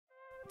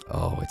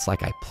Oh, it's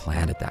like I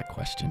planted that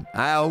question.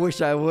 I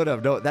wish I would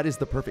have. No, that is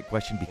the perfect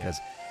question because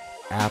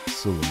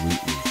absolutely.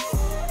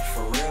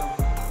 For real,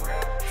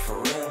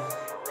 for real,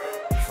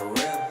 for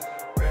real,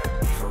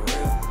 for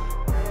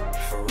real,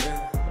 for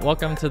real.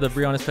 Welcome to the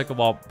Briones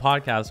Pickleball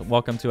podcast.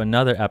 Welcome to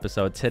another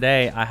episode.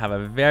 Today, I have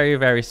a very,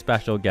 very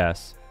special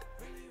guest,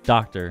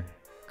 Dr.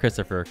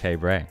 Christopher K.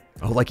 Bray.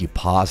 Oh, like you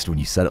paused when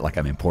you said it like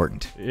I'm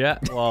important. Yeah,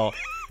 well,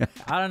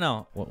 I don't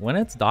know. When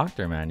it's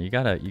doctor, man, you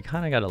kind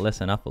of gotta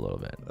listen up a little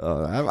bit.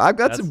 I've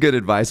got some good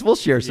advice. We'll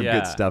share some Yeah.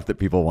 good stuff that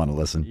people want to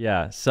listen.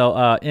 Yeah.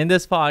 So in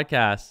this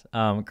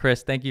podcast,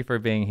 Chris, thank you for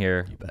being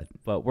here. You bet.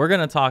 But we're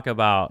gonna talk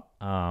about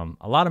a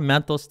lot of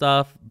mental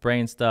stuff,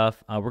 brain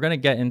stuff. We're gonna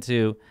get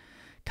into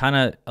kind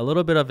of a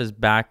little bit of his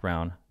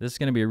background. This is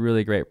gonna be a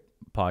really great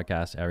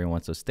podcast,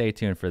 everyone. So stay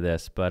tuned for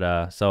this.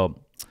 But so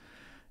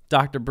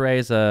Dr. Bray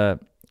is a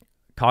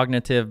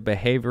cognitive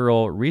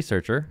behavioral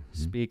researcher,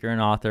 speaker,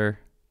 and author,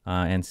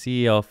 and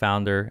CEO,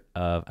 founder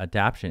of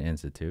Adaption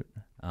Institute.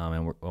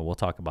 And we'll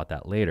talk about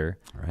that later.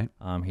 All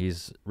right.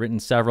 He's written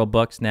several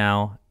books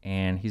now,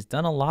 and he's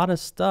done a lot of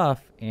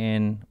stuff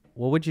in,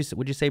 what would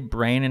you say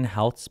brain and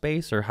health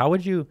space, or how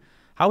would you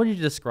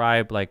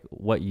describe like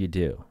what you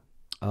do?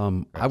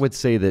 I would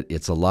say that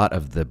it's a lot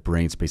of the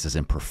brain spaces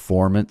and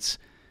performance,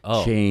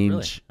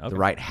 change, really? Okay. the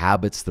right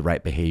habits, the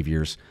right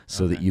behaviors,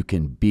 so that you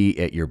can be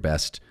at your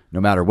best no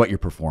matter what you're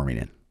performing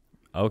in.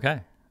 Okay.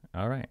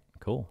 All right.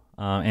 Cool.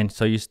 And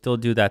so you still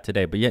do that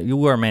today, but yet you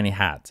wear many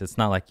hats. It's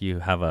not like you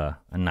have a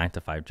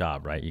 9-to-5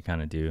 job, right? You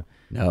kind of do.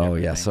 No,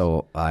 yeah.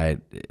 So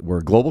we're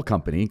a global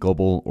company,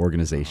 global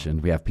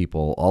organization. We have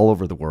people all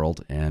over the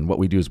world. And what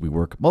we do is we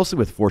work mostly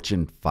with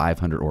Fortune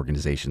 500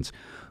 organizations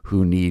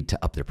who need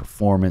to up their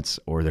performance,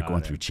 or they're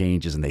going through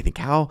changes and they think,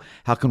 how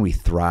can we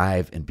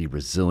thrive and be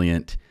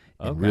resilient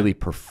and really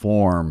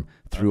perform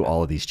through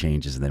all of these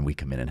changes? And then we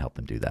come in and help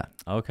them do that.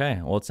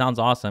 Okay. Well, it sounds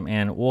awesome.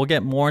 And we'll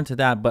get more into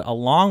that. But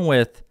along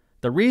with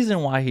the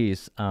reason why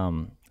he's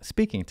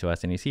speaking to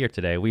us and he's here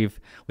today, we've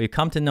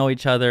come to know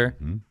each other.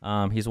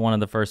 He's one of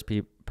the first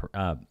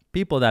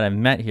people that I've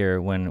met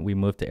here when we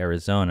moved to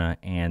Arizona.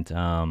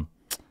 And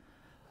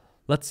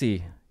let's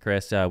see,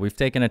 Chris, we've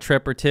taken a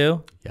trip or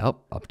two. Yep.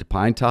 Up to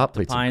Pine Top.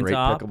 Played some great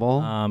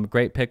pickleball.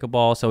 Great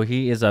pickleball. So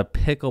he is a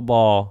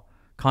pickleball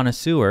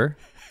connoisseur.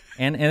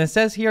 And it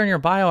says here in your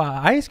bio,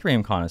 ice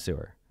cream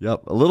connoisseur.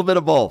 Yep. A little bit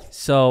of both.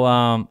 So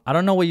I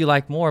don't know what you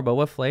like more, but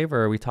what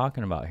flavor are we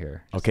talking about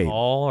here? Just Okay.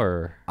 all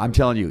or? I'm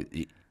telling you,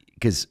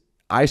 because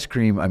ice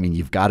cream, I mean,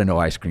 you've got to know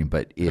ice cream,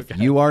 but if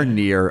you are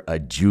near a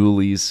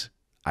Julie's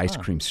ice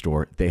cream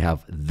store, they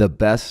have the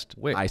best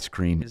ice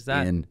cream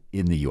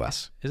in the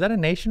U.S. Is that a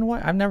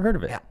nationwide? I've never heard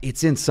of it. Yeah,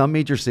 it's in some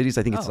major cities.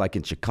 I think it's like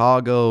in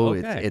Chicago.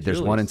 Okay,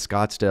 There's one in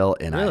Scottsdale,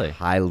 and Really? I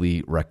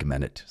highly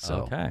recommend it. So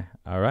Okay.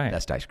 All right.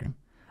 best ice cream.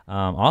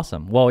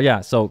 Awesome. Well, yeah.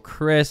 So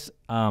Chris,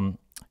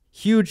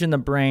 huge in the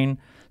brain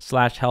 /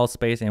 health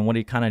space, and what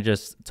he kind of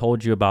just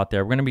told you about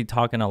there. We're going to be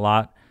talking a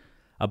lot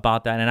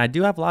about that. And I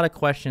do have a lot of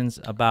questions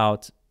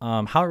about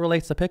how it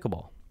relates to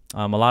pickleball.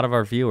 A lot of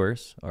our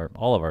viewers, or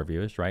all of our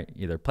viewers, right,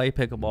 either play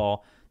pickleball,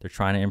 they're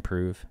trying to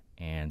improve,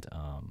 and,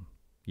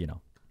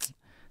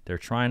 they're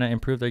trying to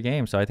improve their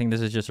game. So I think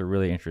this is just a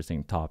really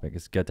interesting topic.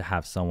 It's good to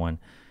have someone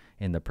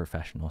in the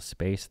professional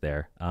space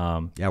there.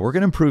 Yeah, we're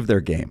going to improve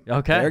their game.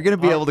 Okay. They're going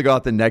to be able to go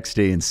out the next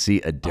day and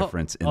see a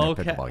difference in their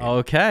pickleball game.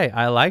 Okay,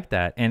 I like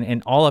that.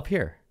 And all up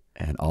here.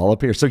 And all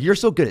up here. So you're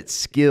so good at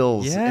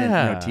skills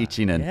Yeah. and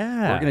teaching, and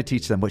Yeah. we're going to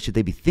teach them what should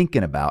they be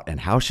thinking about, and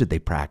how should they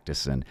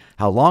practice, and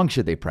how long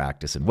should they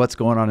practice, and what's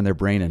going on in their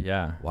brain,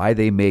 and why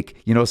they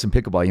make, some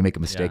pickleball, you make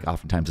a mistake. Yeah.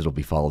 Oftentimes it'll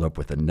be followed up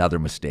with another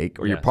mistake,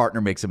 or your partner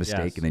makes a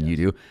mistake, and then you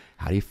do.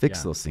 How do you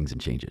fix those things and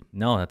change it?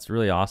 No, that's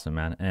really awesome,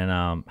 man.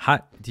 And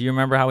do you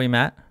remember how we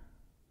met?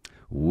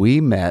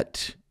 We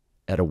met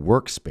at a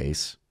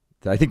workspace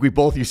that I think we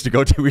both used to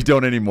go to. We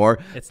don't anymore.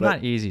 It's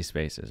not Easy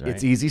Spaces, right?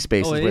 It's Easy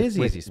Spaces, Easy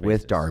with Spaces.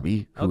 with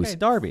Darby, who's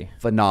Darby.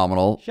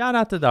 phenomenal. Shout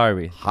out to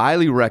Darby.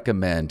 Highly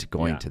recommend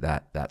going to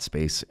that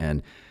space.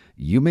 And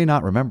you may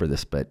not remember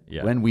this, but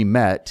when we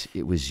met,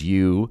 it was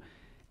you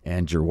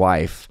and your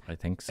wife. I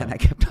think so. And I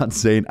kept on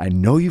saying, I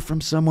know you from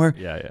somewhere.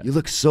 Yeah. You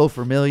look so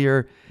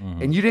familiar.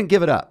 And you didn't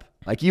give it up.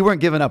 Like, you weren't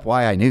giving up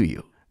why I knew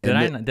you. Did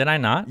I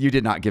not? You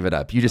did not give it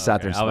up. You just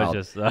sat there and smiled. I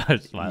was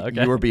just smiling.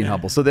 Okay. You were being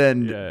humble. So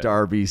then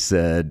Darby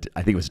said,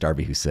 I think it was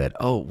Darby who said,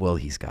 oh, well,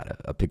 he's got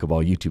a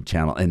pickleball YouTube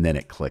channel. And then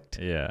it clicked.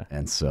 Yeah.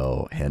 And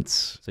so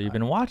hence. So you've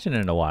been watching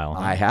it a while,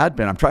 huh? I had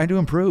been. I'm trying to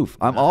improve.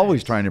 I'm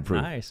always trying to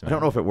improve. Nice, I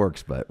don't know if it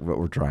works, but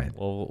we're trying.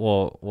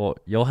 Well,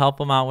 you'll help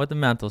them out with the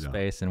mental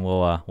space, and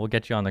we'll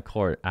get you on the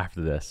court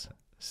after this.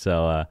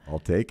 So I'll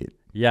take it.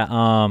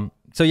 Yeah.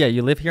 So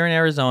you live here in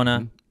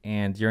Arizona.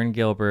 And you're in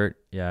Gilbert.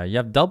 Yeah, you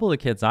have double the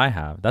kids I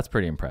have. That's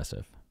pretty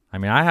impressive. I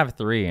mean, I have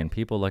 3, and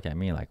people look at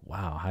me like,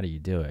 wow, how do you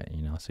do it?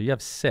 So you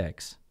have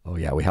 6. Oh,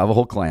 yeah. We have a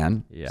whole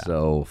clan. Yeah.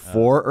 So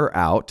 4 are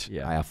out.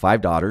 Yeah. I have 5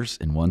 daughters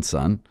and 1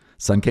 son.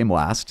 Son came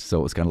last,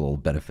 so it was kind of a little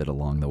benefit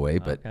along the way.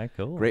 But okay,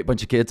 cool. Great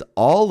bunch of kids.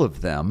 All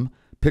of them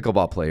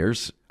pickleball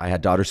players. I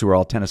had daughters who were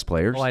all tennis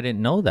players. Oh, I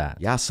didn't know that.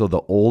 Yeah, so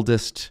the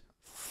oldest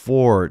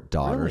 4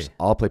 daughters Really?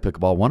 all play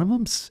pickleball. One of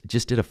them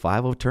just did a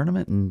 5-0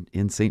 tournament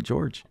in St.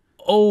 George.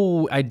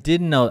 Oh, I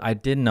didn't know.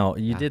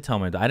 You did tell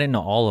me that. I didn't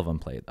know all of them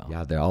played though.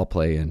 Yeah, they all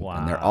play, and they're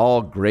Wow.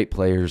 all great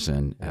players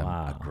and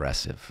Wow.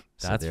 aggressive.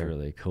 So That's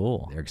really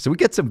cool. so we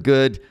get some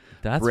good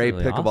That's Bray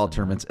really pickleball awesome,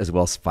 tournaments as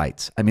well as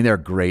fights. I mean, they're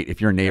great.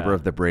 If you're a neighbor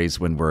of the Brays,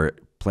 when we're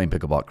playing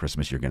pickleball at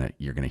Christmas, you're gonna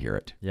hear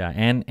it. Yeah,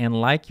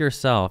 and like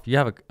yourself, you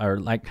have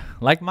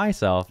like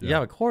myself, you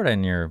have a court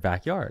in your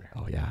backyard.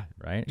 Oh yeah,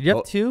 Right? You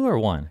have 2 or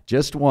 1?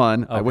 just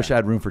one. I wish I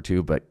had room for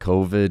 2, but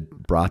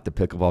COVID brought the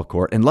pickleball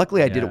court, and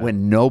luckily I did it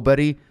when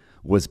nobody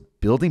was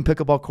building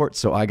pickleball courts,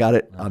 so I got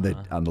it on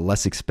the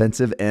less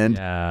expensive end,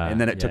 and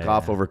then it took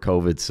off over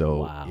COVID,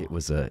 so it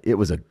was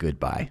a good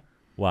buy.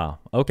 Wow.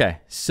 Okay.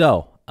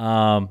 So,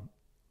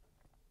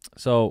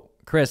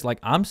 Chris, like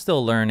I'm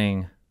still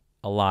learning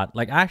a lot.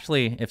 Like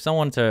actually, if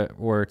someone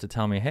were to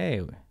tell me,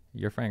 "Hey,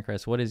 your friend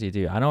Chris, what does he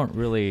do?" I'm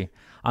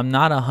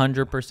not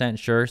 100%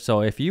 sure.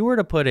 So if you were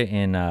to put it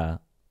in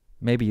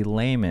maybe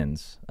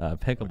layman's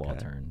pickleball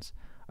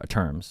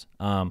terms,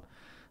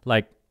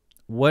 like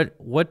what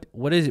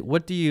is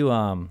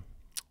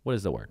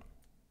the word?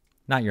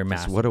 Not your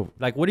master.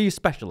 What do you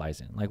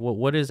specialize in? Like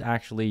what is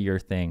actually your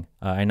thing?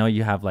 I know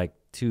you have like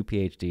 2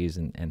 PhDs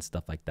and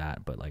stuff like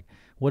that, but like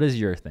what is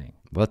your thing?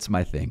 What's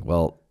my thing?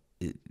 Well,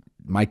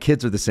 my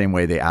kids are the same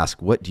way. They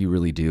ask, "What do you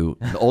really do?"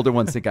 The older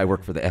ones think I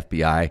work for the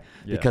FBI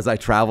because I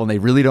travel and they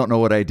really don't know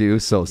what I do.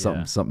 So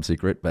something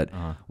secret. But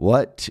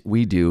what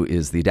we do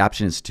is the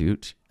Adaption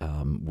Institute.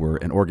 We're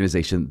an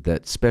organization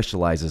that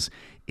specializes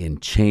in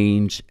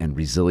change and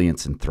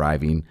resilience and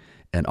thriving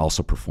and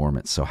also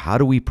performance. So how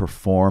do we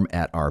perform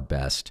at our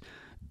best,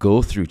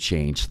 go through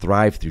change,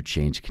 thrive through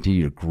change,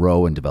 continue to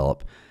grow and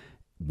develop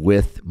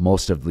with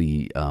most of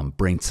the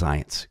brain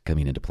science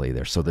coming into play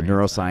there. So the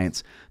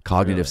neuroscience,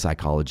 cognitive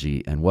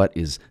psychology, and what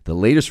is the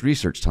latest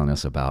research telling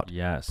us about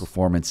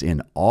performance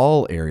in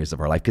all areas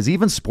of our life. Because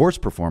even sports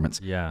performance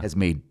has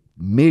made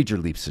major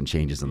leaps and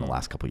changes in the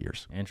last couple of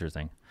years.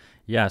 Interesting.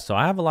 Yeah, so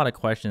I have a lot of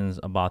questions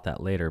about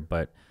that later,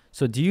 but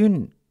so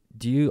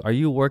are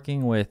you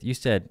working with, you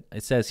said,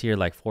 it says here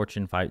like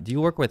Fortune 5, do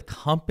you work with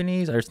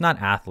companies, or it's not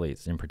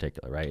athletes in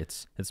particular, right?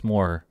 It's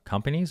more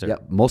companies? Or? Yeah,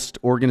 most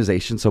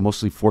organizations, so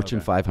mostly Fortune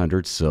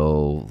 500,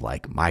 so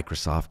like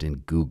Microsoft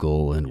and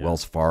Google and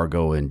Wells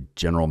Fargo and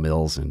General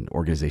Mills and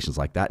organizations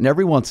like that. And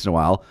every once in a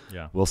while,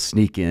 we'll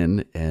sneak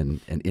in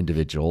an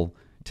individual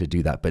to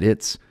do that. But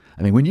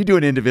when you do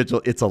an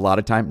individual, it's a lot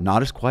of time,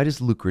 not as quite as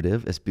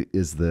lucrative as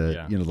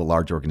the the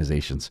large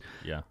organizations.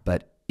 Yeah.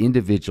 But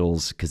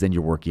individuals, because then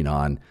you're working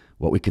on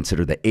what we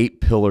consider the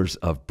 8 pillars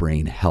of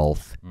brain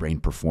health, brain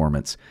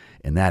performance.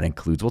 And that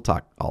includes, we'll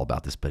talk all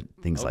about this, but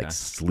things like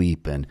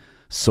sleep and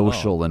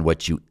social and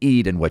what you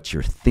eat and what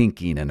you're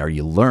thinking and are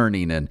you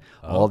learning and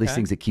all these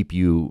things that keep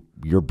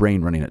your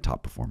brain running at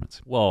top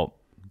performance. Well,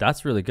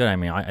 that's really good. I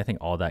mean, I think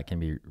all that can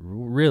be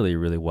really,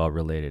 really well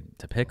related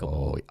to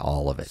pickleball. Oh,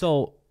 all of it.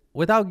 So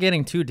without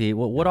getting too deep,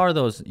 what are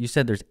those? You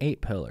said there's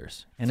 8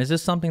 pillars. And is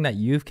this something that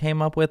you've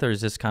came up with, or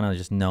is this kind of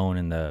just known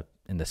in the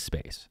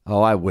space?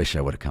 Oh, I wish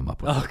I would have come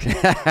up with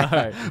it. All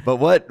right. But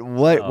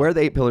where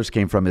the 8 pillars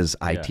came from is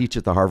I teach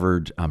at the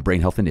Harvard Brain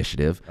Health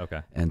Initiative.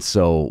 Okay. And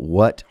so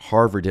what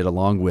Harvard did,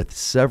 along with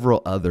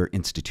several other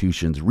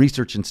institutions,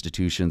 research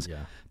institutions,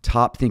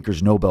 top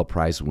thinkers, Nobel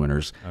Prize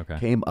winners,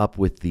 came up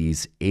with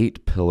these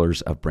 8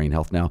 pillars of brain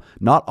health. Now,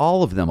 not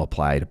all of them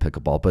apply to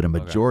pickleball, but a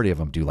majority of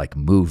them do, like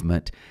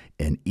movement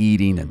and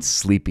eating and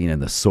sleeping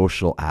and the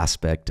social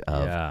aspect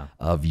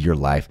of your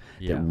life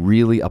that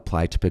really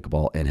apply to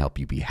pickleball and help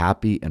you be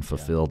happy and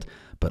fulfilled,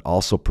 but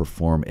also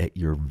perform at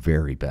your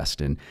very best.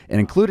 And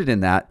included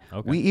in that,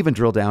 we even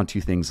drill down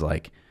to things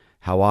like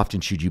how often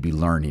should you be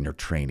learning or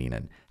training,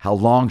 and how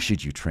long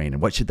should you train,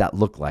 and what should that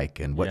look like,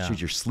 and what should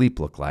your sleep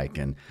look like,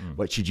 and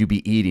what should you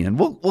be eating. And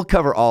we'll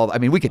cover all. I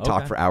mean, we could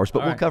talk for hours,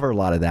 but we'll cover a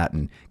lot of that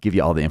and give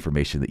you all the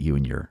information that you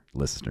and your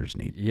listeners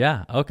need.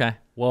 Yeah. Okay.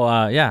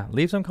 Well,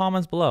 leave some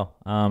comments below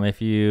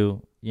if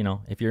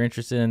if you're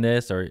interested in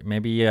this, or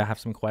maybe you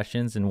have some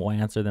questions and we'll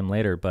answer them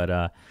later.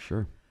 But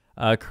sure.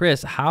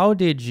 Chris, how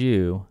did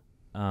you?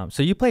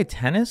 So you played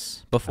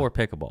tennis before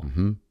pickleball?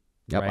 Mm-hmm.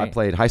 Yep, right? I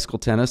played high school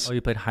tennis. Oh,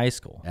 you played high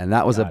school. And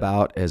that was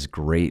about as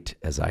great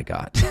as I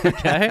got.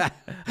 Okay.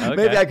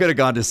 Maybe I could have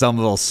gone to some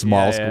little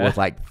small school with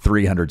like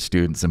 300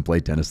 students and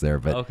played tennis there.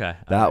 But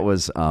that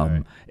was,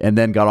 and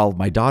then got all of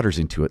my daughters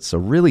into it. So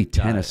really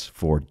tennis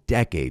for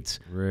decades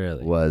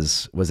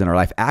was in our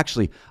life.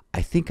 Actually,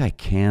 I think I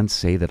can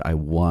say that I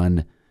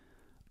won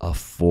a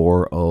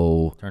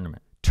 4-0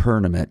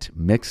 tournament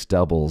mixed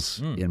doubles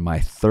in my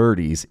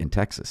 30s in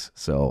Texas.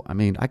 So, I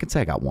mean, I could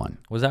say I got one.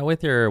 Was that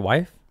with your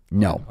wife?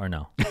 No. Or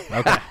no?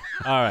 Okay.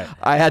 All right.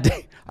 I had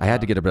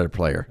to get a better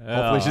player.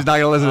 Hopefully she's not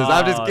going to listen to this.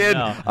 I'm just kidding.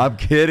 No. I'm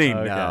kidding.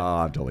 Okay. No,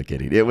 I'm totally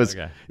kidding. It was,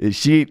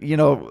 she,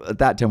 at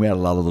that time we had a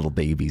lot of little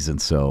babies.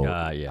 And so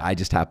I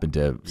just happened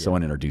to,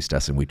 someone introduced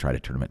us and we tried a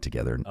tournament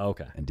together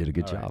and did a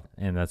good job.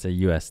 And that's a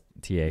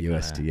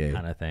USTA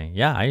kind of thing.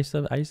 Yeah. I used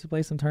to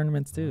play some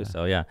tournaments too.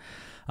 So yeah.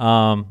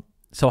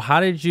 So how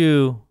did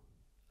you,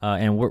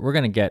 and we're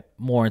going to get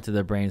more into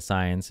the brain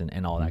science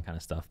and all that kind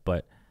of stuff.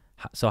 But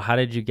so how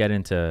did you get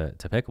into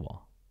pickleball?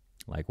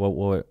 Like what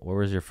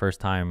was your first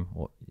time?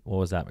 What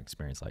was that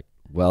experience like?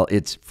 Well,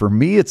 for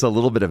me, it's a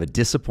little bit of a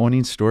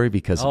disappointing story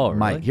because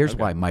really? here's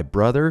why. My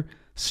brother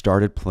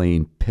started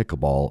playing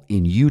pickleball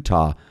in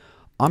Utah.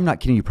 I'm not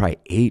kidding you, probably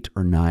 8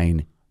 or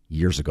 9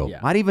 years ago. Yeah.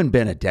 Might even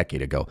been a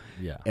decade ago.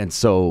 Yeah. And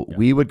so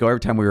we would go every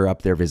time we were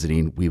up there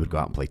visiting, we would go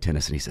out and play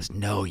tennis. And he says,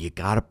 no, you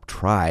got to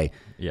try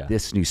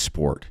this new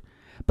sport.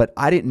 But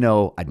I didn't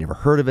know, I'd never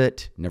heard of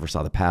it, never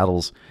saw the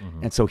paddles.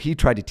 And so he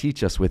tried to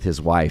teach us with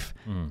his wife.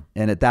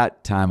 And at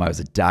that time I was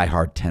a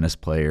diehard tennis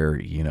player,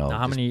 you know. Now,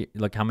 how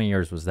many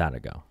years was that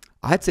ago?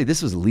 I'd say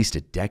this was at least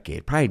a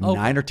decade, probably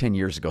 9 or 10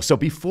 years ago. So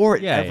before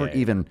it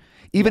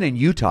even in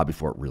Utah,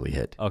 before it really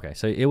hit. Okay.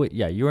 So you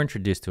were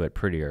introduced to it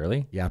pretty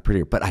early. Yeah,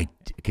 pretty. But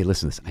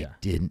listen to this. I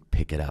didn't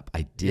pick it up.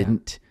 I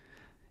didn't,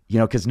 you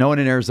know, because no one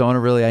in Arizona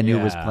really I knew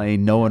was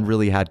playing. No one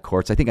really had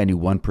courts. I think I knew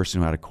one person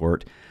who had a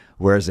court.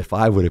 Whereas if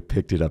I would have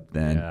picked it up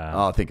then,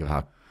 think of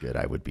how good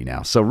I would be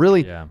now. So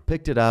really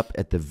picked it up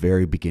at the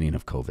very beginning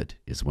of COVID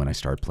is when I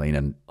started playing.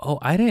 And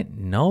I didn't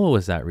know it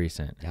was that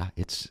recent. Yeah,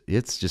 it's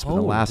just been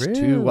the last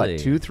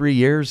 2-3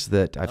 years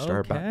that I've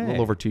started, about a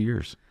little over 2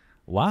 years.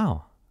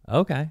 Wow.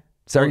 Okay.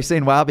 So are you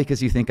saying wow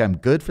because you think I'm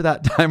good for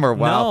that time, or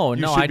wow,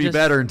 you should be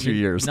better in 2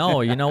 years?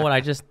 No, you know what?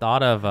 I just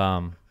thought of,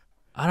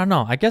 I don't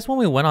know. I guess when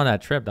we went on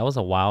that trip, that was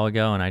a while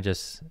ago, and I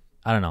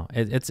don't know.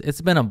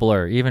 It's been a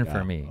blur, even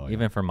for me,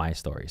 even for my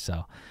story.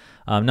 So,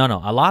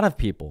 no. A lot of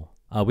people,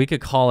 we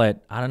could call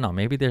it, I don't know,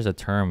 maybe there's a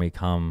term we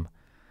come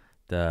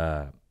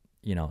the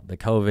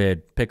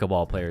COVID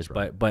pickleball players,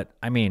 right. but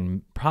I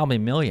mean, probably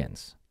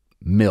millions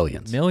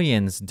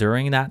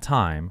during that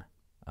time.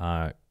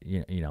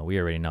 We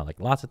already know, like,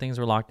 lots of things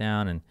were locked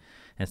down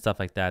and stuff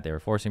like that. They were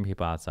forcing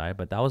people outside,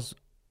 but that was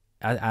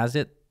as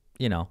it,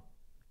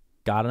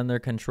 got under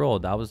control.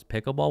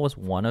 Pickleball was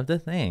one of the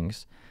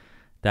things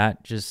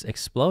that just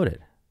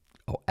exploded.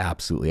 Oh,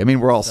 absolutely. I mean,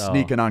 we're all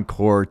sneaking on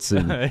courts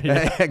and,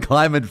 and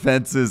climbing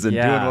fences and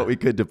doing what we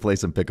could to play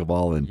some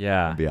pickleball and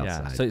be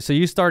outside. Yeah. So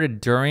you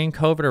started during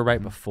COVID or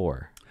right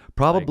before?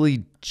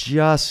 Probably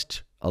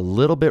just a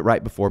little bit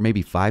right before,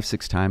 maybe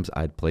 5-6 times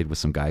I'd played with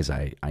some guys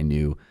I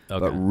knew,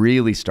 but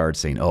really started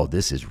saying, oh,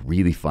 this is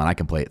really fun. I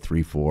can play it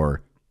 3,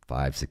 4,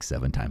 5, 6,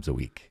 7 times a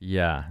week.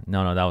 Yeah.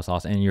 No, that was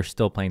awesome. And you're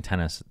still playing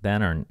tennis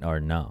then or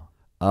no?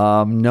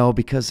 No,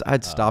 because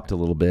I'd stopped a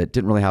little bit.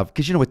 Didn't really have,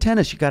 because with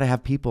tennis, you got to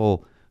have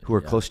people who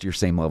are close to your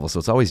same level. So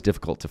it's always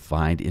difficult to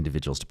find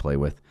individuals to play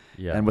with.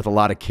 Yeah. And with a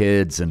lot of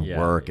kids and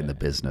work and the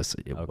business,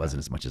 it wasn't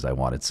as much as I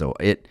wanted. So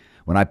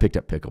when I picked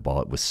up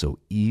pickleball, it was so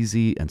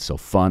easy and so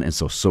fun and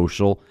so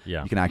social.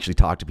 Yeah. You can actually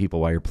talk to people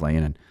while you're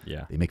playing, and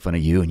they make fun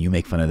of you and you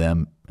make fun of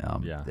them.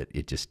 That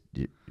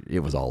it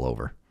was all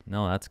over.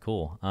 No, that's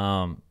cool.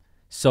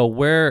 So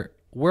where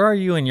are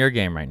you in your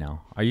game right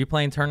now? Are you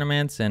playing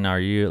tournaments, and are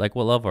you, like,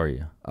 what level are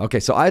you? Okay,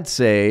 so I'd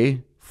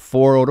say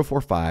 4.0 to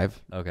 4.5.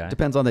 Okay.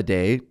 Depends on the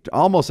day.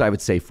 Almost, I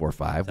would say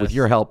 4.5. With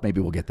your help, maybe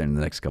we'll get there in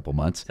the next couple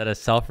months. Is that a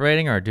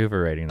self-rating or a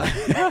Duver rating?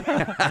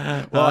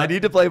 Well, I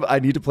need to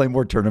play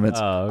more tournaments.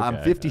 Oh, okay.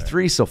 I'm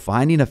 53, so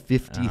finding a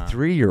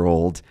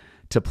 53-year-old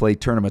to play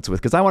tournaments with,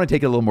 because I want to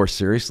take it a little more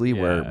seriously,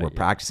 where we're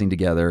practicing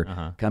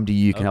together. Come to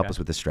you can help us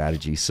with the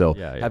strategy. So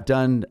I've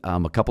done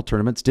a couple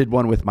tournaments. Did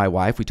one with my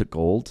wife. We took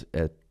gold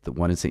at the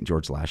one in St.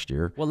 George last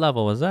year. What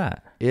level was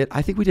that?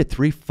 I think we did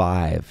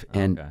 3.5,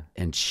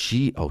 and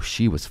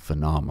she was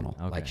phenomenal.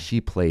 Like, she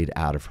played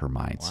out of her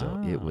mind. Wow,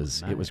 so it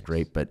was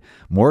great. But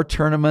more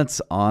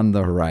tournaments on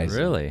the horizon.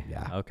 Really?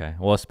 Yeah. Okay.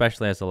 Well,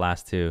 especially as the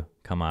last two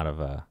come out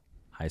of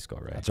high school,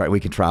 right? That's right. We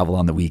can travel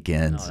on the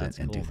weekends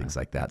and do things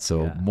like that.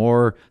 So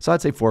so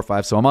I'd say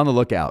 4.5. So I'm on the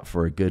lookout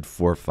for a good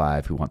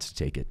 4.5 who wants to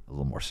take it a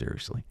little more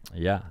seriously.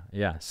 Yeah.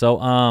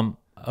 So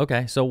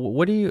okay. So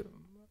what do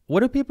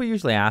people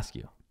usually ask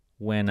you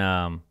when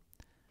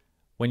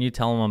you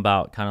tell them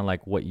about kind of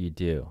like what you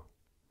do?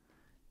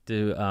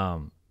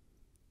 Because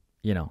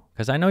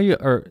I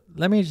know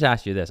let me just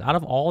ask you this: out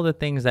of all the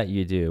things that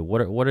you do,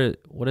 what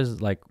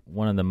is like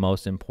one of the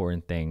most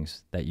important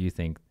things that you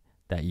think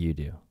that you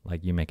do,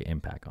 like you make an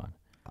impact on?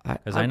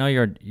 Because I know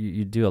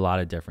you do a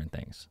lot of different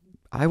things.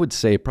 I would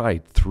say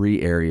probably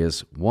 3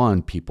 areas.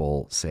 One,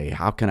 people say,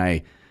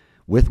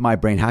 with my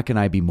brain, how can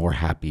I be more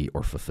happy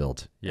or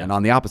fulfilled? Yeah. And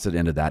on the opposite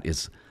end of that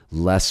is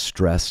less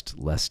stressed,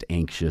 less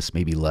anxious,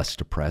 maybe less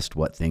depressed.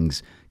 What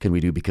things can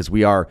we do? Because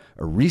we are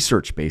a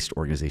research-based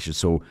organization.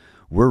 So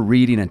we're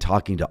reading and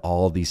talking to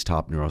all these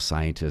top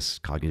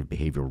neuroscientists, cognitive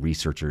behavioral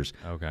researchers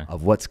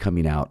of what's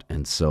coming out.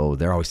 And so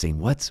they're always saying,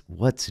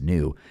 what's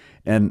new?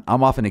 And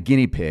I'm often a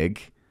guinea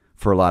pig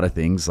for a lot of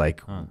things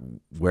like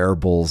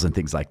wearables and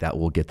things like that.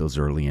 We'll get those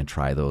early and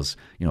try those,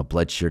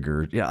 blood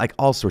sugar, like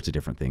all sorts of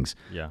different things.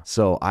 Yeah.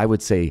 So I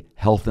would say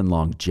health and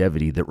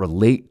longevity that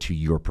relate to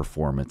your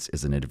performance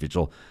as an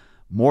individual,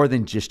 more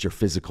than just your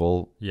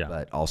physical,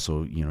 but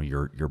also,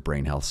 your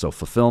brain health. So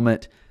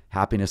fulfillment,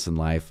 happiness in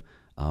life,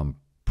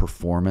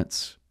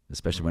 performance,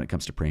 especially when it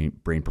comes to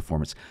brain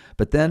performance.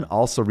 But then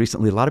also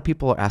recently, a lot of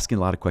people are asking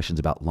a lot of questions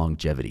about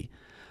longevity.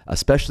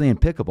 especially in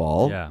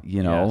pickleball, Yeah.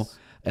 you know, Yes.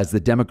 as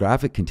the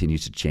demographic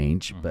continues to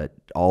change, but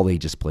all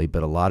ages play.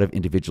 But a lot of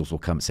individuals will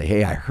come and say,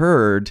 hey, I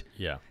heard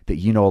Yeah. that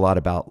you know a lot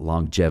about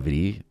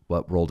longevity.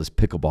 What role does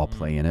pickleball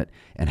play in it?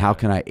 And how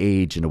can I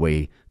age in a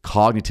way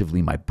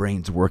cognitively my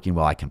brain's working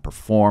well, I can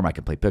perform, I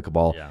can play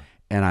pickleball, Yeah.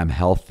 and I'm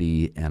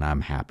healthy and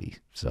I'm happy.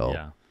 So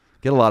Yeah.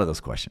 get a lot of those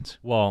questions.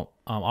 Well,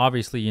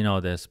 obviously you know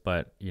this,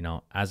 but you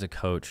know, as a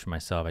coach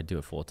myself, I do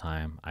it full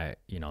time.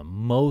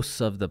 Most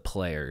of the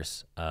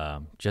players,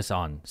 just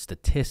on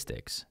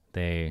statistics,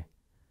 they're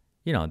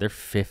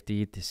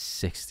 50 to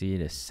 60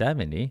 to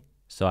 70.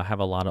 So I have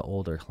a lot of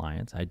older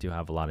clients. I do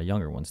have a lot of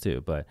younger ones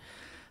too. But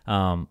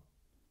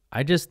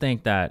I just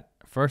think that,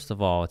 first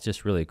of all, it's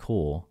just really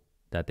cool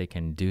that they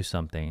can do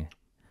something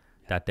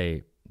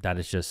that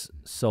is just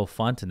so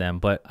fun to them.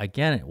 But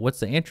again, what's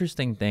the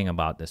interesting thing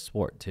about this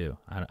sport too,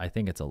 I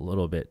think it's a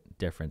little bit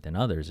different than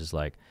others, is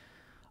like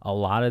a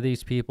lot of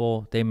these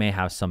people, they may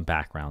have some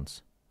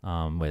backgrounds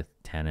with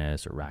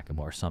tennis or racquetball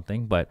or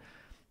something, but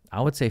I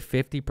would say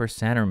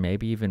 50% or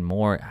maybe even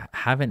more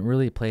haven't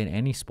really played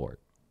any sport,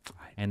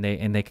 and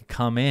they could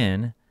come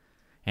in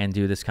and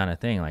do this kind of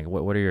thing. Like,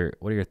 what are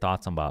your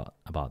thoughts about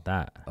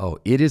that? Oh,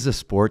 it is a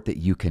sport that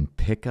you can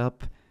pick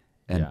up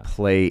and Yeah.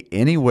 play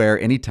anywhere,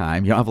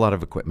 anytime. You don't have a lot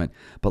of equipment,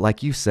 but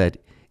like you said,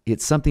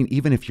 it's something,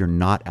 even if you're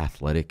not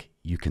athletic,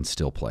 you can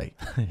still play.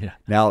 Yeah.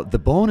 Now, the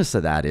bonus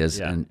of that is,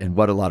 Yeah. and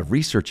what a lot of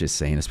research is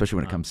saying, especially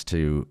when it comes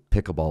to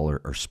pickleball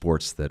or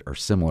sports that are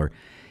similar,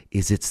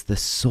 is it's the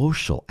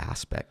social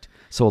aspect.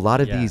 So a lot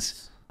of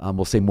these,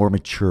 we'll say more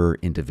mature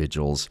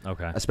individuals,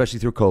 Okay. especially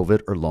through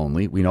COVID, are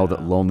lonely. We know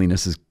that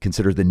loneliness is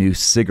considered the new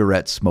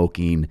cigarette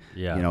smoking.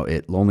 Yeah. You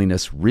know,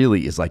 loneliness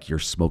really is like you're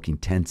smoking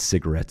 10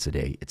 cigarettes a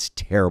day. It's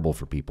terrible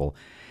for people.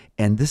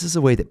 And this is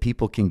a way that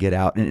people can get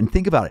out and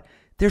think about it.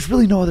 There's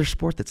really no other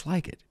sport that's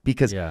like it,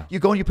 because you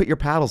go and you put your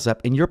paddles up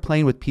and you're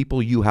playing with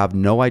people you have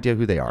no idea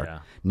who they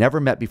are,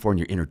 never met before, and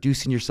you're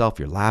introducing yourself,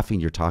 you're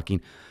laughing, you're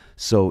talking.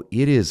 So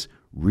it is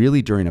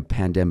really during a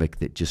pandemic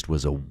that just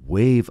was a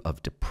wave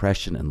of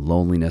depression and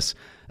loneliness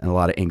and a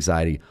lot of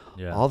anxiety.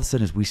 Yeah. All of a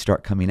sudden, as we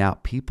start coming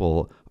out,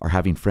 people are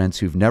having friends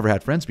who've never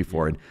had friends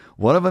before. And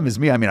one of them is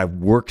me. I mean, I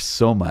work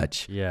so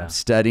much. Yeah. I'm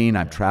studying,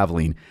 I'm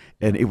traveling.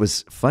 And it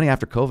was funny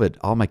after COVID,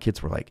 all my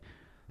kids were like,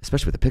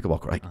 especially with the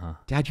pickleball court, like,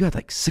 Dad, you had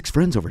like 6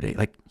 friends over day.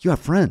 Like, you have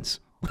friends.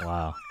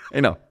 Wow.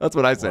 I know. That's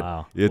what I said.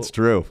 Wow. It's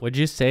true. Would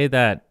you say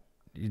that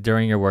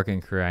during your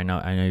working career, I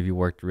know you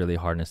worked really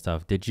hard and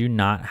stuff, did you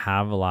not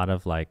have a lot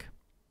of like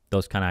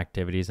those kind of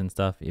activities and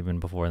stuff even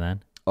before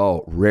then?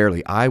 Oh,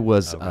 rarely. I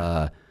was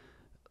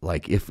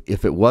like, if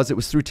it was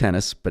through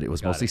tennis, but it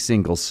was mostly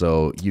singles.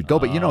 So you'd go,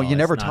 but you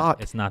never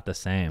talk. It's not the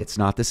same. It's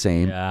not the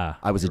same. Yeah,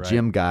 I was a you're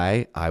gym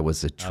guy. I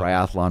was a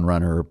triathlon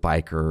runner,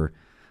 biker.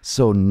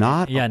 So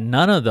not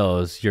none of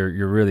those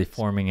you're really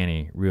forming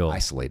any real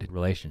isolated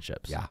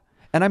relationships. Yeah.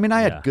 And I mean,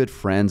 I had good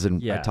friends,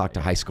 and I talked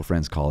to high school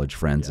friends, college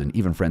friends, and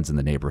even friends in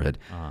the neighborhood.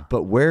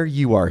 But where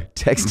you are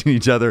texting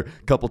each other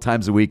a couple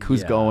times a week,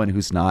 who's going,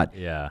 who's not,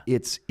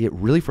 it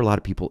really for a lot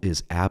of people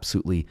is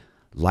absolutely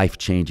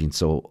life-changing.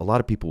 So a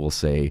lot of people will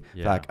say,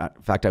 in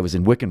fact, I was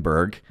in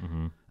Wickenburg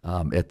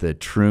at the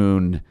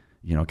Troon,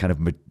 kind of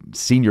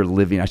senior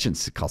living, I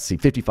shouldn't call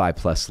it 55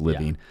 plus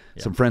living.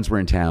 Some friends were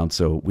in town,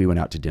 so we went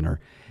out to dinner,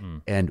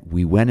 and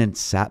we went and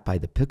sat by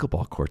the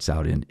pickleball courts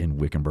out in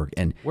Wickenburg.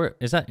 And where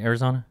is that?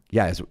 Arizona?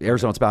 Yeah,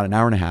 Arizona. It's about an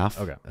hour and a half.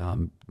 Okay.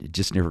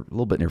 Just a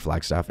little bit near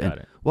Flagstaff. Got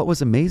And it. what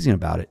was amazing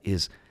about it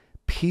is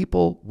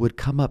people would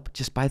come up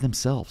just by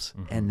themselves,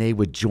 and they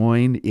would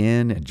join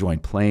in and join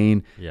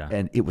playing. Yeah.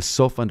 And it was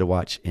so fun to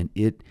watch. And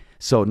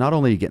so not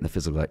only are you getting the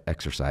physical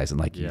exercise, and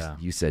like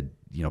you said,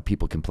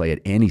 people can play at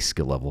any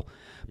skill level,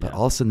 but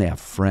all of a sudden they have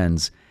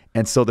friends.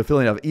 And so the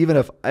feeling of, even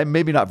if I'm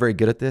maybe not very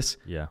good at this,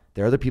 there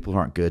are other people who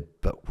aren't good,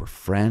 but we're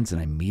friends,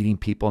 and I'm meeting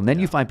people. And then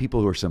you find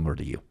people who are similar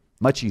to you.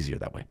 Much easier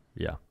that way.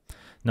 Yeah.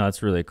 No,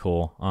 it's really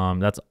cool.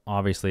 That's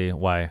obviously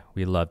why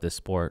we love this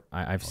sport.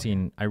 I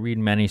read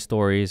many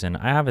stories, and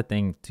I have a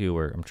thing too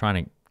where I'm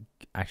trying to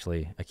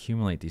actually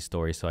accumulate these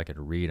stories so I could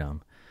read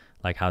them,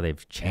 like how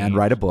they've changed. And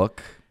write a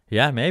book.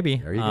 Yeah, maybe.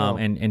 There you go.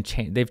 And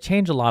they've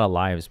changed a lot of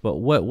lives. But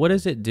what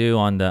does it do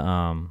on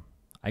the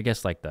I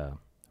guess like the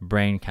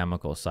brain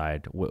chemical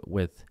side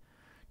with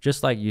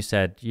just like you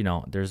said,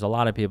 there's a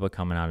lot of people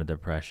coming out of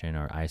depression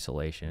or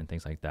isolation and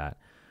things like that.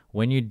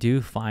 When you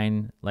do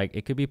find, like,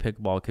 it could be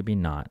pickleball, it could be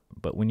not,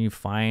 but when you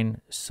find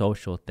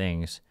social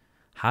things,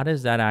 how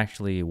does that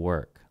actually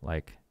work?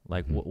 Like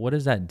what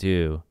does that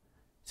do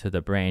to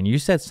the brain? You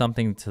said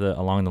something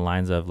along the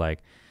lines of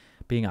like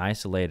being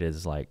isolated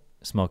is like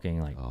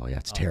smoking like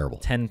it's terrible,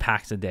 10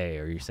 packs a day,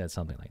 or you said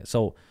something like that.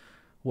 So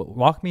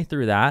walk me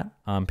through that.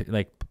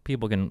 Like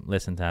people can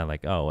listen to that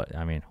like, what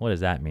does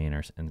that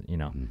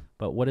mean?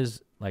 But what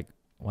is like,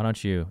 why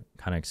don't you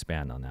kind of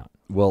expand on that?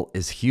 Well,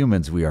 as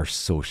humans, we are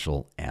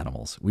social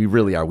animals. We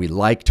really are. We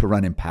like to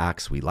run in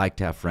packs. We like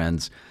to have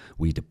friends.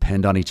 We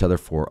depend on each other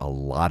for a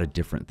lot of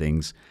different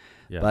things.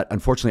 But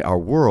unfortunately, our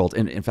world,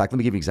 and in fact, let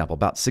me give you an example.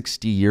 About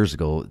 60 years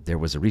ago, there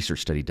was a research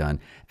study done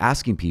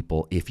asking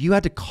people, if you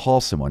had to call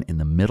someone in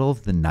the middle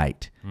of the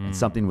night and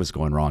something was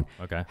going wrong,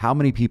 how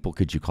many people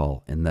could you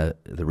call? And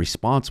the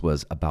response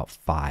was about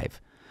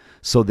 5.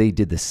 So they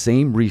did the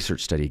same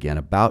research study again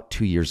about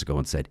 2 years ago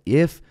and said,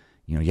 if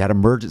you had an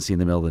emergency in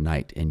the middle of the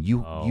night and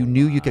you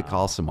knew you could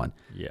call someone,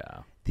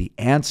 the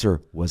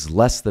answer was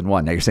less than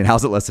 1. Now you're saying,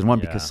 how's it less than 1?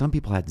 Because some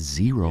people had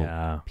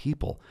 0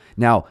 people.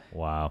 Now,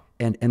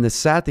 and the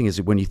sad thing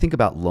is when you think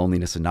about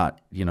loneliness and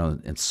not,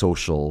 and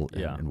social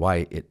and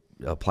why it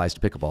applies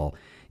to pickleball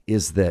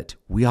is that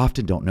we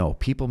often don't know.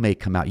 People may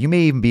come out. You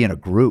may even be in a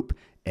group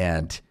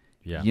and,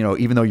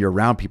 even though you're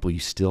around people, you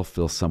still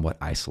feel somewhat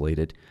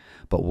isolated.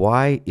 But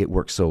why it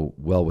works so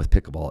well with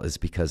pickleball is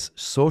because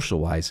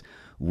social-wise,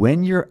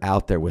 when you're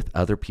out there with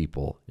other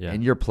people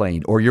and you're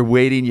playing or you're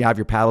waiting, you have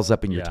your paddles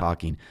up and you're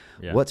talking,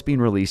 what's being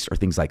released are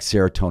things like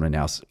serotonin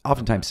now.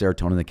 Oftentimes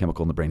serotonin, the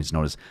chemical in the brain, is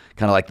known as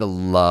kind of like the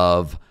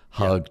love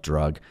hug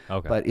drug,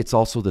 but it's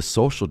also the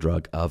social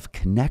drug of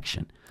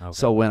connection.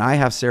 So when I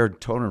have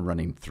serotonin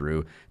running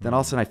through, then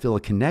all of a sudden I feel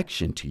a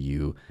connection to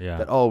you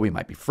that, we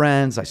might be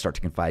friends. I start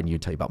to confide in you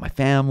and tell you about my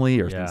family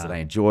or things that I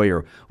enjoy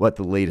or what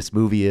the latest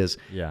movie is.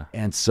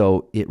 And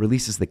so it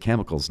releases the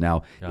chemicals.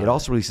 Now, it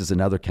also releases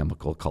another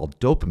chemical called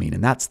dopamine,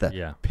 and that's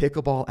the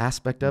pickleball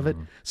aspect of it.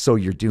 So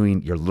you're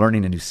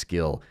learning a new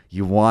skill.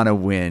 You want to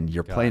win.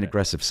 You're playing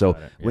aggressive. So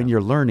when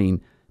you're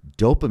learning,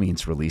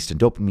 dopamine's released, and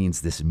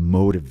dopamine's this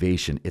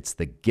motivation. It's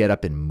the get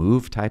up and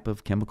move type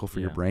of chemical for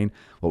your brain,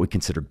 what we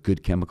consider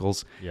good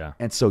chemicals.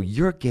 And so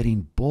you're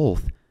getting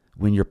both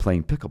when you're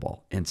playing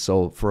pickleball. And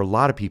so for a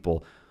lot of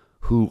people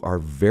who are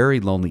very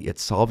lonely,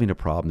 it's solving a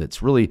problem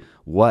that's really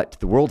what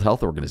the World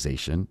Health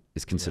Organization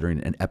is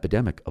considering an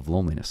epidemic of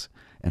loneliness.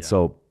 And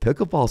so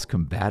pickleball's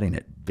combating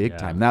it big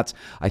time. And that's,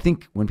 I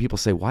think when people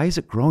say, why is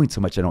it growing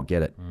so much? I don't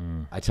get it.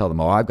 I tell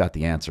them, I've got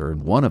the answer.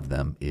 And one of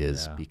them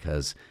is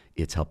because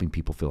it's helping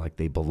people feel like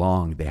they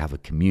belong. They have a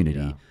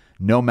community,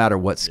 no matter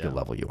what skill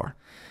level you are.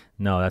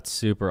 No, that's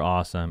super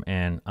awesome.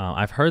 And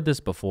I've heard this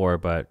before,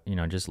 but,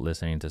 just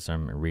listening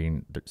to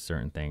reading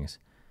certain things,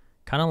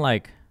 kind of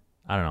like,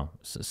 I don't know,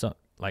 so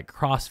like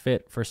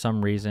CrossFit for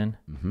some reason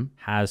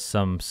has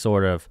some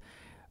sort of,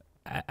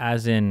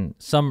 as in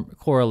some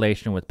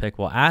correlation with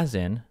pickleball, as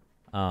in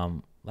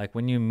like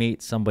when you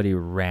meet somebody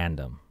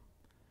random,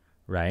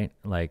 right?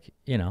 Like,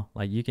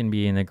 like you can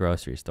be in the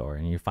grocery store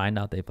and you find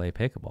out they play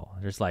pickleball.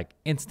 There's like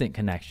instant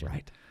connection.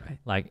 Right.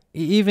 Like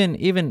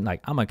even like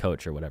I'm a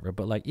coach or whatever,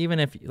 but like even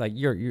if like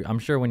you're I'm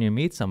sure when you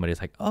meet somebody,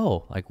 it's like,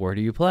 oh, like where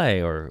do you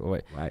play or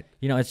what? Right.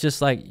 It's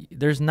just like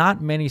there's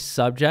not many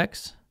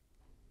subjects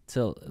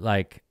to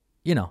like,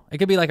 it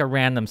could be like a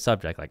random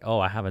subject, like, oh,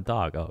 I have a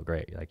dog. Oh,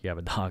 great. Like you have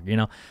a dog,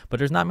 but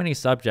there's not many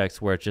subjects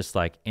where it's just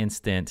like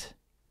instant,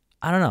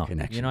 I don't know.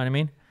 Connection. You know what I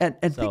mean?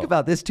 And think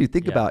about this too.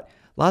 Think about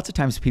lots of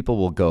times people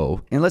will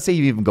go, and let's say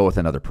you even go with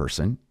another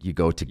person. You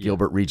go to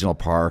Gilbert Regional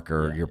Park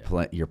or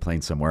you're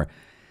playing somewhere,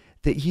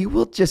 that you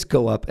will just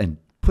go up and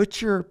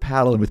put your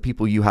paddle in with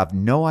people you have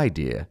no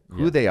idea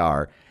who they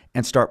are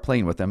and start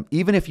playing with them.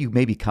 Even if you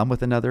maybe come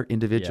with another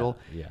individual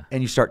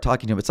and you start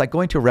talking to them. It's like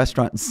going to a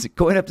restaurant and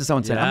going up to someone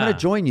and saying, I'm going to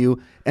join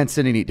you and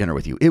sit and eat dinner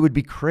with you. It would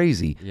be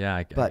crazy.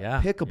 But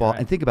pickleball,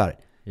 and think about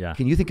it.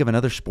 Can you think of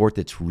another sport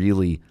that's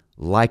really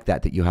like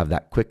that you have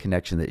that quick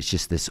connection, that it's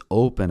just this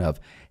open of,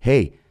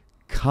 hey,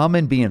 come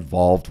and be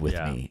involved with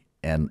me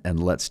and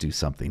let's do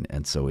something.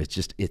 And so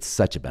it's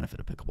such a benefit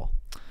of pickleball.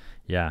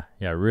 Yeah.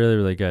 Really,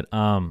 really good.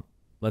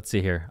 Let's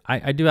see here.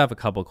 I do have a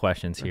couple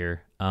questions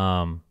here.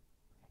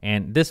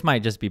 And this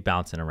might just be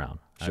bouncing around.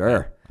 Sure.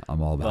 Okay?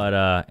 I'm all about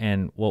it.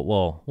 And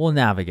we'll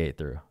navigate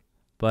through.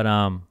 But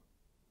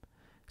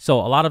so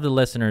a lot of the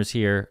listeners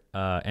here,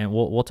 and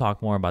we'll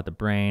talk more about the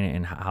brain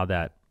and how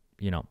that,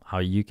 how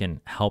you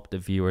can help the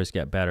viewers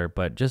get better,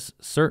 but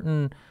just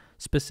certain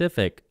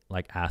specific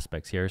like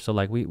aspects here. So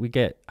like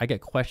I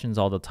get questions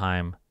all the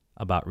time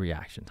about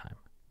reaction time.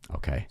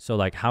 Okay. So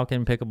like how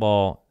can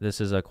pickleball, this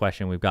is a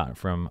question we've gotten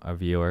from a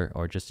viewer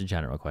or just a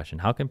general question.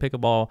 How can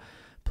pickleball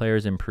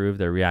players improve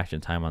their reaction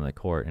time on the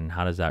court, and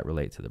how does that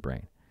relate to the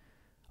brain?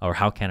 Or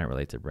how can it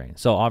relate to the brain?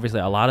 So obviously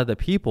a lot of the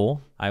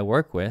people I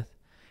work with,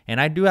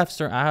 and I do have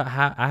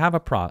I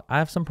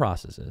have some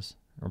processes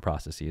or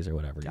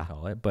whatever you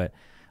call it, but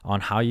on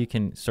how you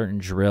can, certain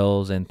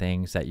drills and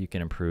things that you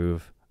can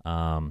improve.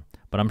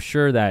 But I'm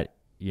sure that,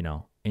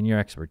 in your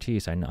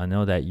expertise, I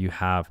know that you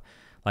have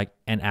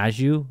and as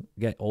you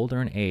get older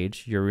in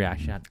age, your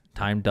reaction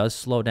time does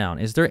slow down.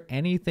 Is there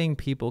anything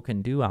people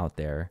can do out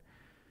there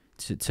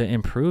to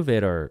improve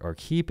it or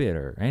keep it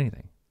or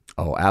anything?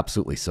 Oh,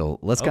 absolutely. So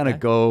let's kind of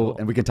go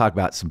and we can talk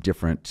about some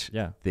different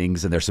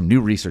things. And there's some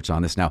new research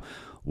on this. Now,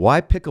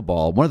 why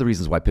pickleball? One of the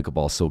reasons why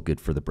pickleball is so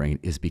good for the brain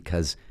is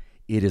because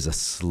it is a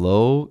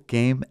slow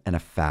game and a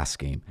fast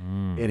game.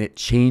 And it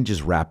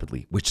changes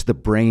rapidly, which the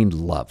brain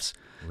loves.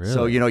 Really?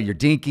 So, you're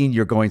dinking,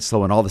 you're going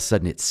slow, and all of a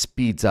sudden it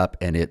speeds up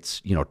and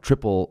it's,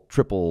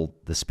 triple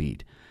the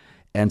speed.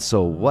 And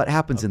so what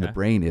happens in the okay.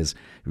 brain is,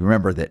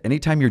 remember that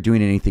anytime you're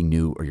doing anything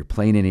new or you're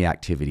playing any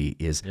activity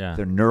is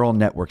the neural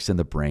networks in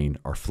the brain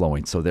are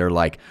flowing. So they're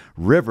like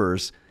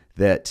rivers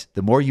that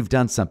the more you've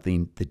done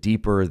something, the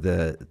deeper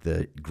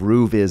the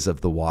groove is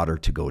of the water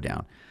to go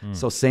down.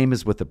 So same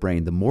as with the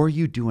brain. The more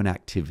you do an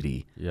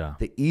activity,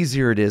 the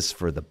easier it is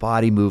for the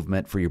body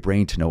movement, for your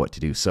brain to know what to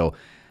do. So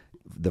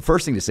the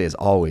first thing to say is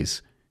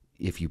always,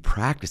 if you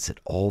practice it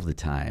all the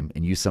time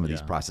and use some of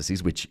these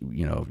processes, which,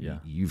 you know,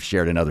 you've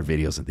shared in other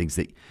videos and things,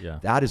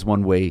 that is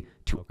one way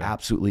to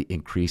absolutely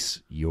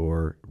increase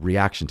your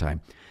reaction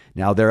time.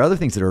 Now, there are other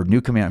things that are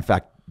new coming out. In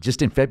fact,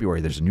 just in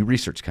February, there's new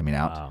research coming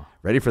out. Wow.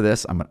 Ready for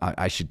this?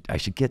 I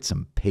should get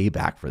some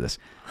payback for this.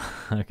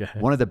 Okay.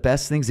 One of the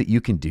best things that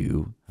you can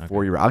do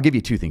for your, I'll give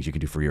you two things you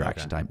can do for your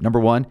action time. Number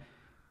one,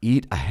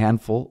 eat a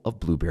handful of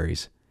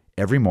blueberries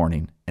every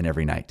morning and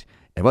every night.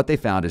 And what they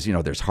found is, you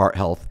know, there's heart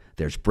health,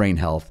 there's brain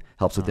health,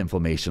 helps with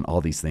inflammation,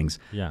 all these things.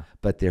 Yeah.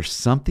 But there's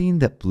something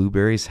that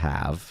blueberries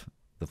have,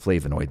 the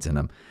flavonoids in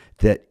them,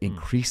 that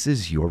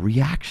increases your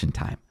reaction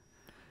time.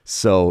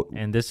 So,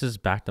 and this is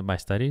backed up by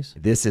studies?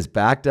 This is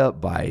backed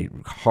up by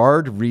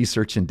hard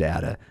research and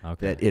data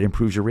that it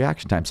improves your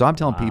reaction time. So I'm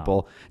telling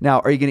people, now,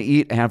 are you going to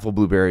eat a handful of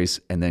blueberries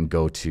and then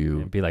go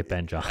to... And be like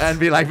Ben Johnson. And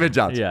be like Ben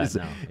Johnson. Yeah,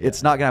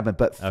 It's not going to happen.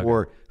 But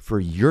for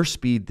your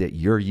speed that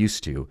you're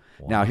used to,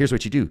 now here's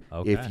what you do.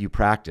 If you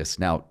practice,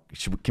 now,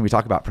 can we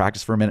talk about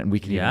practice for a minute and we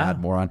can even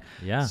add more on?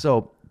 Yeah.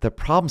 So the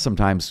problem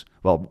sometimes,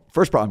 well,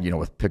 first problem, you know,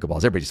 with pickleball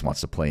is everybody just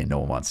wants to play and no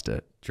one wants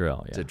to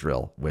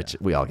drill, which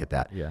we all get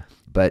that. Yeah.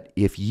 But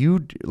if you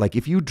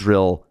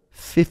drill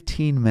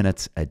 15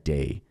 minutes a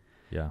day,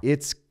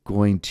 it's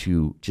going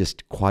to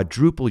just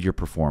quadruple your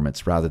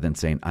performance rather than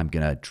saying, I'm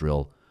going to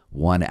drill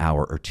 1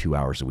 hour or 2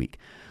 hours a week.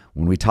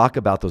 When we talk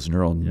about those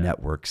neural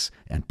networks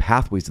and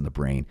pathways in the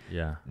brain,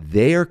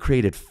 they are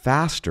created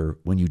faster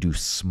when you do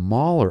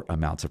smaller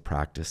amounts of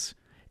practice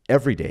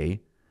every day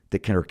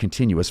that are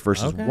continuous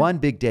versus one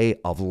big day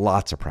of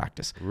lots of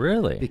practice.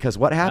 Really? Because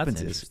what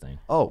happens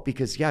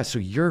so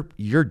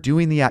you're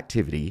doing the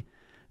activity,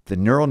 the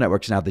neural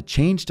networks. Now, the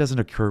change doesn't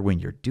occur when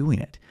you're doing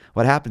it.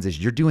 What happens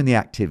is you're doing the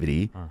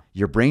activity,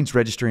 your brain's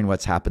registering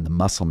what's happened, the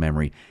muscle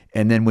memory.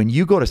 And then when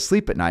you go to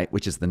sleep at night,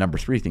 which is the number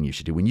 3 thing you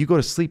should do, when you go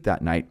to sleep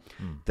that night,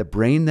 the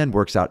brain then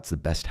works out. It's the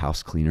best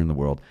house cleaner in the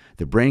world.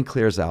 The brain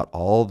clears out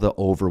all the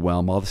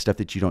overwhelm, all the stuff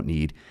that you don't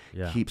need,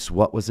 keeps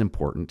what was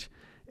important,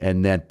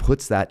 and then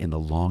puts that in the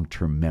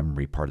long-term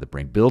memory part of the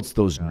brain, builds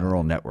those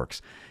neural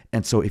networks.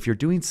 And so if you're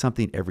doing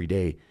something every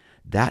day,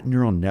 that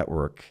neural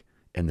network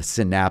and the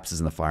synapses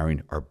and the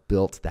firing are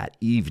built that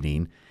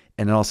evening,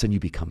 and then all of a sudden you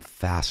become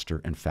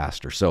faster and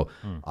faster. So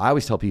I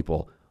always tell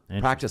people,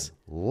 practice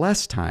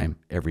less time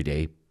every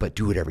day, but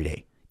do it every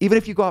day. Even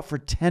if you go out for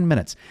 10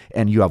 minutes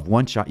and you have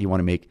one shot you want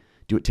to make,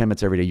 do it 10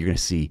 minutes every day, you're going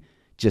to see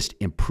just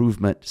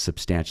improvement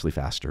substantially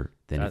faster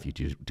than if you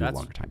do a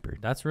longer time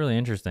period. That's really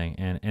interesting.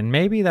 And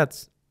maybe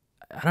that's,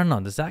 I don't know,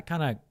 does that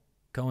kind of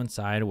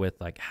coincide with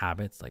like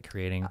habits, like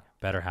creating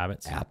better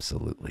habits?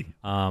 Absolutely.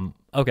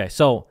 Okay,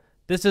 so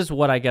this is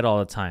what I get all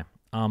the time.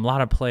 A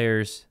lot of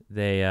players,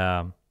 they,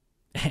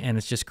 and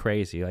it's just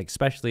crazy. Like,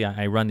 especially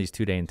I run these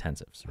 2-day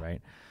intensives,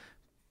 right?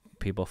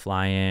 People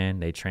fly in,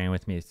 they train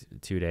with me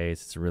 2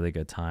 days. It's a really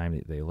good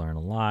time. They learn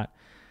a lot.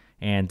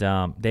 And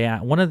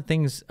one of the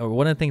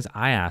things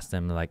I ask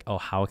them, like, oh,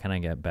 how can I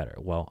get better?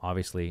 Well,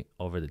 obviously,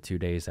 over the 2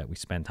 days that we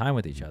spend time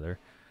with each other,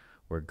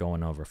 we're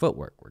going over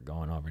footwork, we're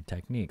going over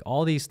technique,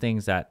 all these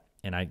things that,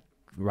 and I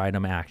write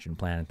them action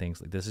plan and things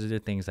like this. Is the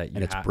things that you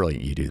and it's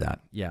brilliant you do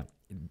that. Yeah,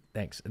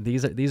 thanks.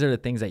 These are the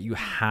things that you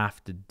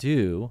have to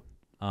do.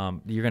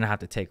 You're gonna have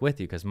to take with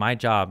you, because my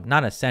job,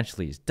 not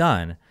essentially is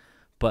done,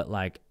 but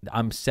like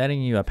I'm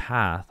setting you a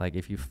path. Like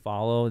if you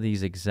follow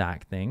these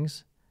exact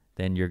things,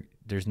 then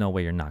there's no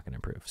way you're not gonna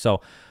improve.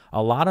 So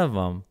a lot of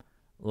them,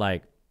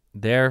 like,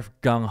 they're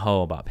gung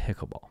ho about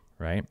pickleball,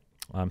 right?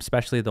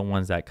 Especially the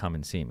ones that come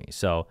and see me.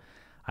 So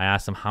I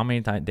ask them how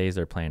many days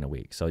they're playing a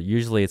week. So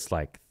usually it's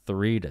like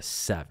 3 to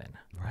 7,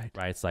 right?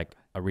 It's like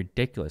a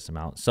ridiculous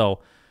amount. So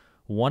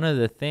one of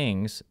the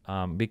things,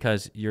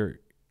 because you're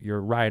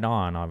right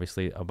on,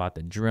 obviously, about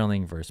the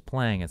drilling versus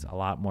playing. It's a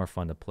lot more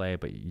fun to play,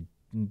 but you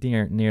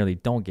nearly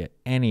don't get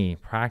any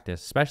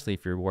practice, especially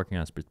if you're working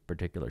on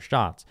particular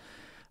shots.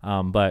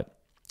 But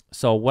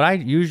so what I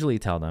usually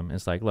tell them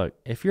is like, look,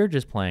 if you're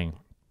playing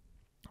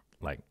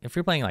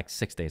like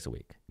 6 days a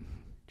week,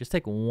 just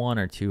take 1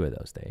 or 2 of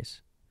those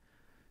days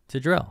to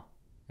drill,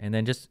 and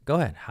then just go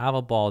ahead, have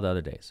a ball the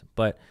other days.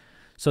 But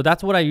so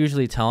that's what I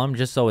usually tell them,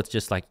 just so it's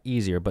just like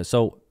easier. But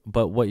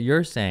what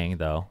you're saying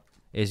though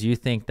is you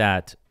think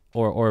that,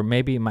 or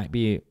maybe it might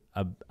be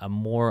a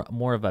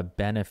more of a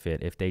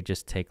benefit if they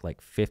just take like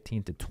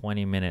 15 to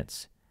 20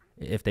 minutes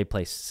if they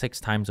play 6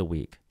 times a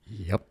week.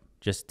 Yep.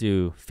 Just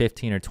do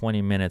 15 or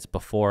 20 minutes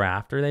before or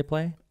after they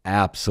play.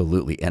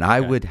 Absolutely. And I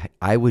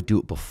would do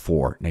it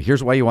before. Now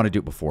here's why you want to do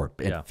it before.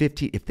 At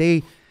 15, if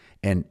they,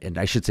 and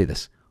I should say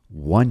this,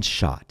 one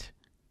shot,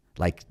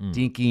 like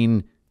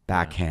dinking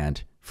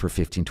backhand, for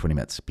 15, 20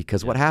 minutes.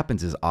 Because what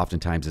happens is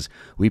oftentimes is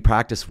we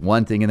practice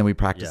one thing and then we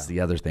practice the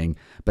other thing.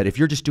 But if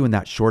you're just doing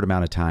that short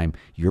amount of time,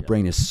 your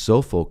brain is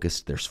so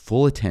focused, there's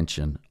full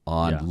attention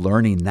on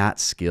learning that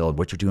skill,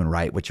 what you're doing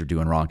right, what you're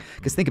doing wrong.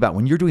 Because think about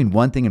when you're doing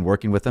one thing and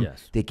working with them,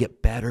 they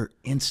get better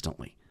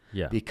instantly.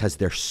 Because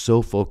they're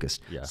so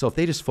focused. So if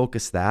they just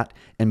focus that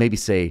and maybe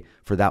say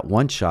for that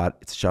one shot,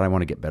 it's a shot I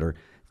want to get better.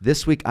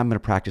 This week, I'm going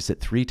to practice it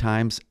 3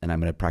 times and I'm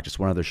going to practice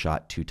one other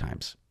shot 2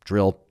 times.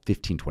 Drill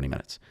 15, 20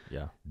 minutes.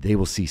 They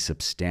will see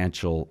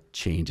substantial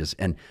changes.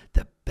 And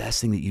the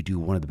best thing that you do,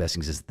 one of the best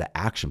things is the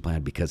action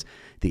plan, because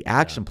the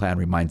action plan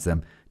reminds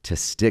them to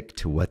stick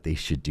to what they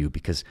should do.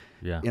 Because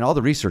in all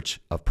the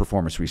research of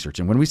performance research,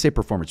 and when we say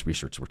performance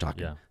research, we're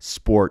talking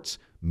sports,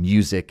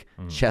 music,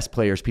 chess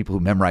players, people who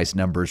memorize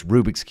numbers,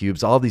 Rubik's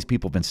Cubes, all these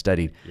people have been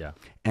studied.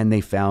 And they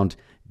found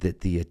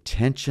that the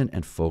attention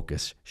and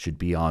focus should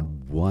be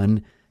on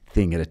one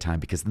thing at a time,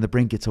 because then the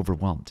brain gets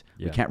overwhelmed.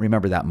 We can't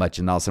remember that much.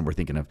 And all of a sudden we're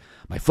thinking of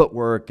my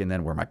footwork and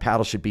then where my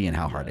paddle should be and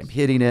how hard I'm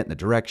hitting it and the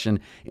direction,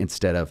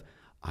 instead of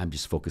I'm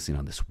just focusing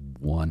on this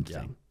one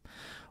thing.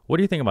 What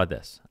do you think about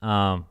this?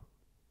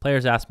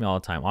 Players ask me all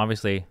the time,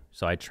 obviously.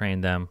 So I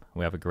train them.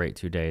 We have a great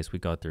 2 days. We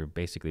go through,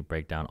 basically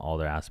break down all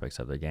their aspects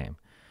of their game.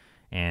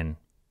 And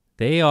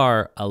they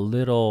are a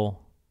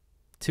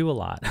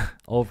lot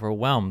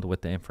overwhelmed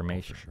with the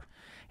information.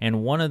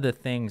 And one of the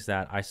things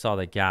that I saw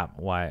the gap,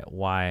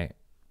 why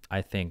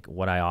I think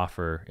what I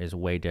offer is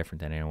way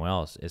different than anyone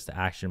else, is the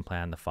action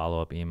plan, the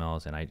follow-up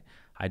emails, and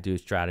I do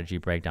strategy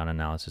breakdown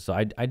analysis. So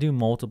I do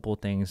multiple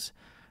things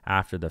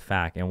after the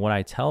fact. And what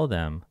I tell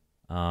them,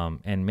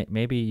 and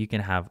maybe you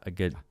can have a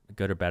good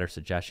or better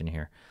suggestion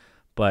here,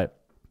 but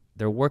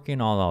they're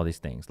working on all these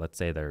things. Let's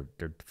say their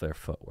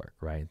footwork,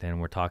 right? Then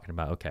we're talking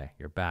about, okay,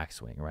 your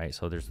backswing, right?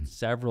 So there's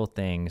several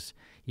things,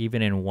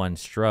 even in one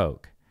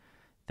stroke,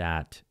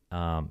 that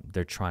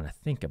they're trying to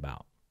think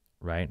about.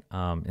 Right.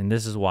 And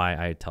this is why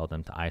I tell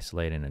them to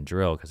isolate in a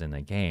drill, because in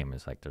the game,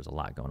 it's like there's a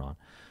lot going on.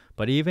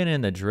 But even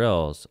in the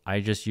drills,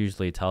 I just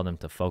usually tell them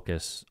to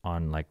focus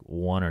on like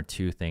 1 or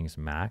 2 things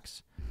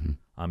max,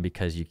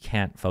 because you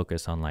can't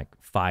focus on like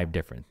 5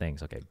 different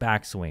things. Okay,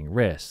 backswing,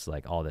 wrists,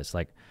 like all this.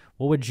 Like,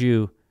 what would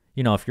you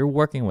know, if you're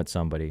working with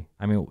somebody,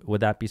 I mean,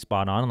 would that be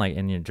spot on? Like,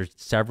 and there's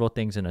several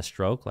things in a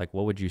stroke. Like,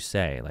 what would you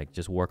say? Like,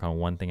 just work on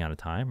one thing at a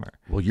time? Or?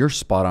 Well, you're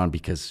spot on,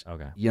 because,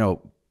 you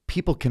know,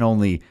 people can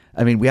only,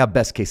 I mean, we have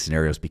best case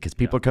scenarios because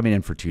people are coming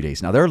in for 2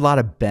 days. Now, there are a lot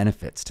of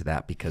benefits to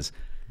that, because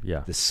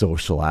the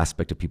social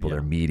aspect of people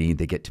they're meeting,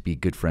 they get to be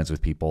good friends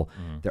with people.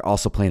 They're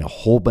also playing a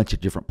whole bunch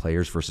of different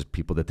players versus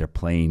people that they're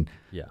playing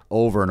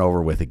over and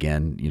over with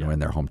again, you know, in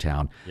their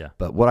hometown.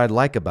 But what I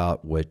like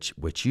about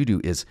what you do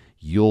is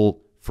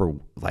you'll, for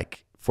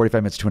like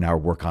 45 minutes to an hour,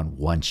 work on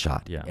one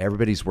shot.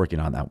 Everybody's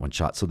working on that one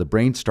shot. So the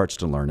brain starts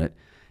to learn it.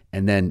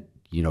 And then,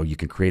 you know, you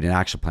can create an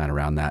action plan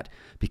around that,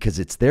 because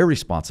it's their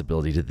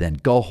responsibility to then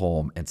go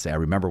home and say, I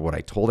remember what I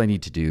told I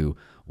need to do,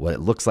 what it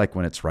looks like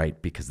when it's right,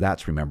 because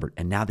that's remembered.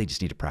 And now they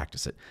just need to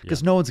practice it,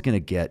 because no one's going to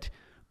get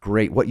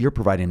great. What you're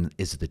providing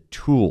is the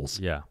tools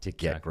to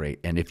get great.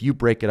 And if you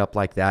break it up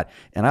like that,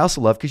 and I also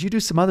love, because you do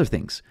some other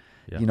things,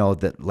 you know,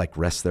 that like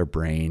rest their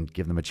brain,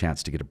 give them a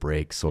chance to get a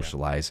break,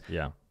 socialize,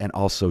 and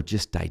also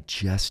just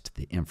digest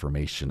the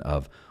information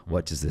of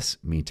what does this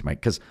mean to my,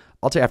 because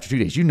I'll tell you, after 2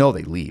 days, you know,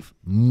 they leave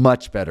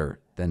much better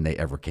than they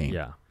ever came.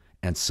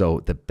 And so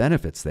the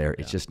benefits there,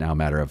 it's just now a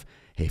matter of,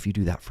 hey, if you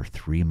do that for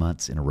 3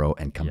 months in a row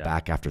and come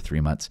back after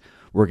 3 months,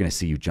 we're going to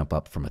see you jump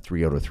up from a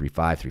 3.0 to a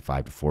 3.5,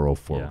 3.5 to 4.0,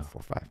 4.0,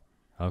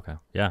 4.5. Okay.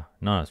 Yeah.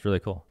 No, it's really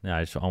cool.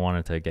 Yeah. I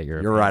wanted to get your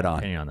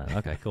opinion on that.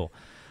 Okay, cool.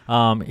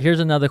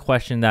 Here's another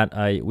question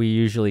that we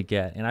usually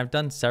get, and I've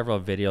done several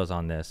videos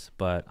on this,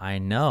 but I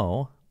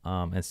know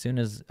as soon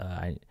as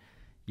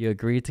you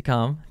agreed to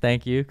come,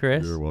 thank you,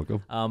 Chris. You're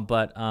welcome.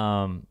 But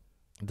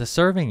the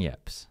serving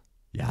yips.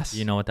 Yes.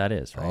 You know what that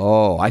is, right?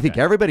 Oh, I think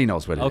everybody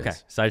knows what it is. Okay.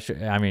 So I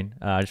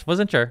just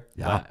wasn't sure.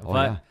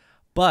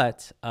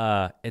 But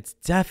it's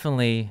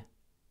definitely,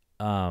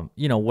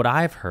 you know, what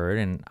I've heard,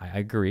 and I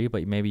agree,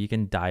 but maybe you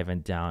can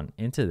dive down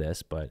into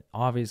this, but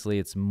obviously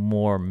it's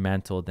more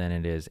mental than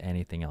it is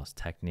anything else,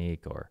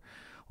 technique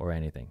or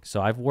anything.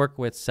 So I've worked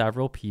with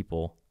several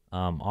people.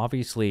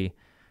 Obviously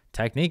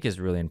technique is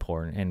really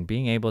important, and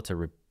being able to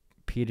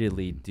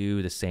repeatedly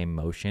do the same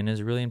motion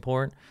is really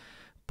important.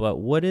 But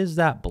what is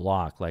that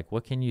block? Like,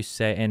 what can you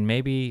say? And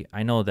maybe,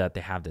 I know that they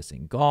have this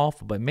in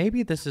golf, but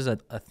maybe this is a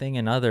thing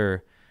in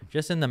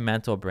just in the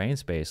mental brain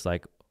space,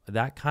 like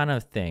that kind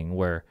of thing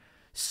where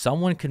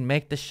someone can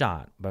make the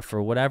shot, but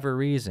for whatever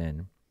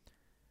reason,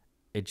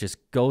 it just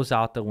goes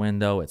out the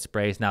window, it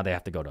sprays. Now they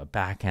have to go to a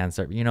backhand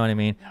serve. You know what I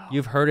mean? No.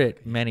 You've heard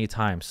it many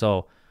times.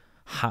 So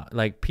how,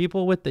 like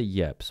people with the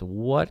yips,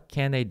 what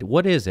can they do?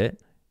 What is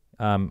it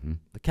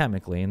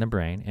chemically in the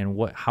brain?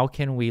 And how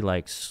can we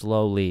like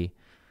slowly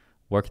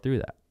work through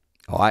that?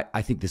 Oh,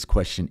 I think this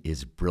question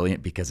is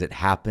brilliant, because it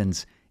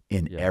happens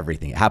in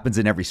everything. It happens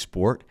in every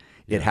sport.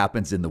 It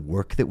happens in the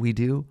work that we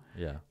do.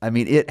 I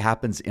mean, it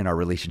happens in our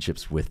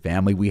relationships with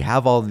family. We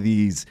have all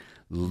these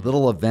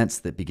little events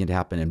that begin to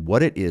happen. And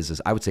what it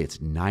is I would say it's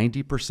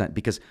 90%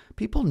 because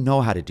people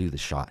know how to do the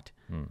shot.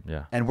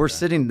 Yeah. And we're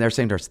sitting there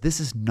saying to ourselves,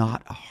 this is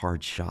not a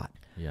hard shot.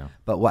 Yeah.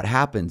 But what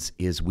happens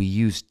is we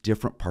use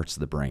different parts of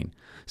the brain.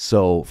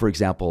 So, for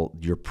example,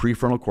 your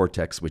prefrontal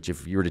cortex, which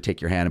if you were to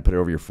take your hand and put it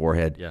over your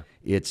forehead,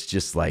 it's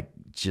just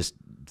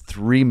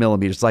 3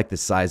 millimeters, like the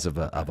size of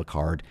a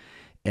card.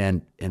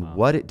 And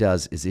what it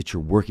does is it's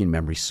your working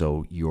memory.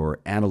 So your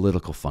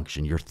analytical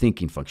function, your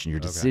thinking function,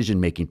 your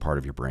decision-making part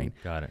of your brain.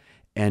 Got it.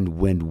 And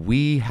when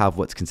we have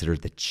what's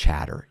considered the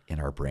chatter in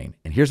our brain,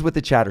 and here's what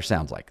the chatter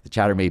sounds like. The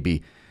chatter may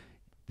be,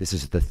 this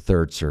is the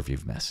 3rd serve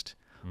you've missed.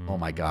 Oh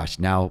my gosh,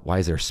 now why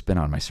is there a spin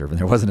on my serve? And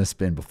there wasn't a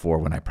spin before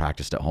when I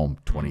practiced at home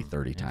 20,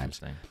 30 times.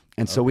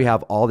 And so we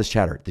have all this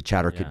chatter. The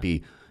chatter could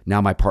be,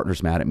 now my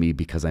partner's mad at me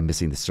because I'm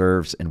missing the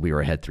serves and we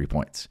were ahead 3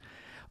 points.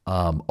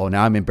 Now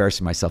I'm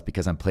embarrassing myself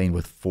because I'm playing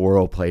with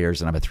 4-0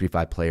 players and I'm a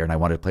 3-5 player and I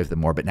wanted to play with them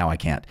more, but now I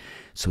can't.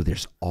 So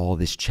there's all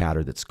this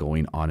chatter that's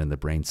going on in the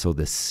brain. So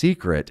the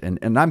secret,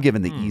 and I'm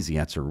giving the easy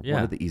answer,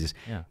 one of the easiest,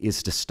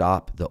 is to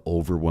stop the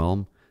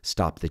overwhelm,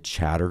 stop the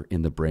chatter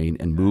in the brain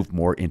and move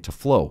more into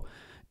flow.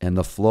 And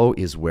the flow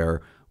is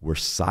where we're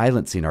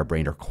silencing our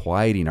brain or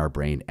quieting our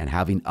brain and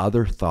having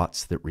other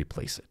thoughts that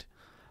replace it.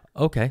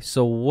 Okay.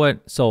 So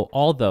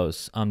all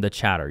those, the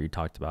chatter you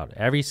talked about,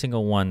 every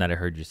single one that I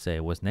heard you say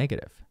was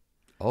negative.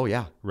 Oh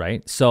yeah.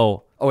 Right.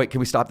 So. Oh wait,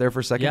 can we stop there for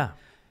a second? Yeah.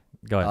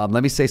 Go ahead.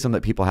 Let me say something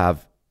that people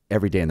have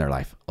every day in their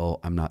life. Oh,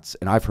 I'm not,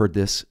 and I've heard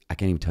this, I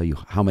can't even tell you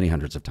how many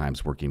hundreds of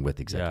times working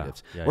with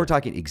executives. We're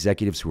talking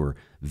executives who are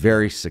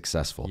very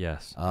successful.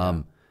 Yes.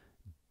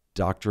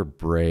 Dr.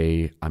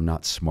 Bray, I'm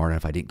not smart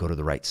enough. I didn't go to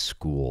the right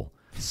school,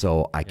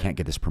 so I can't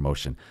get this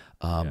promotion.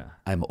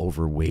 I'm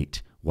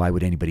overweight. Why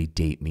would anybody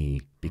date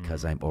me?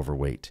 Because I'm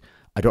overweight.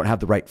 I don't have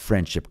the right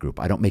friendship group.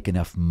 I don't make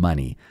enough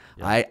money.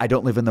 I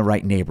don't live in the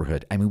right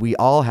neighborhood. I mean, we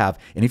all have,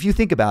 and if you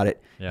think about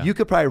it, you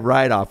could probably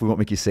write off, we won't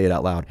make you say it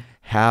out loud,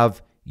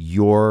 have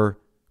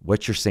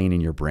what you're saying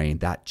in your brain,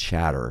 that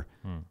chatter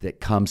that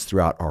comes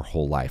throughout our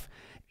whole life.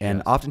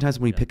 And oftentimes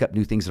when we pick up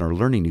new things and are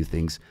learning new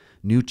things,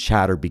 new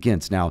chatter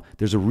begins. Now,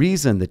 there's a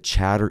reason the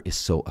chatter is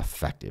so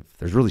effective.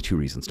 There's really 2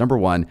 reasons. Number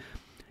 1,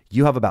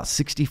 you have about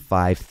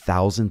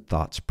 65,000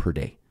 thoughts per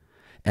day.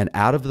 And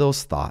out of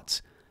those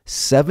thoughts,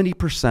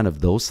 70%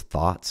 of those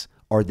thoughts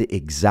are the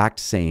exact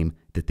same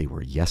that they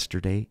were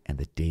yesterday and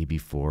the day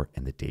before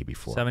and the day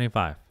before.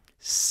 75.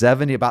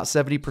 About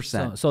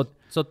 70%.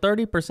 So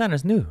 30%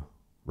 is new.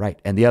 Right.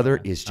 And the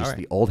other is just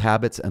the old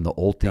habits and the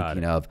old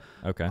thinking of,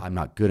 okay, I'm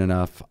not good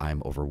enough.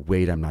 I'm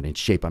overweight. I'm not in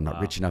shape. I'm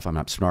not rich enough. I'm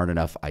not smart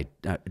enough. I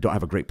don't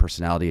have a great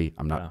personality.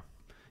 I'm not,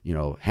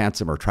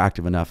 handsome or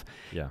attractive enough.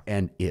 Yeah.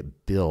 And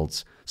it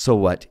builds. So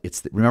what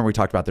remember we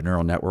talked about the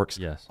neural networks?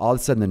 Yes. All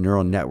of a sudden the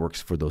neural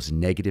networks for those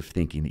negative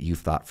thinking that you've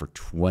thought for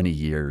 20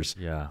 years,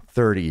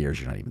 30 years,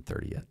 you're not even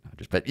 30 yet,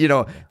 but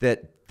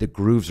that the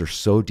grooves are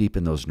so deep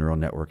in those neural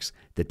networks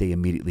that they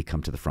immediately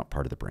come to the front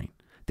part of the brain.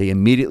 They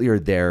immediately are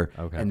there,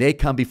 and they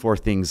come before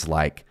things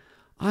like,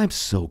 I'm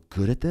so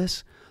good at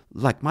this.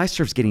 Like my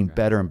serve's getting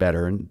better and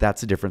better, and that's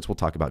the difference. We'll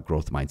talk about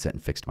growth mindset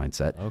and fixed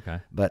mindset. Okay.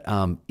 But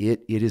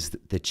it is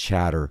the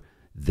chatter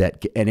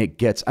and it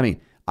gets, I mean,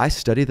 I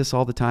study this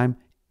all the time.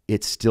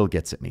 It still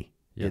gets at me.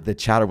 Yeah. The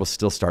chatter will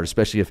still start,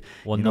 especially if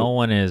no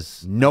one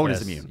is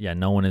immune. Yeah,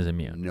 no one is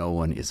immune. No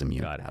one is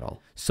immune at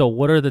all. So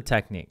what are the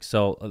techniques?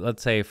 So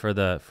let's say for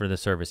the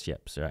service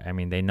yips, right? I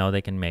mean, they know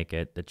they can make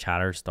it. The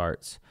chatter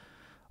starts.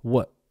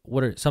 What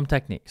are some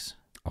techniques?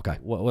 Okay.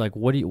 Do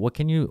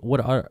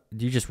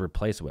you just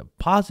replace it with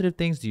positive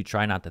things? Do you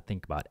try not to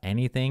think about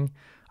anything?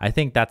 I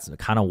think that's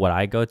kind of what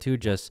I go to.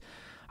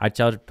 I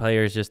tell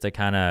players just to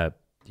kind of,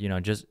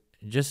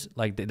 just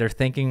like they're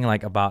thinking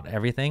like about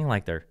everything,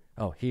 like they're,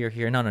 oh,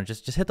 here, no,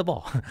 just hit the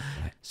ball. Right.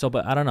 So,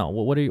 but I don't know.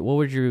 What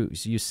would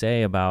you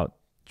say about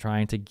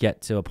trying to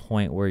get to a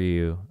point where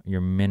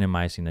you're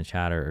minimizing the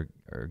chatter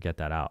or get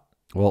that out?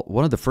 Well,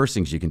 one of the first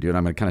things you can do, and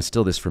I'm going to kind of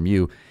steal this from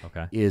you,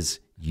 is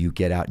you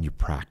get out and you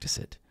practice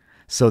it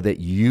so that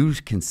you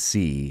can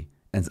see,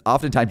 and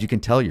oftentimes you can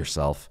tell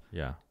yourself,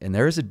 and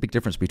there is a big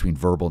difference between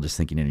verbal and just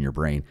thinking it in your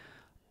brain,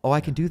 oh, I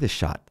can do this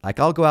shot. Like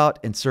I'll go out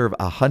and serve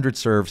 100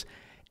 serves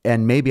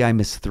and maybe I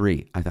miss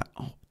 3. I thought,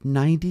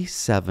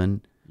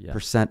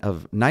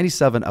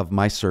 97% of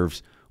my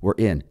serves were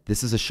in.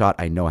 This is a shot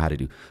I know how to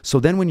do. So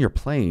then when you're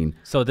playing.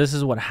 So this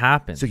is what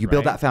happens. So you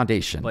build that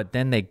foundation. But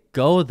then they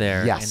go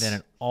there and then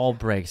it all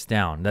breaks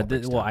down.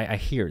 I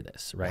hear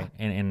this, right?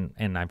 Yeah.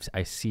 And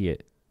I see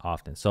it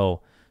often.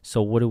 So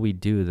what do we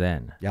do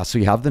then? Yeah, so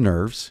you have the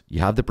nerves, you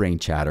have the brain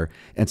chatter.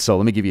 And so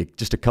let me give you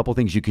just a couple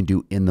things you can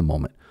do in the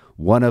moment.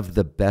 One of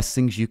the best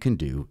things you can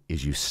do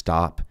is you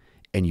stop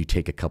and you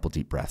take a couple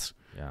deep breaths.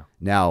 Yeah.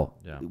 Now,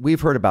 we've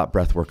heard about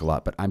breath work a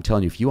lot, but I'm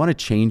telling you, if you want to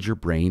change your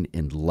brain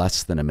in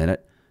less than a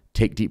minute,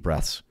 take deep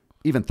breaths,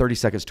 even 30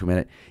 seconds to a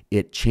minute.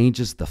 It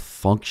changes the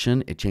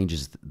function. It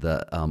changes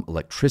the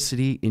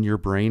electricity in your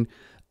brain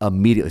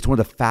immediately. It's one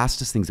of the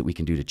fastest things that we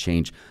can do to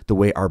change the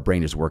way our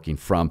brain is working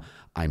from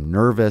I'm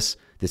nervous,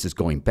 this is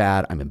going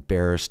bad, I'm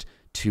embarrassed,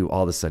 to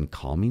all of a sudden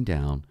calming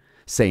down,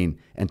 saying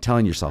and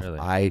telling yourself,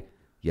 Really?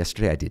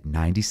 yesterday I did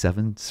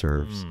 97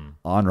 serves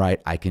on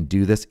right. I can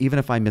do this. Even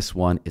if I miss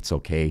one, it's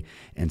okay.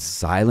 And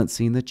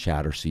silencing the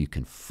chatter so you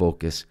can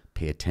focus,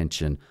 pay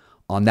attention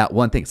on that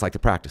one thing. It's like the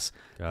practice,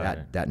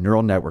 that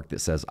neural network that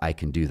says, I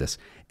can do this.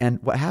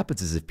 And what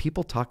happens is if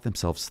people talk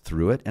themselves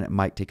through it, and it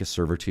might take a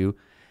serve or two,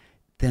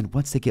 then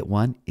once they get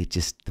one,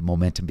 the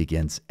momentum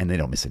begins and they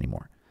don't miss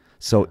anymore.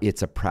 So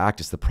it's a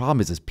practice. The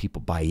problem is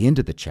people buy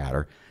into the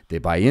chatter. They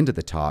buy into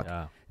the talk.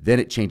 Yeah. Then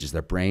it changes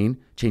their brain,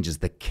 changes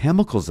the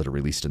chemicals that are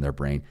released in their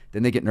brain.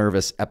 Then they get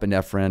nervous,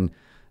 epinephrine,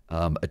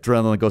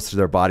 adrenaline goes through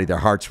their body, their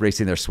heart's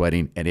racing, they're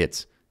sweating, and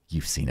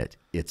you've seen it.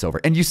 It's over.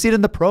 And you see it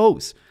in the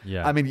pros.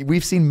 Yeah. I mean,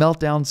 we've seen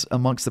meltdowns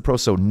amongst the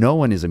pros, so no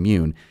one is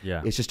immune.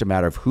 Yeah. It's just a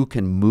matter of who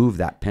can move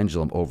that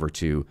pendulum over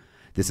to,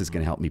 this is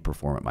going to help me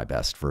perform at my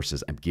best,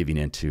 versus I'm giving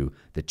into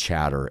the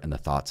chatter and the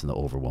thoughts and the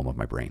overwhelm of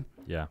my brain.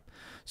 Yeah.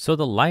 So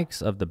the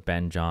likes of the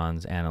Ben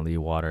Johns, Anna Lee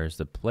Waters,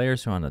 the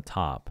players who are on the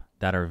top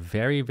that are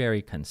very,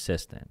 very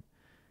consistent,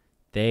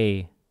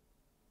 and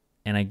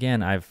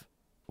again,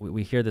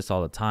 we hear this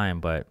all the time,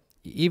 but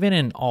even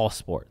in all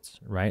sports,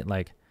 right?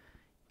 Like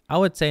I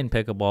would say in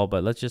pickleball,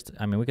 but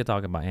we could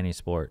talk about any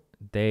sport.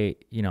 The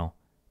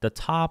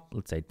top,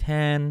 let's say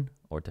 10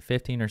 or to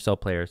 15 or so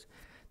players,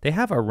 they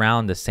have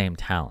around the same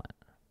talent,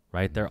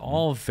 right? They're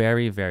all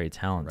very, very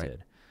talented, right.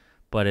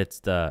 But it's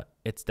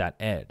that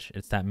edge.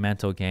 It's that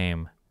mental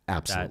game.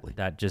 Absolutely.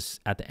 That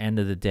just at the end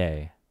of the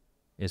day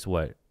is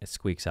what it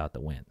squeaks out the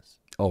wins.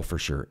 Oh, for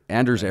sure.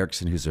 Anders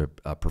Ericsson, who's a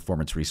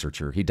performance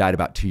researcher, he died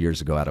about 2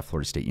 years ago out of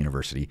Florida State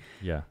University.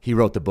 Yeah. He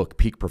wrote the book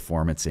Peak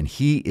Performance, and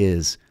he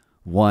is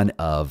one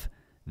of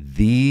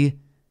the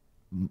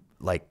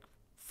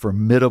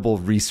formidable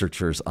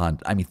researchers on,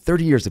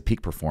 30 years of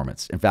peak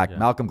performance. In fact,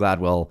 Malcolm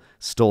Gladwell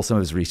stole some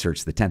of his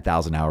research, the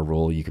 10,000 hour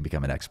rule. You can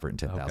become an expert in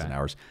 10,000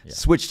 hours. Yeah.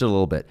 Switched it a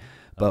little bit.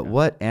 But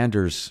what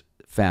Anders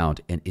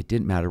found, and it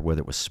didn't matter whether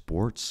it was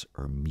sports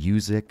or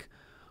music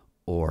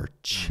or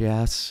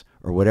chess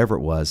or whatever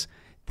it was,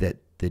 that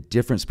the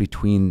difference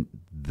between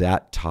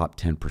that top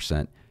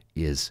 10%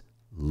 is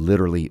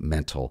literally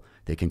mental.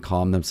 They can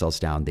calm themselves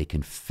down. They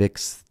can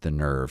fix the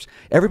nerves.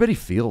 Everybody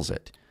feels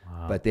it,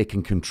 but they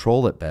can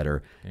control it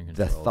better.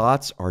 The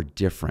thoughts are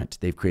different.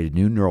 They've created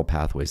new neural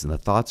pathways, and the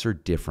thoughts are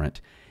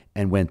different.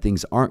 And when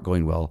things aren't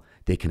going well,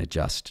 they can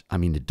adjust.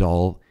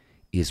 Nadal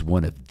is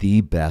one of the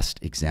best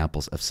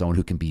examples of someone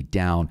who can be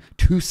down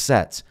 2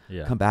 sets,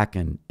 come back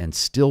and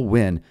still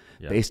win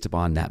based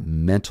upon that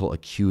mental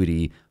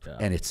acuity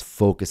and its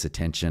focus,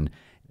 attention,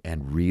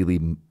 and really,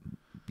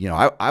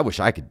 I wish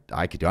I could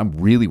do. I'm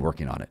really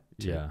working on it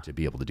to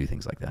be able to do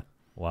things like that.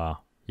 Wow.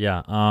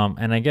 Yeah.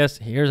 And I guess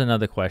here's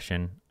another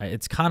question.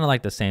 It's kind of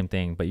like the same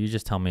thing, but you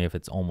just tell me if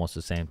it's almost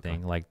the same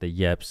thing, like the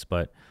yips.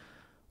 But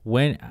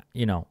when,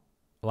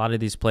 a lot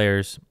of these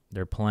players,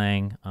 they're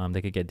playing,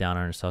 they could get down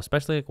on themselves,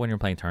 especially when you're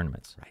playing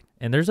tournaments. Right.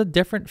 And there's a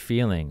different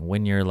feeling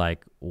when you're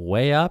like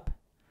way up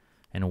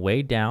and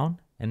way down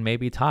and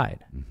maybe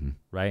tied,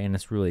 right? And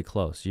it's really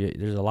close.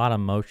 There's a lot of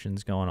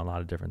emotions going, a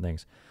lot of different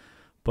things.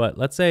 But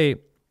let's say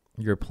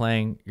you're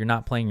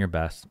not playing your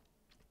best,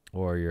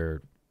 or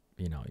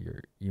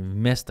you've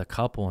missed a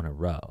couple in a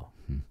row.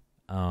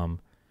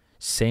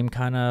 Same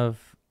kind of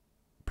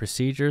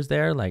procedures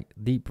there, like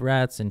deep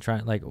breaths and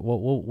trying, like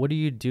what do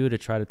you do to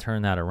try to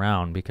turn that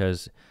around?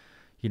 Because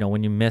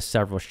when you miss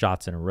several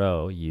shots in a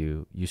row,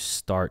 you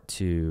start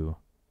to,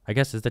 I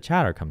guess, as the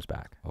chatter comes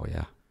back. Oh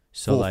yeah.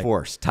 So full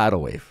force,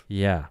 tidal wave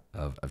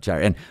of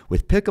chatter. And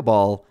with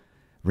pickleball,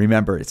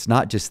 remember, it's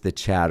not just the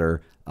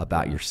chatter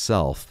about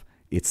yourself.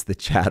 It's the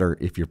chatter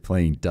if you're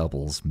playing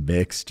doubles,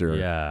 mixed,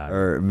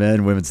 or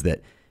men, women's,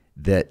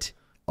 that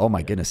oh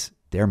my goodness,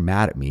 they're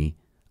mad at me.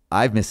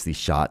 I've missed these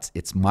shots.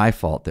 It's my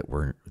fault that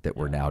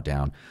we're now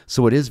down.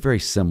 So it is very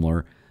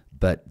similar,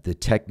 but the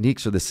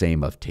techniques are the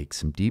same. Of take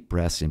some deep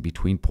breaths in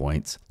between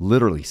points,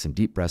 literally some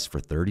deep breaths for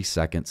 30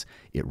 seconds.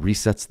 It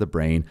resets the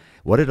brain.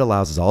 What it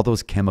allows is all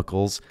those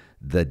chemicals,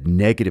 the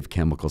negative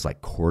chemicals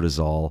like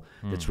cortisol,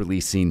 that's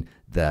releasing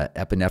the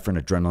epinephrine,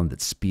 adrenaline,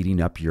 that's speeding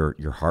up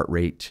your heart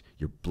rate,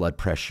 your blood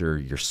pressure,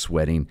 your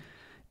sweating.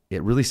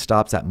 It really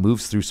stops that,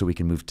 moves through, so we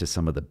can move to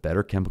some of the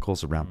better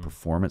chemicals around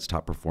performance,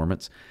 top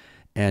performance,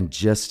 and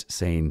just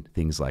saying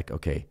things like,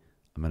 okay,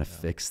 I'm going to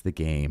fix the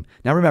game.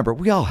 Now, remember,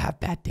 we all have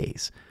bad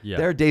days. Yeah.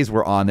 There are days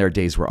we're on, there are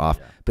days we're off,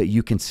 but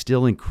you can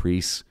still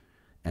increase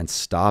and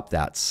stop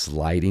that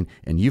sliding.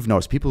 And you've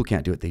noticed people who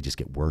can't do it, they just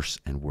get worse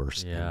and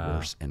worse and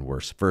worse and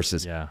worse.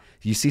 Versus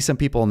you see some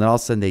people and then all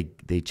of a sudden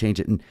they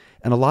change it. And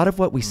a lot of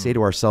what we say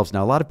to ourselves,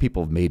 now a lot of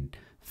people have made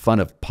fun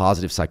of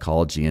positive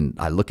psychology, and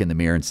I look in the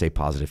mirror and say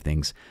positive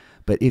things.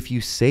 But if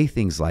you say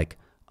things like,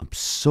 I'm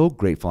so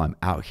grateful I'm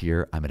out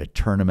here, I'm at a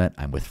tournament,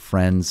 I'm with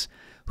friends.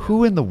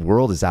 Who in the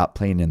world is out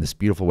playing in this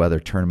beautiful weather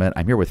tournament?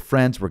 I'm here with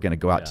friends. We're going to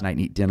go out tonight and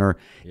eat dinner.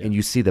 And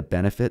you see the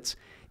benefits.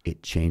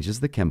 It changes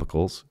the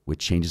chemicals, which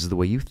changes the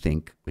way you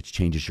think, which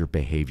changes your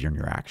behavior and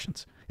your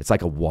actions. It's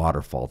like a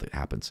waterfall that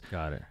happens.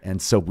 Got it.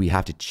 And so we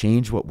have to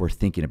change what we're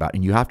thinking about,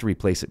 and you have to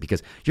replace it,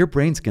 because your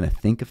brain's going to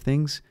think of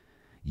things.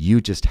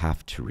 You just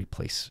have to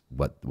replace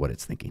what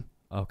it's thinking.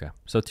 Okay.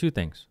 So two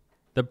things.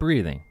 The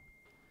breathing.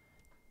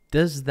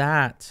 Does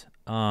that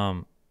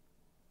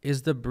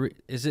is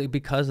it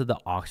because of the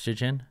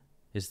oxygen?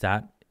 Is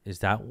that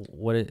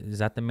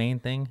the main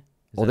thing?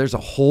 Well, there's a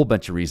whole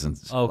bunch of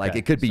reasons. Okay. Like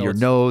it could be So your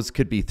it's- nose,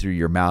 could be through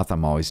your mouth.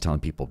 I'm always telling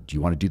people, do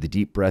you want to do the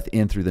deep breath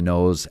in through the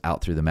nose,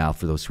 out through the mouth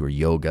for those who are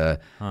yoga,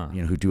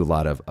 who do a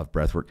lot of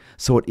breath work.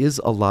 So it is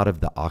a lot of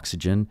the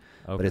oxygen,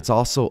 but it's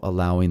also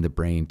allowing the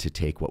brain to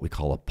take what we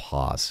call a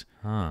pause.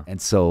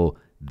 And so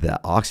the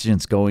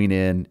oxygen's going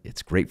in.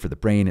 It's great for the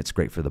brain. It's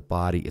great for the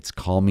body. It's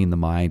calming the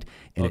mind,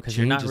 and it changes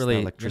you're not the really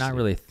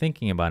electricity.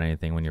 thinking about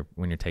anything when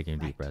you're taking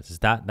deep breaths. Is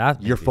that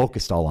You're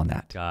focused all on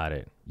that. Got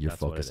it. You're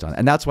That's what it focused is. on it.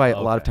 And that's why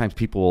a lot of times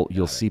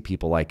you'll see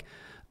people like,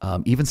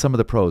 even some of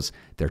the pros,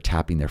 they're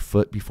tapping their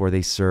foot before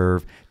they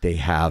serve. They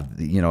have,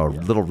 a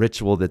little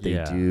ritual that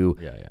they do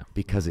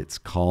because it's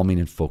calming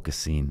and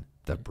focusing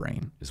the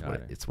brain is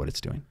what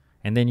it's doing.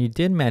 And then you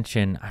did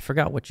mention, I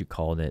forgot what you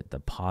called it, the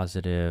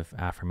positive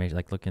affirmation,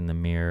 like look in the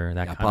mirror,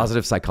 that kind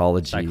Positive of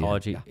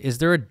psychology. Yeah. Is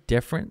there a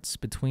difference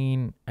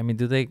between,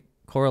 do they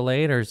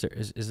correlate, or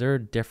is there a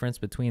difference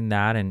between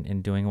that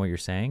and doing what you're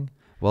saying?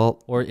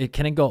 Well, Or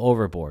can it go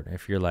overboard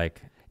if you're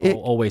like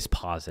always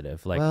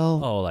positive? Like,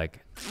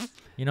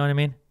 you know what I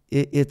mean?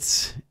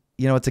 it's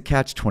a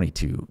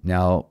catch-22.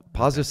 Now,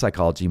 positive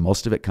psychology,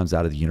 most of it comes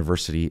out of the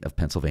University of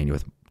Pennsylvania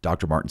with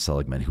Dr. Martin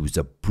Seligman, who's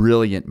a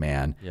brilliant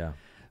man. Yeah.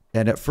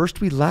 And at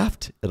first we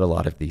laughed at a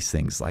lot of these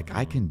things, like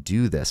I can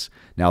do this.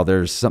 Now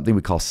there's something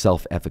we call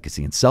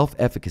self-efficacy, and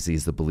self-efficacy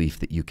is the belief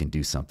that you can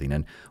do something.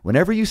 And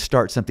whenever you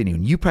start something new,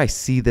 and you probably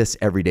see this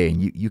every day,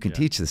 and you can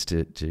teach this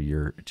to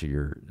your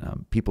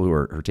people who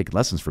are taking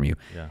lessons from you,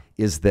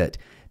 is that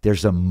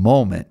there's a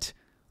moment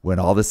when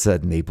all of a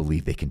sudden they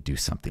believe they can do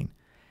something.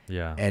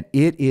 Yeah. And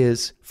it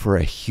is, for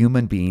a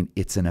human being,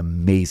 it's an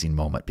amazing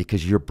moment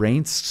because your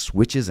brain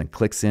switches and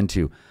clicks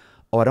into,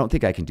 oh, I don't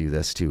think I can do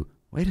this, to,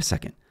 wait a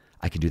second.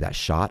 I can do that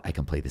shot. I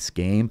can play this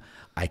game.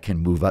 I can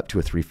move up to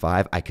a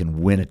 3-5. I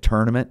can win a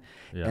tournament.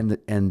 Yeah.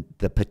 And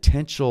the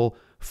potential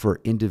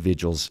for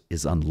individuals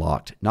is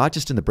unlocked, not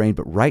just in the brain,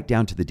 but right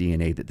down to the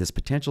DNA, that this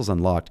potential is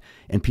unlocked.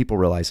 And people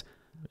realize,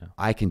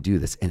 I can do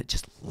this. And it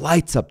just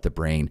lights up the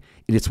brain.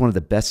 And it's one of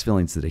the best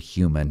feelings that a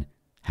human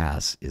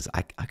has is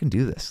I can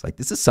do this. Like,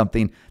 this is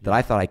something that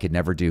I thought I could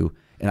never do.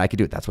 And I could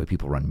do it. That's why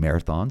people run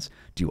marathons,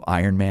 do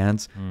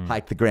Ironmans,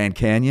 hike the Grand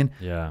Canyon.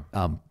 Yeah.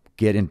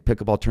 Get in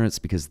pickleball tournaments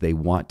because they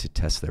want to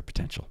test their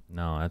potential.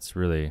 No, that's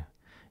really,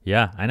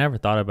 I never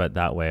thought about it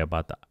that way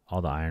about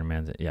all the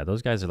Ironmans. Yeah,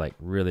 those guys are like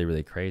really,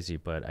 really crazy,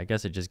 but I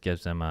guess it just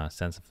gives them a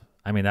sense of,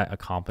 that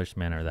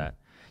accomplishment or that.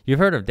 You've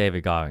heard of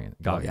David Goggins,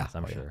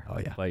 I'm sure. Oh,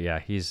 yeah. But yeah,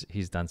 he's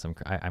done some,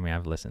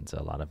 I've listened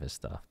to a lot of his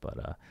stuff, but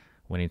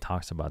when he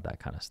talks about that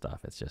kind of stuff,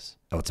 it's just,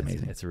 it's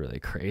amazing. It's really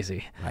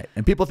crazy. Right.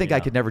 And people think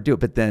I could never do it,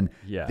 but then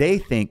they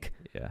think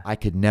I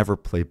could never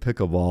play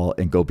pickleball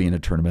and go be in a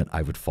tournament.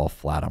 I would fall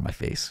flat on my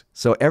face.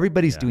 So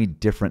everybody's doing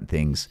different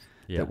things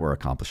that we're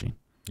accomplishing.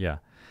 Yeah.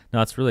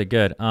 No, it's really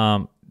good.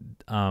 On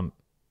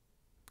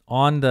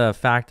the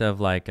fact of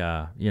like,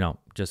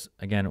 just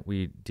again,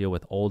 we deal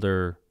with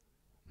older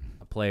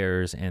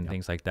players and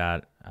things like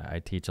that. I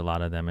teach a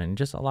lot of them, and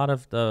just a lot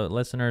of the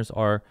listeners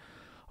are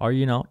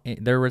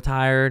they're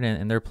retired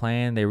and they're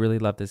playing. They really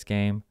love this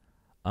game.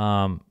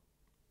 One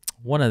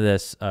of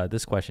this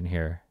question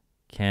here,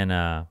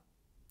 can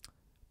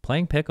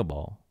playing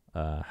pickleball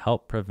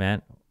help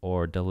prevent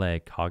or delay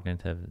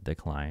cognitive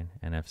decline?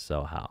 And if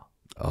so, how?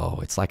 Oh,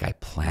 it's like I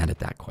planted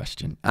that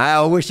question.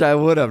 I wish I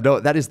would have. No,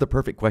 that is the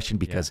perfect question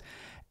because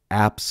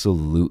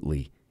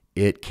absolutely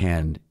it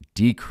can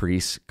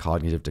decrease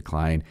cognitive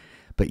decline,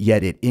 but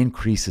yet it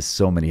increases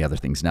so many other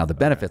things. Now, the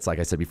benefits, like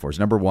I said before, is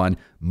number one,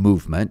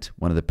 movement,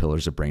 one of the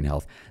pillars of brain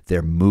health.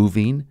 They're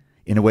moving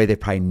in a way they've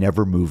probably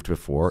never moved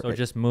before. So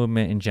just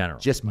movement in general.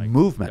 Just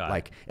movement.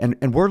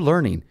 And we're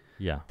learning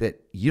that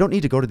you don't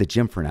need to go to the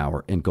gym for an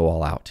hour and go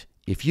all out.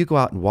 If you go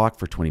out and walk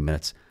for 20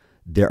 minutes,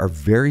 there are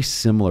very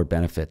similar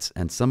benefits,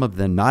 and some of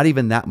them not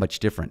even that much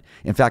different.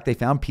 In fact, they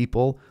found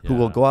people who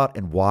will go out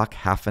and walk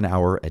half an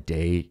hour a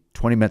day,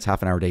 20 minutes,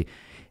 half an hour a day,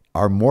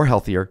 are more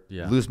healthier,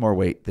 lose more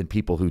weight than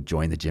people who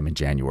join the gym in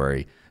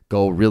January,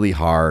 go really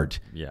hard.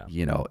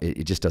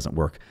 It just doesn't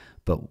work.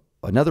 But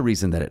another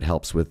reason that it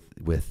helps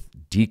with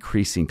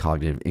decreasing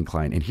cognitive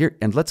incline,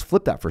 and let's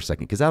flip that for a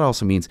second, because that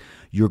also means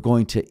you're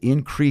going to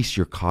increase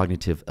your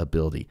cognitive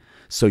ability.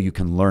 So you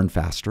can learn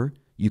faster,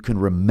 you can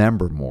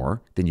remember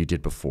more than you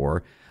did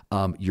before.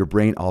 Your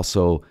brain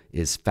also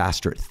is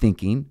faster at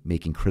thinking,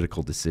 making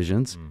critical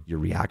decisions, your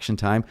reaction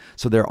time.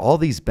 So there are all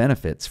these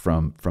benefits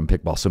from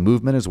pickleball. So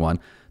movement is one.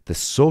 The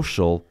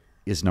social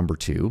is number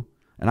two.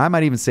 And I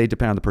might even say,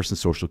 depending on the person,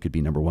 social could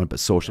be number one,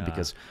 but social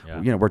because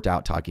we're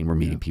out talking, we're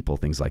meeting people,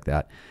 things like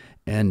that.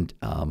 And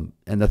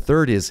the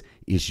third is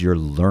you're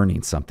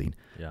learning something.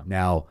 Yeah.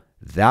 Now,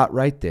 that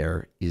right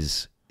there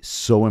is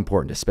so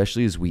important,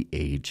 especially as we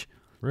age.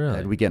 Really?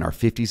 And we get in our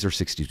 50s or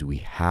 60s, we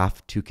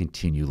have to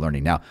continue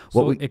learning. Now,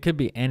 it could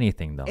be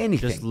anything, though.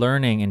 Anything. Just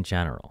learning in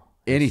general.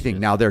 Anything.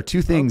 Now, there are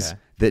two things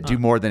that do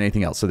more than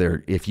anything else. So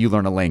if you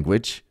learn a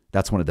language,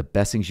 That's one of the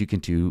best things you can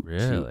do to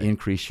Really?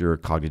 increase your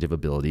cognitive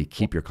ability,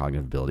 keep your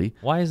cognitive ability.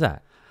 Why is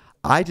that?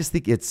 I just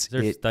think Is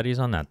there studies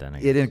on that then? I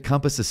it guess?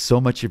 encompasses so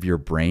much of your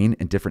brain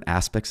and different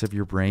aspects of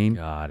your brain.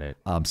 Got it.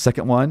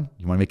 Second one,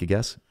 you want to make a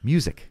guess?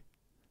 Music.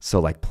 So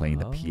like playing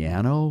the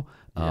piano,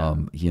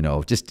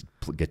 just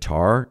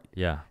guitar.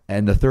 Yeah.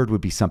 And the third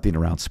would be something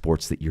around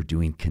sports that you're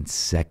doing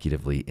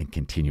consecutively and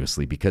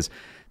continuously. Because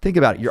think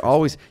about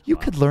it, you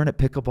could learn at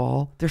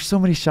pickleball. There's so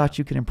many shots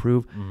you can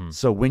improve.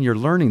 So when you're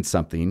learning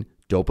something,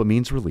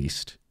 dopamine's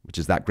released, which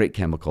is that great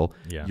chemical.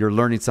 Yeah. You're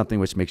learning something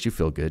which makes you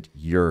feel good.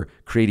 You're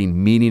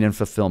creating meaning and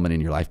fulfillment in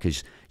your life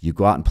because you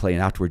go out and play,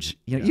 and afterwards,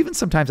 even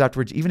sometimes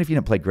afterwards, even if you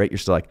didn't play great, you're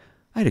still like,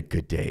 I had a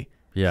good day.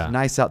 Yeah. It was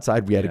nice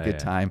outside. We had a good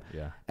time.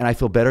 Yeah. And I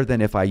feel better than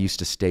if I used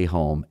to stay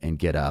home and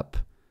get up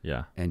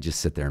Yeah. and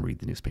just sit there and read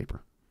the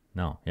newspaper.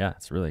 No. Yeah.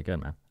 It's really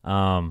good, man.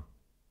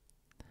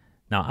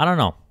 Now, I don't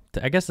know.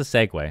 I guess the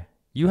segue,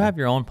 you have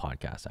your own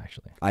podcast,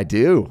 actually. I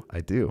do.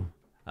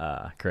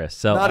 Chris.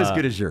 So Not as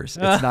good as yours.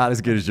 It's not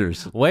as good as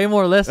yours. way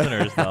more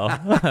listeners though.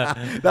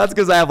 That's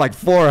because I have like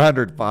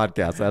 400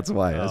 podcasts. That's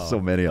why. There's so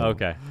many of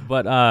them. Okay.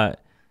 But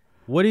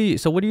what do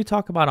you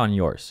talk about on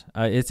yours?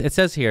 It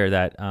says here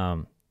that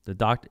the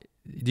doctor,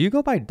 do you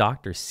go by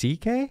Dr.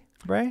 CK,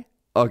 Bray?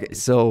 Okay,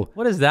 so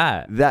What is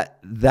that?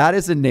 that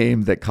is a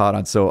name that caught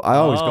on. So I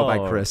always go by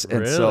Oh, Chris.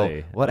 And so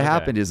really? what Okay.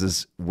 happened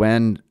is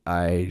when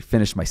I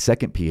finished my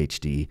second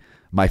PhD,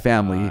 my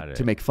family, Got it.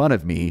 to make fun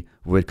of me,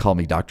 would call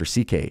me Dr.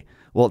 CK.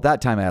 Well, at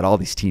that time, I had all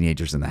these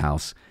teenagers in the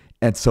house.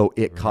 And so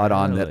it caught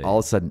on that Really? all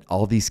of a sudden,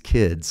 all these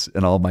kids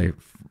and all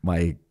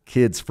my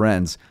kids'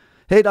 friends,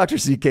 hey, Dr.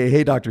 CK,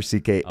 hey, Dr.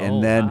 CK.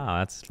 And then wow,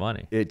 that's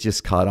funny. it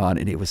just caught on.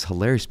 And it was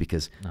hilarious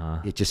because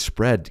it just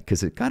spread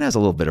because it kind of has a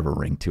little bit of a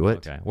ring to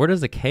it. Okay. Where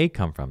does the K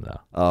come from though?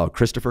 Oh,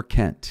 Christopher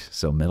Kent.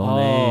 So middle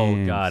Oh,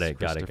 name. got it.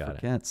 Christopher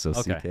Kent. So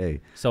Okay.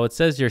 CK. So it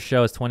says your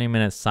show is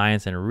 20-minute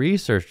science and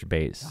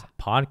research-based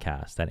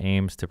podcast that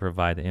aims to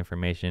provide the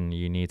information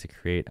you need to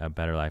create a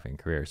better life and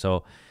career.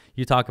 So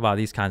you talk about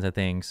these kinds of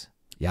things,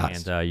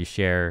 Yes. and you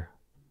share,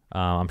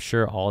 I'm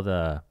sure, all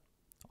the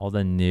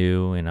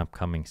new and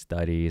upcoming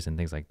studies and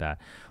things like that.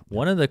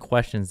 One of the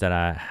questions that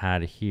I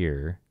had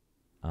here,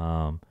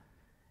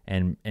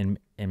 and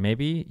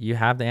maybe you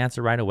have the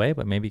answer right away,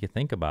 but maybe you could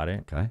think about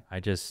it. Okay. I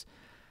just,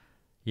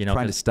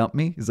 Trying to stump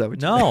me? Is that what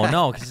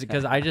no,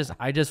 because I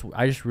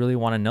just really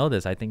want to know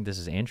this. I think this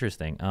is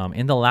interesting.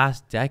 In the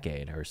last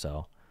decade or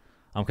so,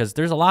 because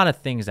there's a lot of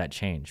things that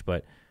change,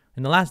 but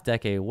in the last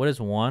decade, what is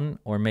one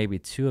or maybe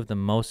two of the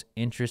most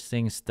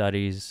interesting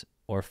studies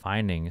or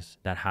findings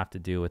that have to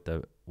do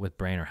with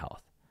brain or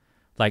health?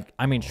 Like,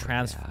 I mean,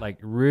 like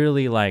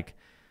really like,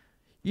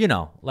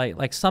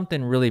 like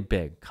something really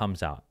big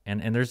comes out,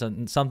 and there's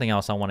something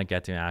else I want to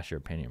get to and ask your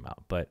opinion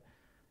about, but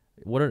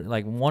what are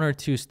like one or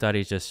two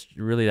studies just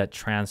really that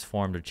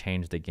transformed or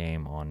changed the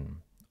game on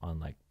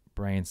like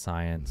brain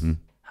science,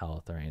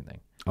 health, or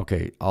anything?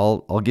 Okay. I'll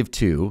give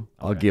two.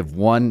 I'll give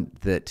one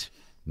that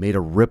made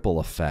a ripple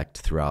effect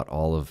throughout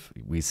all of,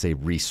 we say,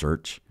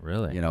 research.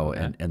 Really?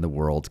 And the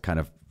world, kind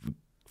of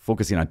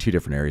focusing on two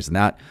different areas. And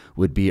that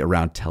would be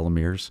around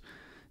telomeres.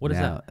 What is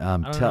that? I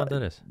don't know what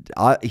that is.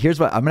 Here's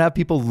what I'm going to have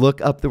people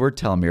look up the word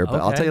telomere, but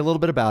I'll Okay. tell you a little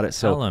bit about it.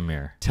 So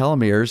Telomere.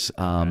 telomeres,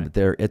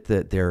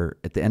 they're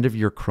at the end of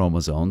your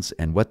chromosomes,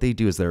 and what they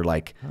do is they're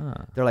like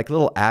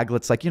little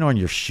aglets, like on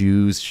your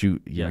shoes,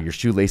 your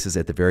shoelaces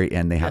at the very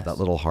end. They have that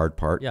little hard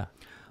part. Yeah.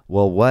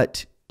 Well,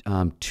 what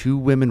two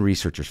women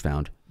researchers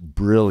found,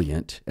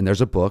 brilliant, and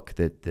there's a book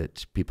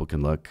that people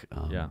can look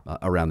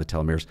around the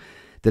telomeres,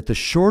 that the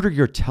shorter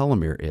your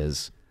telomere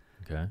is,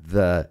 Okay.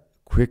 the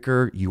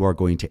quicker you are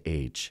going to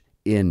age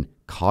in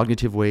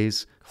cognitive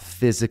ways,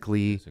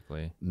 physically,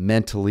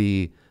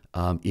 mentally.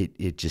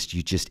 You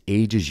just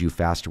ages you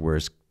faster.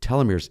 Whereas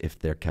telomeres, if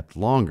they're kept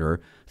longer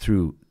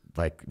through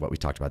like what we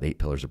talked about, the 8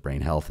 pillars of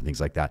brain health and things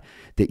like that,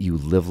 that you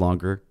live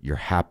longer, you're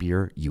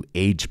happier, you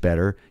age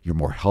better, you're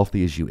more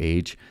healthy as you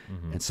age.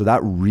 And so that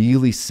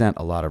really sent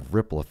a lot of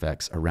ripple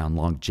effects around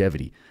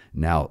longevity.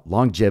 Now,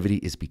 longevity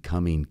is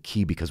becoming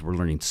key because we're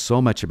learning so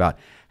much about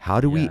how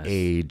do we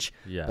age,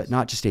 but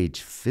not just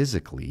age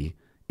physically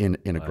in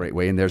a great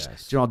way. And there's,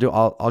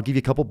 I'll give you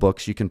a couple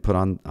books you can put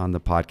on the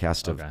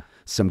podcast of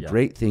some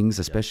great things,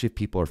 especially if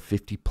people are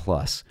 50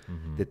 plus,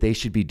 that they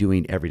should be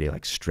doing every day,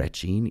 like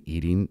stretching,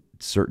 eating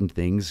certain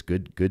things,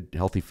 good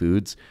healthy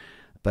foods.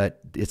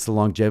 But it's the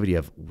longevity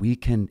of, we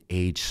can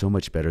age so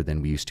much better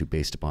than we used to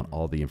based upon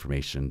all the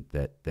information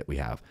that we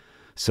have.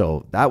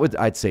 So that would,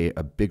 I'd say,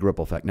 a big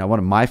ripple effect. Now, one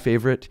of my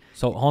favorite.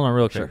 So hold on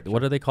real quick.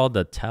 What are they called?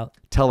 The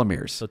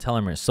telomeres. So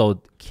telomeres.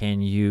 So can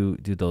you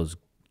do those?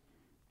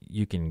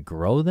 You can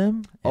grow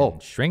them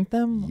and shrink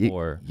them,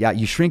 or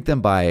you shrink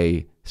them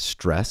by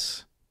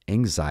stress,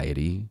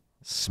 anxiety,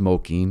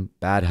 smoking,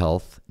 bad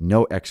health,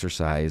 no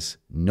exercise,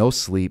 no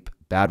sleep,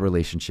 bad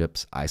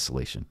relationships,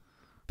 isolation.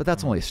 But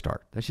that's only a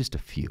start. That's just a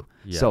few.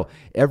 Yeah. So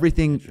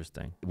everything,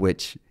 Interesting.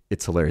 which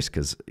it's hilarious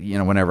because,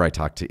 whenever I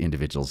talk to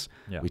individuals,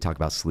 we talk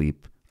about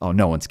sleep. Oh,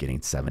 no one's getting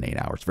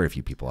 7-8 hours. Very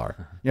few people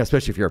are.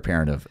 Especially if you're a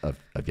parent of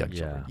young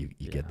children,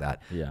 you get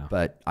that. Yeah.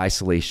 But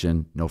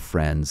isolation, no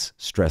friends,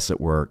 stress at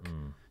work,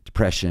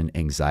 depression,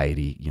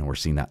 anxiety, we're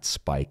seeing that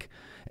spike.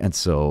 And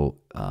so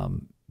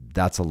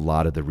that's a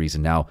lot of the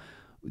reason. Now,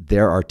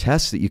 there are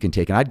tests that you can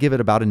take, and I'd give it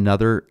about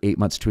another 8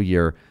 months to a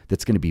year.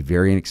 That's going to be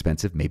very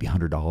inexpensive, maybe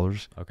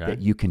 $100. Okay.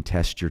 That you can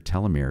test your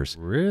telomeres,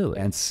 Really?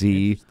 and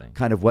see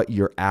kind of what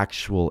your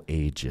actual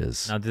age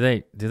is. Now,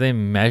 do they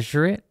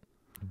measure it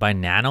by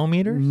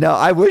nanometers? No,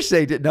 I wish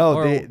they did. No,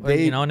 Or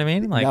they you know what I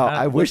mean? Like, no,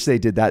 I wish they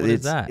did that. what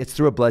is that? It's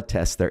through a blood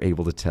test. They're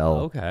able to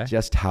tell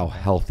just how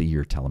healthy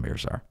your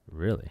telomeres are.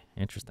 Really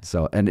interesting.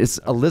 So, and it's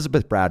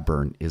Elizabeth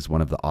Bradburn is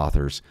one of the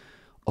authors.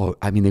 Oh,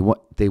 I mean,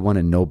 they won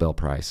a Nobel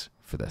Prize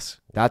for this.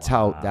 That's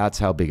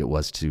how big it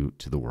was to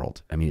the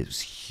world. I mean, it was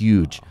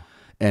huge. Wow.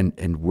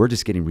 And we're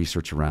just getting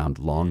research around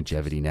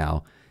longevity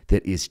now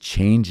that is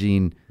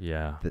changing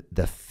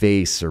the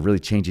face, or really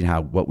changing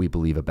what we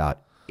believe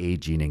about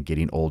aging and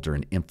getting older,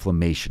 and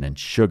inflammation and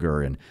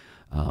sugar and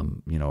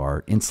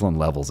our insulin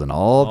levels and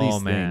all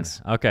these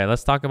things. Okay,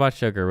 let's talk about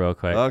sugar real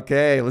quick.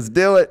 Okay, let's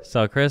do it.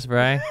 So Chris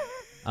Bray,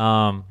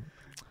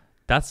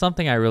 that's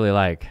something I really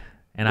like.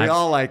 And we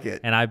all like it.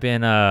 And I've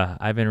been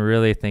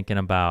really thinking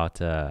about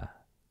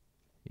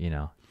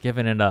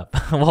giving it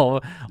up.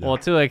 well,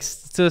 to a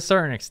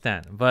certain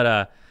extent.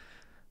 But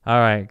all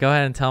right, go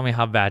ahead and tell me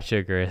how bad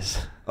sugar is.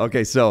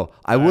 Okay, so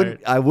I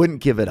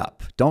wouldn't give it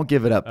up. Don't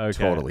give it up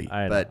totally.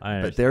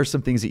 But there are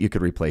some things that you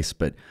could replace.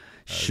 But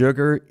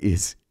sugar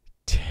is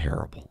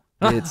terrible.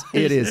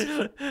 It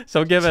is.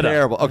 So give it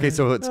terrible. up. Okay,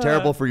 so it's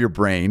terrible for your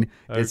brain.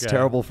 It's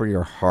terrible for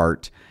your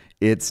heart.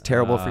 It's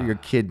terrible for your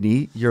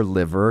kidney, your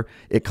liver.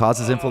 It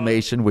causes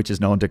inflammation, which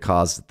is known to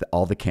cause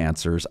all the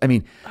cancers. I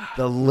mean,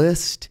 the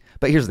list.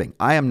 But here's the thing.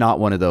 I am not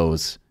one of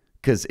those,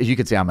 because as you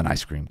can say, I'm an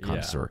ice cream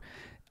connoisseur.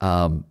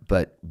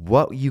 But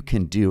what you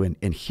can do,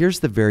 and here's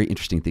the very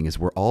interesting thing, is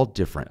we're all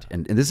different.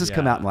 And this has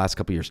come out in the last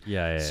couple of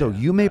years. So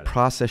you may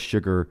process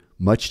sugar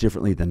much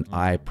differently than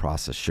I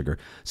process sugar.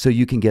 So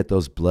you can get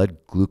those blood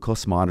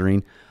glucose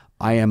monitoring.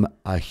 I am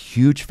a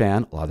huge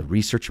fan. A lot of the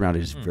research around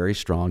it is very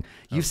strong.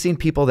 You've seen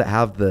people that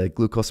have the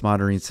glucose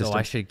monitoring system. So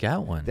I should get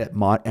one.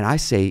 And I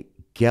say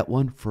get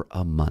one for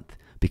a month,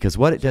 because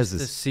what it does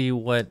is to see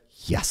what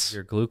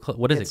your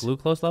glucose,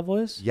 glucose level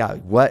is? Yeah,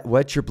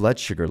 what your blood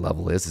sugar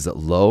level is. Is it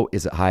low?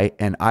 Is it high?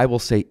 And I will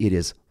say it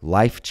is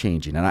life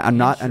changing. And I'm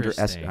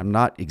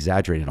not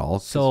exaggerating at all.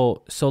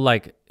 So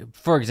like,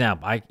 for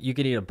example, you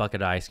could eat a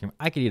bucket of ice cream.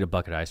 I could eat a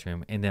bucket of ice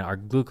cream, and then our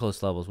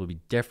glucose levels would be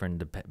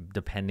different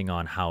depending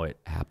on how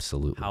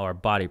our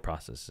body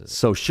processes.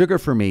 So sugar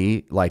for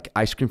me, like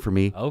ice cream for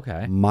me.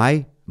 Okay.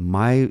 My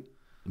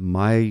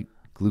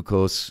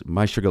glucose,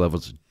 my sugar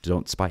levels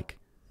don't spike.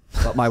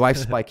 But my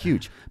wife's spike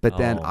huge. But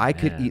then I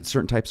could eat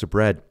certain types of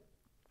bread,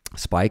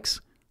 spikes.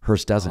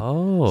 Hers doesn't.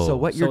 Oh, so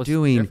what you're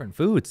doing different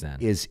foods then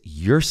is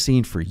you're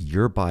seeing for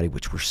your body,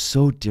 which we're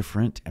so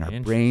different, and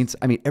our brains.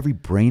 I mean, every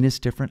brain is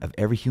different of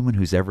every human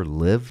who's ever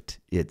lived.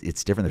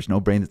 It's different. There's no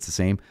brain that's the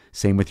same.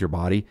 Same with your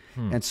body.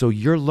 And so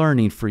you're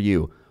learning for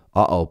you.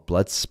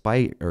 Blood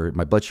spike, or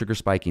my blood sugar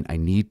spiking. I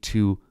need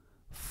to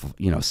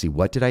see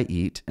what did I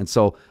eat. And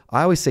so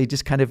I always say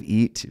just kind of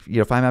eat,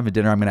 if I'm having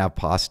dinner, I'm going to have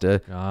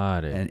pasta.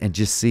 Got it. And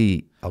just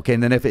see, okay.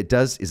 And then if it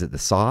does, is it the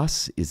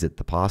sauce? Is it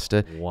the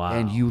pasta? Wow.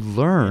 And you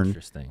learn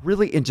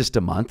really in just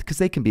a month, because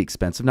they can be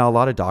expensive. Now, a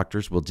lot of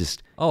doctors will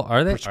just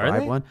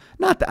prescribe one.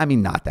 Not that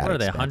expensive. What are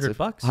they,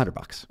 $100?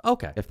 $100.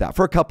 Okay. If that,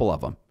 for a couple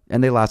of them.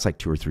 And they last like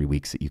 2 or 3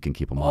 weeks that you can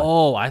keep them on.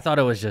 Oh, I thought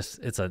it was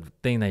it's a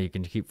thing that you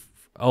can keep.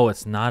 Oh,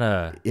 it's not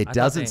a. It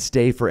doesn't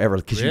stay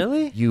forever.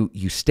 Really?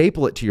 You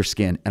staple it to your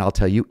skin, and I'll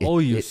tell you.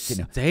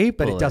 Staple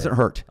but it doesn't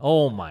hurt.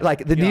 Oh my!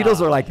 Like the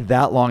needles are like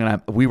that long,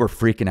 and we were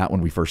freaking out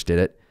when we first did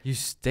it. You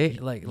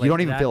you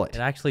don't even feel it. It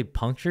actually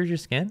punctures your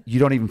skin. You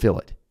don't even feel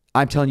it.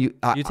 I'm telling you.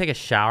 You take a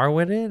shower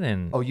with it,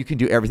 and you can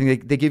do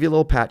everything. They give you a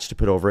little patch to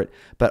put over it,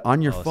 but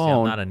on your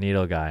phone. See, I'm not a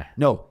needle guy.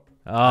 No,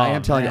 I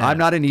am telling you, I'm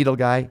not a needle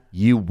guy.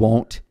 You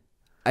won't.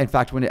 In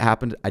fact, when it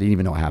happened, I didn't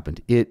even know it happened.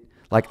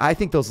 I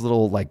think those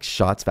little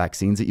shots,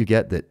 vaccines that you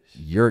get, that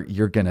you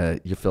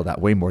feel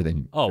that way more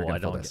than I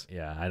don't.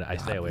 I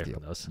stay away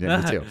from those.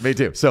 Yeah, me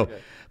too. So,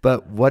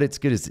 but what it's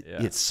good is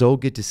it's so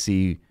good to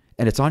see,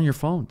 and it's on your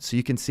phone, so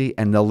you can see,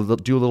 and they'll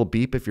do a little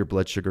beep if your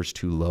blood sugar's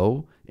too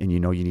low, and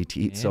you need to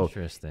eat. So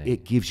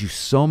it gives you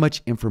so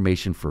much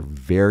information for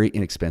very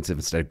inexpensive,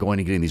 instead of going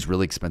and getting these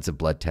really expensive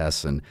blood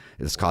tests, and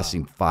it's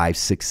costing $500,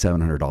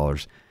 $600,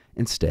 $700.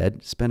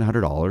 Instead, spend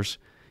 $100.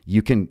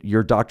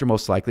 Your doctor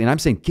most likely, and I'm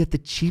saying get the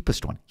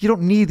cheapest one. You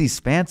don't need these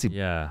fancy,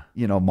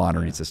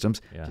 monitoring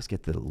systems. Yeah. Just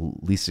get the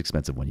least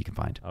expensive one you can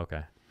find.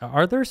 Okay.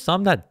 Are there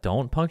some that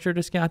don't puncture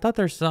the skin? I thought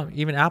there's some,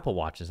 even Apple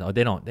Watches. Oh,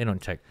 they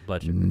don't check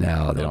blood sugar.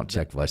 No, they don't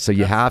check blood. So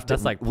you have to.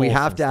 That's like we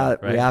have to.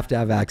 Right? We have to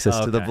have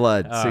access to the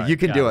blood, so right. you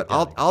can do it.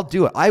 I'll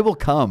do it. I will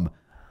come.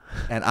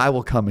 And I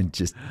will come and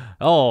just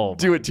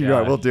do it to you.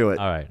 I will do it.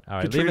 All right.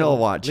 Katrina will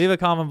watch. Leave a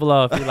comment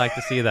below if you'd like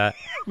to see that.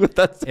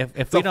 That's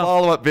if we don't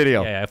follow-up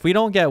video. Yeah, if we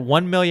don't get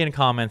 1 million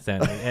comments,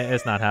 then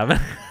it's not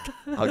happening.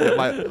 I'll get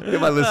my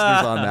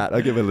listeners on that.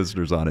 I'll get my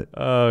listeners on it.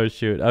 Oh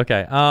shoot.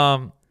 Okay.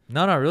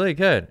 No, really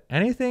good.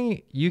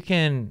 Anything you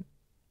can,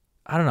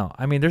 I don't know.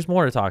 I mean, there's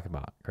more to talk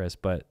about, Chris,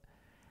 but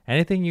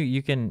anything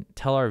you can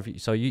tell our,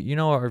 so you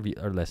know our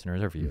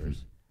listeners, our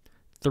viewers,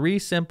 3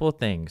 simple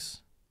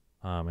things,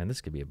 and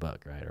this could be a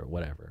book, right, or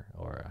whatever,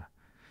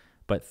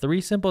 but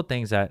 3 simple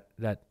things that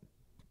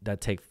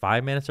take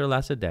 5 minutes or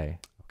less a day.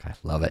 Okay,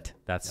 love it.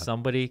 That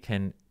somebody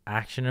can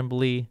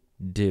actionably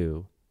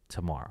do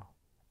tomorrow,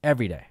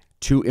 every day,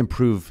 to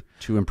improve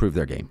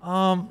their game,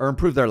 or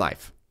improve their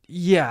life.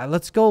 Yeah,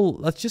 let's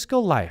just go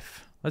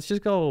life. Let's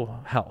just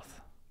go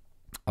health.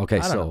 Okay,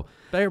 so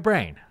their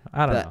brain.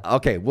 I don't know.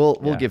 Okay,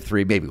 we'll give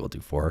 3. Maybe we'll do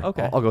 4.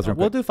 Okay, I'll go through.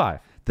 We'll do 5.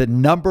 The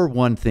number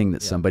one thing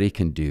that somebody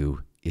can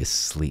do is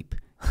sleep.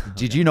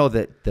 Did you know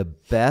that the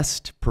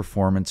best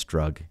performance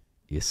drug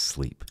is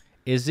sleep?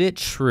 Is it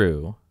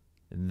true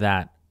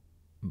that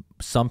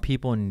some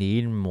people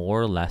need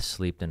more or less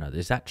sleep than others?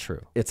 Is that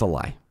true? It's a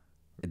lie.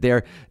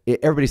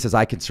 Everybody says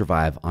I can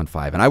survive on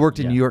 5. And I worked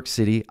in New York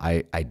City.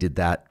 I did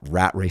that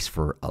rat race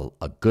for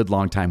a good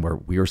long time where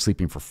we were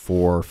sleeping for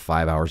 4 or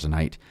 5 hours a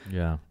night.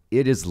 Yeah.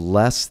 It is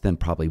less than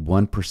probably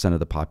 1% of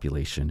the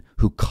population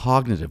who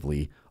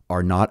cognitively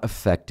are not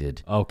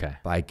affected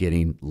by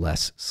getting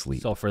less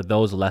sleep. So for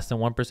those less than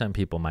 1%,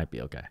 people might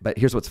be okay. But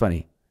here's what's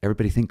funny.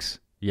 Everybody thinks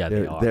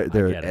they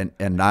are.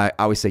 And I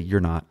always say you're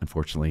not,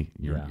 unfortunately.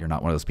 You're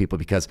not one of those people,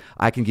 because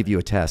I can give you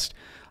a test.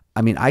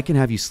 I mean, I can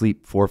have you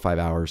sleep 4 or 5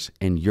 hours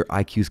and your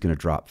IQ is going to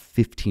drop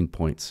 15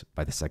 points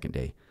by the second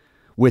day.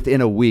 Within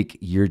a week,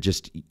 you're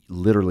just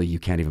literally, you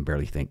can't even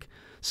barely think.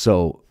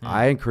 So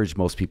I encourage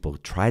most people,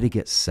 try to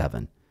get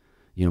 7.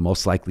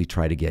 Most likely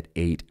try to get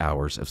 8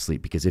 hours of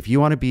sleep, because if you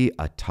want to be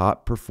a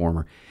top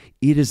performer,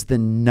 it is the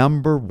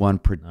number one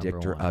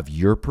predictor of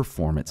your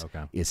performance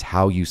is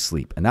how you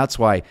sleep. And that's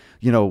why,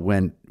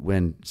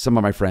 when some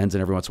of my friends,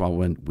 and every once in a while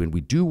when we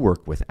do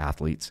work with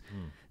athletes,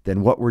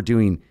 then what we're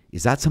doing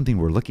is that's something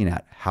we're looking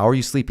at. How are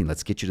you sleeping?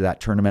 Let's get you to that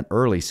tournament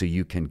early so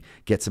you can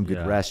get some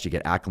good rest. You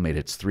get acclimated.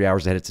 It's 3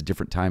 hours ahead. It's a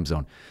different time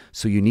zone.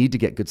 So you need to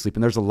get good sleep.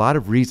 And there's a lot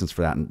of reasons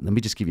for that. And let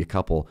me just give you a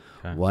couple.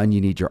 One,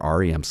 you need your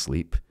REM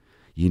sleep.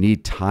 You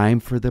need time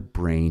for the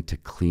brain to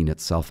clean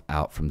itself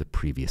out from the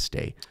previous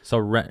day. So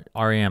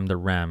REM, the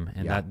REM,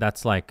 and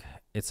that's like,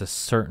 it's a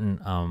certain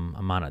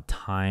amount of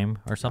time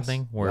or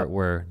something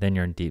where then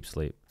you're in deep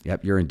sleep.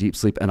 Yep, you're in deep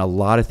sleep. And a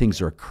lot of things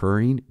are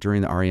occurring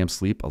during the REM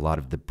sleep. A lot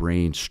of the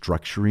brain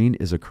structuring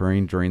is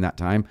occurring during that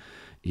time.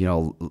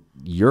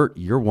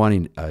 You're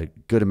wanting a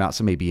good amount,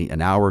 so maybe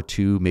an hour or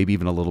 2, maybe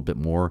even a little bit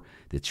more,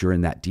 that you're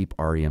in that deep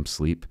REM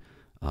sleep,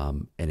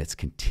 and it's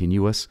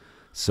continuous.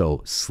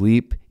 So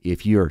sleep,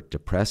 if you're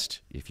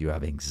depressed, if you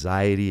have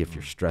anxiety, if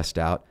you're stressed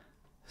out,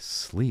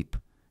 sleep.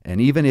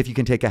 And even if you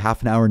can take a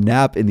half an hour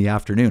nap in the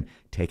afternoon,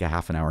 take a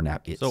half an hour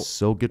nap. It's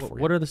so good for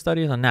you. What are the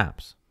studies on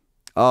naps?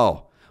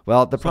 Oh,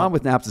 well, the problem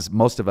with naps is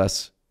most of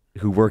us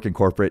who work in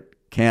corporate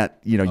can't,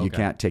 you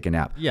can't take a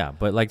nap. Yeah,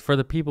 but like for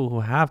the people who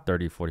have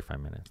 30, 45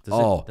 minutes,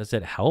 does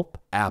it help?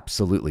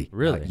 Absolutely.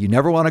 Really? You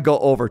never want to go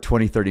over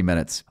 20, 30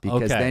 minutes,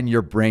 because then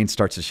your brain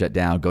starts to shut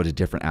down, go to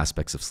different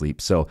aspects of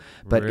sleep. So,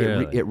 but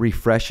it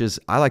refreshes.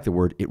 I like the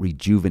word, it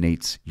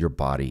rejuvenates your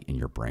body and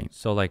your brain.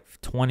 So like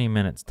 20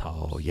 minutes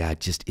tops. Oh yeah,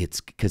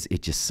 it's because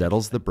it just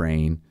settles the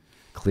brain,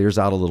 clears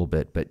out a little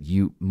bit. But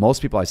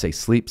most people, I say,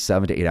 sleep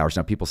 7 to 8 hours.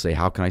 Now people say,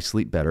 how can I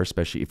sleep better?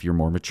 Especially if you're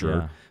more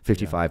mature,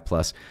 55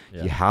 plus,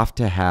 you have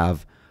to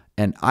have,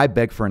 and I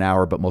beg for an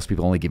hour, but most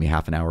people only give me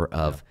half an hour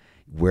of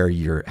where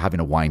you're having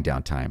a wind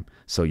down time.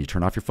 So you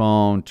turn off your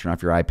phone, turn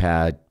off your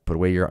iPad, put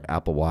away your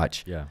Apple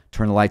Watch,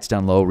 turn the lights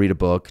down low, read a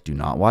book, do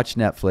not watch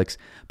Netflix,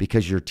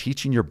 because you're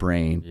teaching your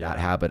brain that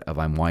habit of,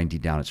 I'm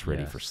winding down, it's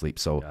ready for sleep.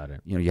 So,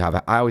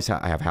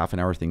 I have half an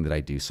hour thing that I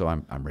do. So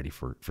I'm ready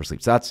for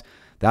sleep. So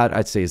that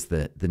I'd say is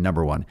the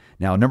number one.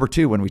 Now, number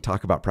 2, when we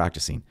talk about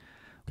practicing,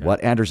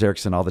 what Anders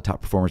Ericsson, all the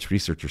top performance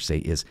researchers say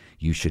is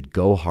you should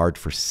go hard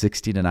for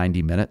 60 to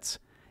 90 minutes.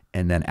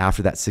 And then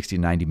after that 60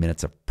 to 90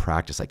 minutes of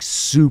practice, like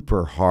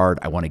super hard,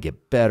 I want to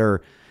get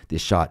better,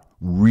 this shot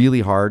really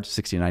hard,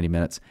 60 to 90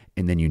 minutes,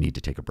 and then you need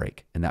to take a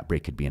break. And that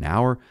break could be an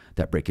hour,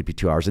 that break could be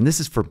 2 hours. And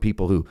this is for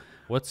people who...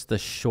 What's the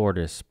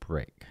shortest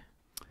break?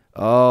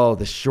 Oh,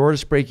 the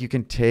shortest break you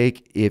can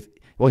take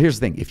here's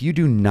the thing. If you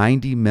do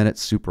 90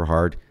 minutes super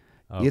hard,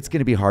 it's going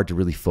to be hard to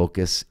really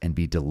focus and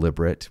be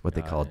deliberate, what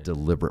they call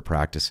deliberate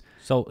practice.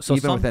 So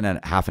even within a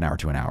half an hour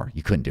to an hour,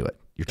 you couldn't do it.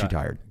 You're too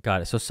tired.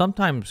 Got it. So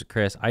sometimes,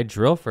 Chris, I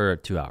drill for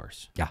 2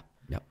 hours. Yeah.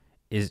 Yep.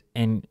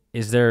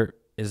 Is there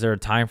a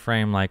time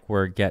frame like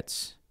where it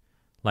gets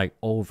like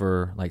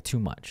over like too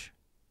much?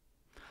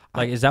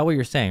 Like, is that what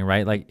you're saying,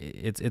 right? Like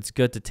it's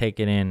good to take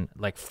it in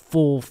like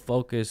full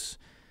focus,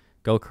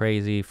 go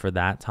crazy for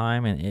that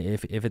time. And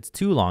if it's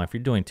too long, if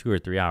you're doing 2 or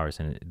 3 hours,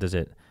 and does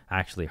it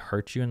actually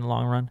hurt you in the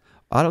long run?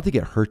 I don't think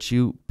it hurts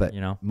you, but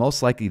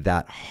most likely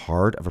that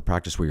hard of a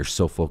practice where you're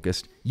so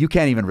focused, you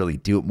can't even really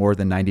do it more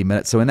than 90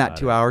 minutes. So in that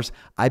 2 hours,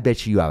 I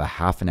bet you have a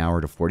half an hour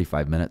to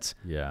 45 minutes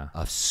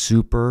of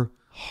super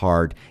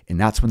hard. And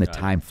that's when the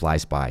time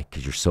flies by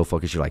because you're so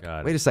focused. You're like,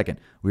 wait a second,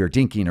 we were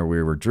dinking or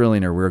we were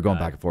drilling or we were going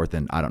back and forth.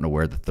 And I don't know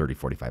where the 30,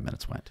 45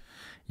 minutes went.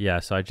 Yeah.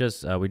 So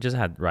we just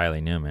had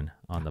Riley Newman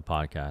on the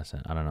podcast,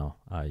 and I don't know,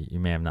 you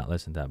may have not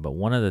listened to that, but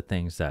one of the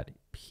things that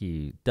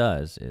he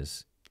does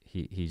is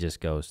he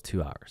just goes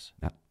 2 hours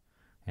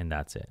and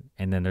that's it.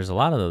 And then there's a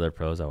lot of other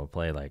pros that will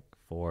play like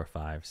 4,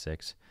 5,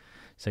 6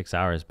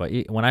 hours. But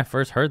when I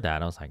first heard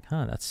that, I was like,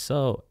 that's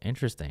so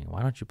interesting.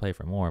 Why don't you play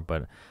for more?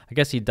 But I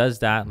guess he does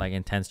that, like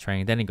intense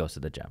training. Then he goes to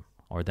the gym,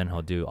 or then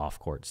he'll do off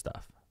court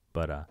stuff.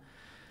 But,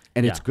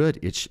 and it's good.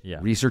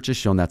 Research has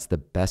shown that's the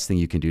best thing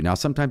you can do. Now,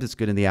 sometimes it's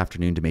good in the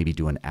afternoon to maybe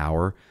do an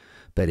hour,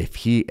 but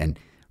if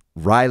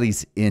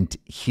Riley's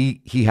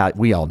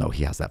we all know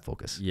he has that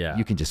focus. Yeah.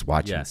 You can just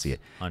watch it and see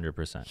it.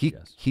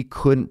 100%. He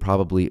couldn't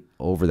probably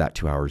over that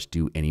 2 hours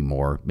do any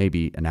more,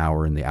 maybe an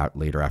hour in the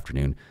later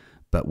afternoon.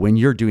 But when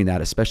you're doing that,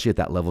 especially at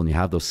that level, and you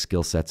have those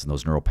skill sets and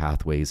those neural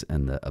pathways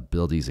and the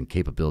abilities and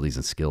capabilities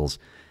and skills,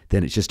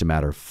 then it's just a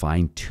matter of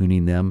fine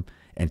tuning them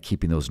and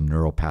keeping those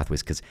neural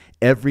pathways. Because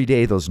every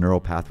day those neural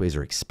pathways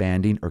are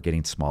expanding or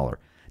getting smaller.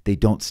 They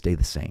don't stay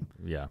the same.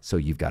 Yeah. So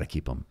you've got to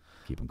keep them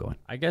going.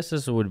 I guess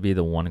this would be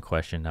the one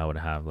question I would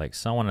have. Like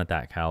someone at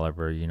that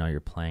caliber, you're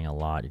playing a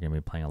lot. You're going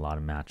to be playing a lot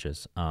of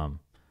matches.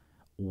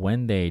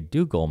 When they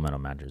do gold medal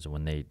matches,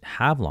 when they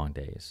have long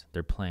days,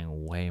 they're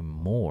playing way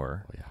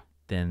more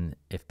than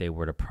if they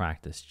were to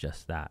practice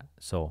just that.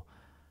 So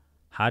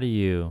how do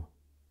you,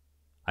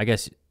 I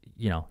guess,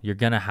 you're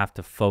going to have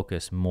to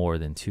focus more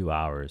than 2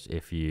 hours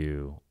if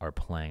you are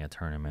playing a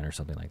tournament or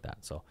something like that.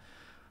 So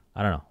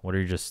I don't know. What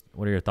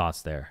are your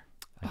thoughts there?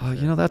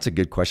 That's a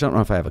good question. I don't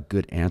know if I have a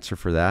good answer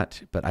for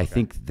that, but I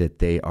think that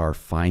they are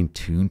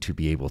fine-tuned to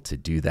be able to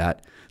do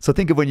that. So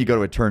think of when you go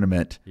to a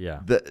tournament,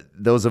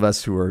 those of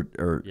us who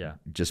are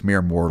just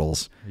mere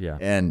mortals,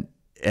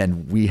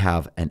 and we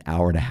have an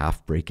hour and a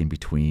half break in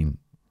between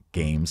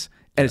games,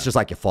 and it's just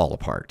like you fall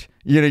apart.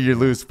 You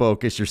lose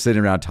focus, you're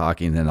sitting around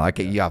talking, and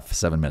then you have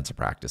 7 minutes of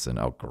practice, and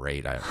oh,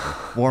 great, I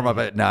warm up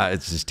it. Nah,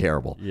 it's just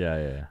terrible.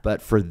 Yeah.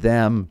 But for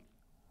them,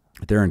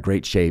 they're in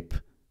great shape.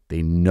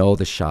 They know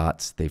the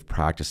shots. They've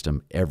practiced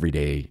them every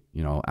day,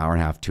 hour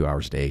and a half, 2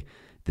 hours a day,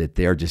 that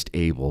they're just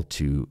able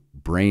to,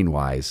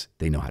 brain-wise,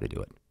 they know how to do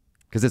it.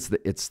 Because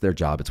it's their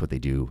job. It's what they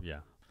do. Yeah.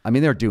 I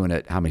mean, they're doing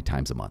it how many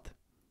times a month?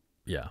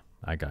 Yeah,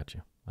 I got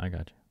you.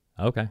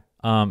 Okay.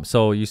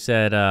 So you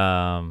said,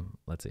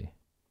 let's see,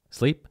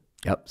 sleep?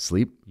 Yep,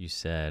 sleep. You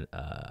said,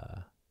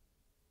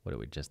 what did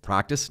we just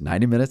practice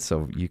 90 minutes.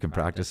 So you can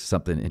practice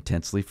something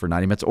intensely for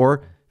 90 minutes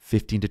or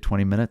 15 to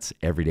 20 minutes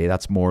every day.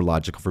 That's more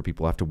logical for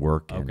people who have to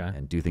work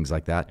and do things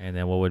like that. And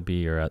then what would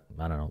be your,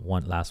 I don't know,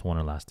 last one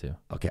or last two?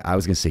 Okay. I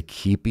was going to say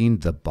keeping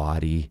the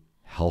body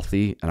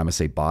healthy. And I'm going to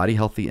say body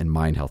healthy and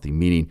mind healthy,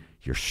 meaning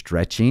you're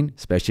stretching,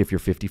 especially if you're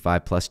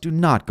 55 plus. Do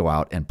not go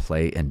out and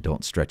play and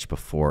don't stretch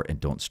before and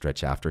don't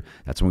stretch after.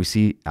 That's when we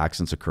see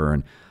accidents occur.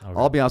 And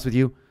I'll be honest with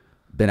you,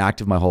 been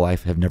active my whole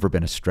life, have never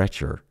been a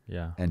stretcher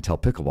until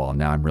pickleball.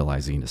 Now I'm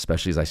realizing,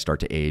 especially as I start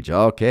to age,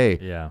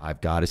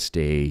 I've got to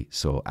stay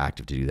so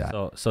active to do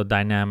that. So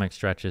dynamic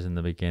stretches in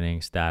the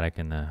beginning, static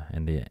in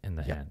the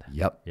end.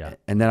 Yep. Yeah.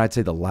 And then I'd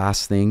say the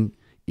last thing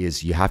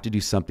is you have to do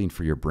something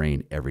for your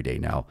brain every day.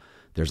 Now,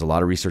 there's a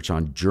lot of research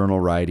on journal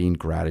writing,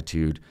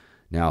 gratitude.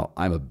 Now,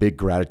 I'm a big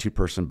gratitude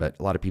person, but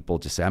a lot of people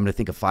just say, I'm going to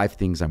think of 5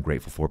 things I'm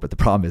grateful for. But the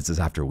problem is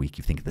after a week,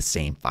 you think of the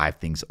same 5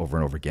 things over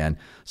and over again.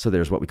 So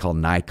there's what we call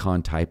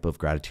Nikon type of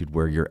gratitude,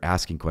 where you're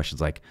asking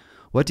questions like,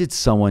 what did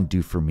someone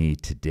do for me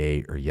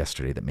today or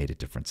yesterday that made a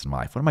difference in my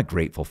life? What am I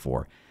grateful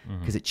for?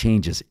 Because it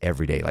changes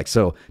every day. Like,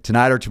 so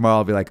tonight or tomorrow,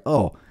 I'll be like,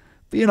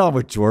 being on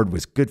with Jordan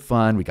was good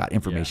fun. We got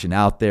information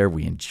out there.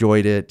 We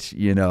enjoyed it.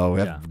 We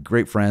have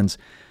great friends.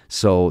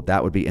 So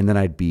that would be, and then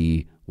I'd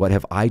be, what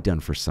have I done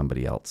for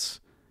somebody else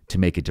to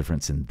make a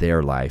difference in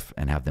their life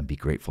and have them be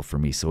grateful for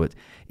me? So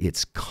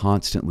it's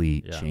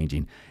constantly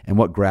changing. And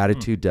what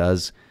gratitude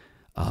does.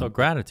 So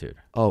gratitude.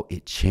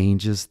 It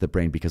changes the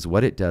brain, because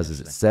what it does is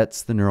it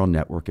sets the neural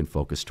network and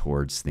focus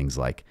towards things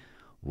like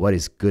what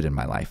is good in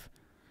my life.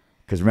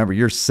 Because remember,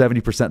 your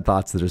 70%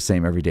 thoughts that are the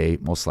same every day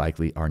most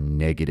likely are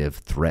negative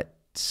threat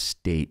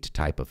state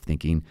type of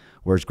thinking,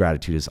 whereas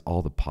gratitude is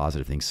all the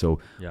positive things. So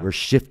we're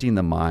shifting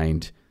the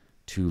mind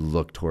to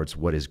look towards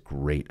what is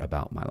great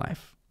about my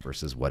life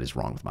versus what is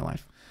wrong with my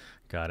life.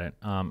 Got it.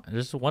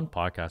 There's one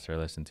podcaster I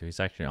listen to. He's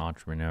actually an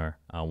entrepreneur.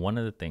 One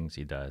of the things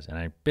he does, and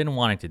I've been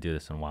wanting to do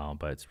this in a while,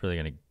 but it's really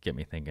going to get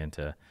me thinking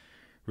to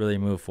really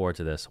move forward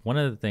to this. One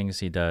of the things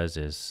he does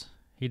is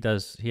he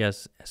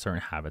has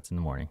certain habits in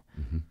the morning,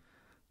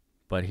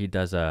 but he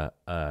does a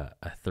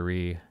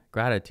 3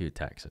 gratitude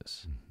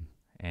texts,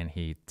 and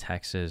he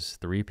texts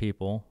 3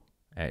 people.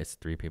 It's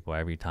 3 people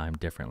every time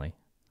differently.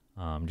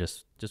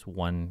 Just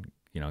one,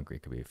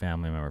 it could be a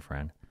family member,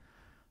 friend.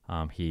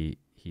 He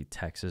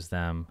texts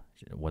them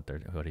what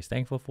he's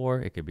thankful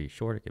for. It could be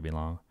short, it could be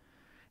long.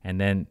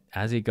 And then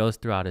as he goes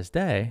throughout his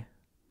day,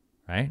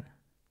 right,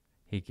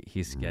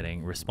 he's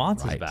getting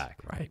responses back.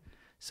 Right.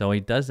 So he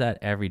does that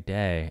every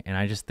day. And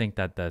I just think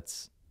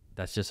that's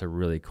that's just a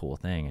really cool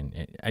thing.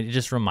 And it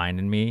just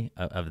reminded me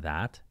of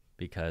that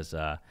because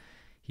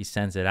he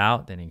sends it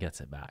out, then he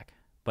gets it back.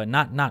 But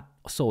not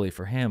solely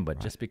for him, but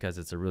just because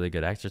it's a really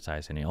good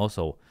exercise. And he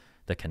also,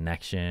 the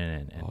connection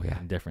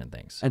and different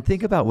things. And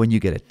think about when you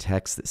get a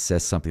text that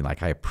says something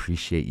like, I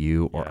appreciate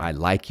you, or I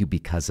like you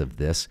because of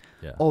this.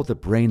 Yeah. Oh, the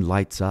brain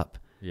lights up.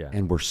 Yeah.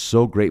 And we're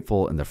so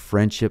grateful, and the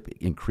friendship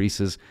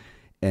increases.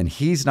 And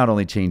he's not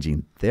only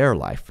changing their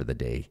life for the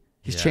day,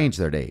 he's changed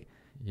their day.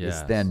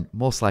 Yes. Then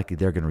most likely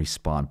they're going to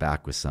respond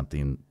back with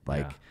something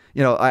like,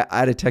 I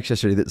had a text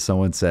yesterday that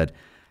someone said,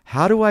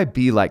 how do I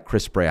be like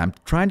Chris Bray? I'm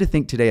trying to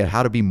think today of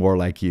how to be more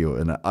like you.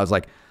 And I was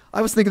like,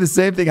 I was thinking the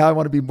same thing, how I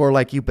want to be more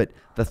like you. But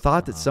the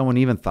thought that someone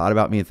even thought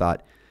about me and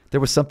thought there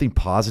was something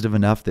positive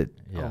enough that,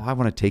 I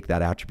want to take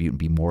that attribute and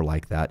be more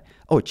like that.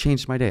 Oh, it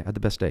changed my day. I had the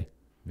best day.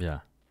 Yeah.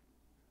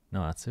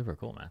 No, that's super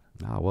cool, man.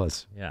 No, it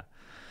was. Yeah.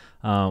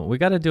 We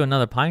got to do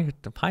another pine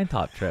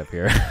top trip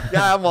here.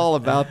 Yeah, I'm all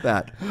about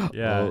that.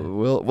 Yeah.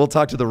 We'll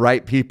talk to the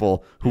right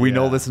people who we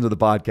know listen to the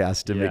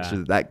podcast to make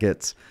sure that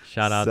gets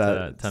shout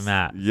out to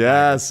Matt.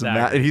 Yes,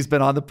 Matt. And he's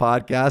been on the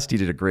podcast. He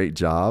did a great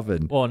job.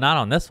 And well, not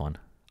on this one.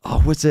 Oh,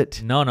 was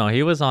it? No,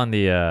 he was on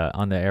the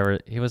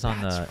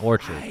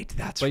orchard. Right,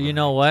 that's but right. you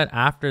know what?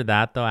 After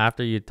that, though,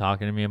 after you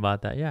talking to me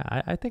about that,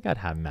 I think I'd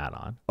have Matt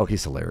on. Oh,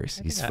 he's hilarious.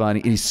 He's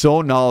funny. And he's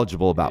so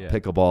knowledgeable about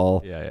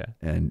pickleball. Yeah.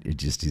 And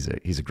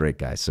he's a great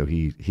guy. So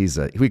we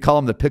call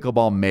him the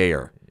pickleball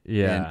mayor.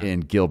 Yeah. In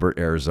Gilbert,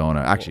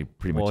 Arizona. Actually,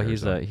 pretty much. Well,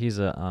 Arizona. he's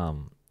a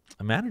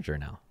manager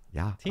now.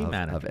 Yeah, team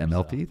manager of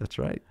MLP. So. That's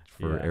right,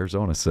 for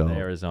Arizona. So the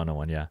Arizona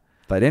one, yeah.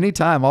 But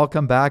anytime, I'll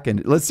come back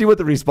and let's see what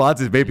the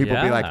response is. Maybe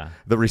people be like,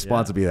 the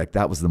response will be like,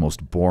 that was the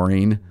most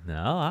boring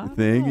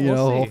thing.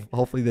 We'll see.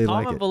 Hopefully they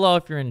like it. Comment below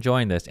if you're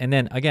enjoying this. And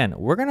then again,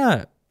 we're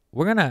gonna.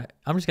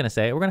 I'm just gonna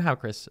say we're gonna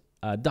have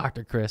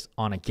Dr. Chris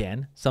on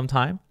again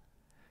sometime.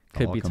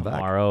 Could be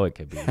tomorrow. It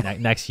could be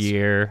next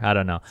year. I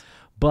don't know.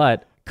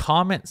 But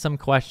comment some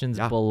questions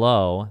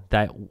below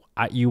that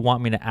you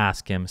want me to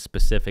ask him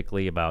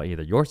specifically about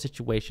either your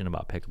situation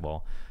about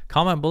pickleball.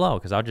 Comment below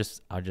because I'll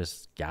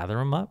just gather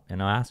them up and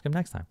I'll ask him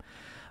next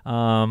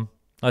time.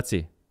 Let's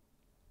see.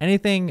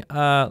 Anything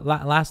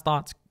last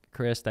thoughts,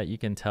 Chris, that you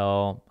can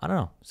tell, I don't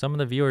know, some of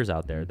the viewers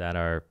out there that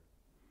are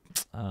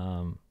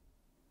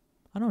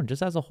I don't know,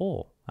 just as a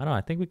whole. I don't know.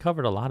 I think we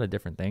covered a lot of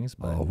different things.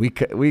 But we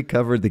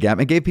covered the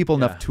gamut and gave people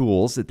enough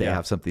tools that they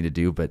have something to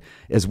do. But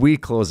as we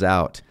close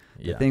out,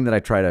 the thing that I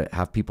try to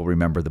have people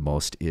remember the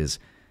most is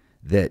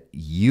that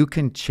you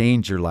can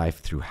change your life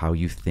through how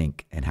you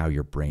think and how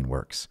your brain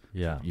works.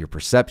 Yeah. Your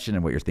perception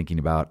and what you're thinking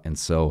about. And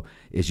so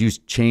as you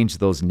change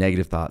those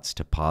negative thoughts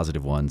to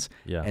positive ones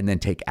and then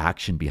take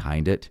action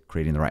behind it,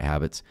 creating the right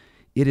habits,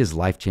 it is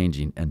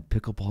life-changing. And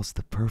pickleball is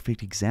the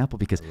perfect example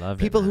because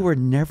people who were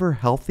never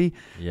healthy,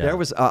 there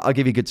was, I'll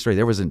give you a good story.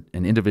 There was an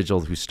individual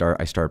who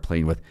I started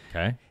playing with.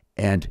 Okay.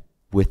 And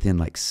within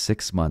like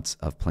 6 months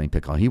of playing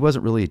pickleball, he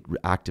wasn't really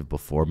active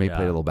before, maybe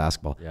played a little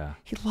basketball. Yeah.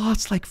 He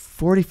lost like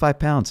 45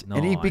 pounds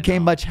and he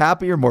became much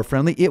happier, more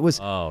friendly. It was,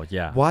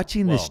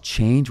 watching this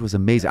change was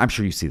amazing. I'm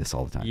sure you see this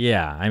all the time.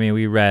 Yeah. I mean,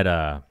 we read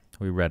an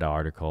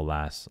article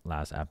last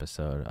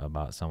episode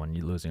about someone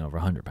losing over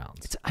 100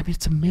 pounds.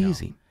 It's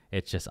amazing. You know,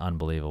 it's just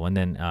unbelievable. And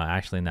then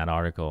actually in that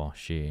article,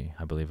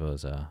 I believe it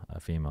was a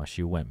female,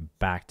 she went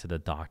back to the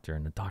doctor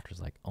and the doctor's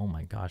like, oh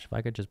my gosh, if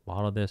I could just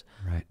bottle this,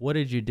 what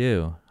did you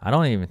do? I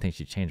don't even think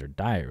she changed her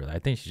diet really. I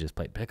think she just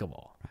played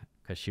pickleball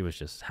because she was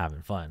just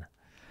having fun.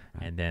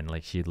 And then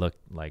like she looked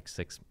like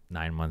 6-9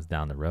 months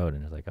down the road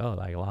and it's like, oh,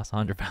 I lost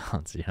 100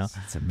 pounds, you know?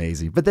 It's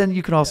amazing. But then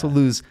you can also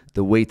lose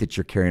the weight that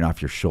you're carrying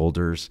off your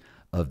shoulders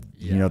of,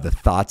 you know, the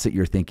thoughts that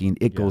you're thinking.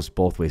 It goes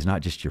both ways,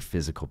 not just your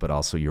physical, but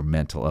also your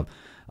mental.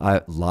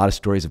 A lot of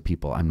stories of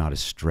people, I'm not as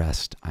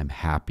stressed, I'm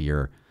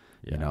happier,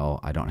 you know,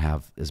 I don't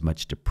have as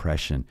much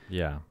depression.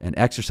 Yeah. And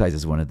exercise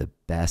is one of the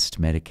best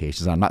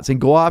medications. I'm not saying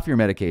go off your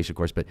medication, of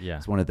course, but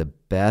it's one of the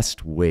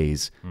best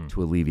ways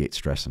to alleviate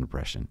stress and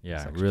depression.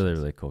 Yeah, really,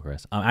 really cool,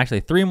 Chris. Actually,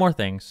 3 more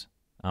things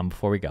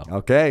before we go.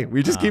 Okay,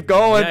 we just keep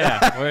going.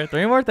 We're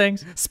 3 more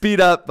things.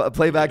 Speed up,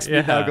 playback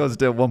speed now goes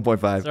to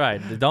 1.5. That's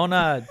right. Don't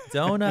go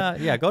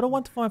to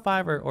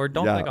 1.5 or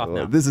don't click off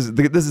now. This is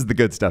the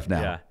good stuff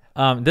now. Yeah.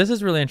 This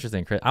is really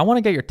interesting, Chris. I want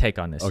to get your take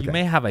on this. Okay. You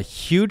may have a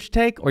huge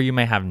take or you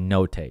may have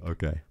no take.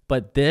 Okay.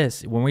 But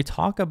when we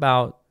talk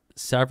about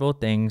several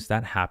things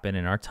that happen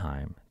in our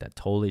time that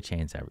totally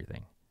change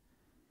everything,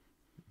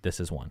 this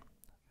is one.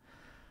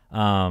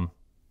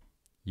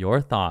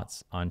 Your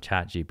thoughts on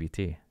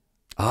ChatGPT.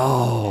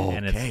 Oh,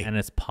 and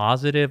its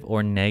positive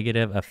or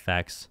negative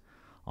effects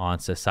on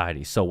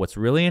society. So what's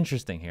really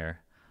interesting here,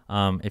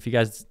 if you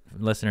guys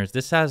listeners,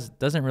 this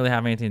doesn't really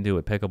have anything to do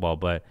with pickleball,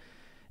 but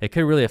it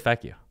could really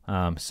affect you.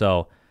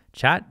 So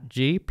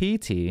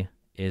ChatGPT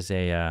is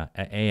a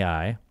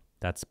AI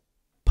that's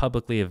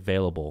publicly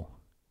available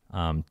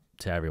to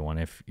everyone.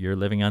 If you're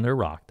living under a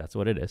rock, that's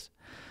what it is.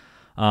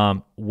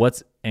 And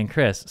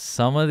Chris,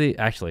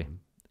 actually,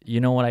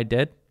 you know what I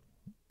did?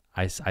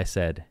 I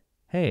said,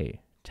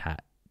 hey,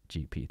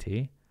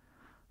 ChatGPT,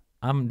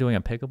 I'm doing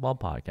a pickleball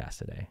podcast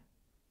today.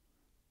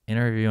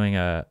 interviewing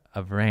a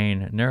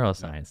brain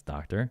neuroscience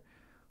doctor.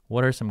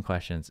 What are some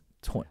questions?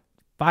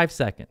 5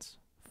 seconds.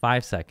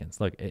 5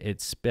 seconds. Look,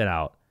 it spit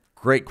out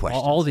Great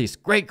questions. all these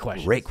great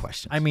questions. Great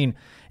questions. I mean,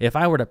 if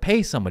I were to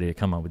pay somebody to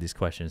come up with these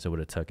questions, it would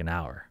have took an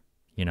hour.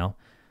 You know,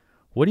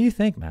 what do you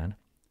think, man?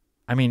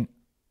 I mean,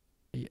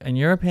 in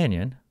your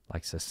opinion,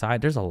 like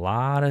society, there's a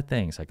lot of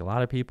things. Like a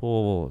lot of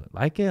people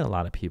like it. A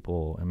lot of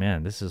people, and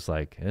man, this is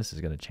going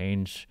to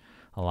change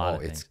a lot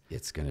of things.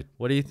 It's going to.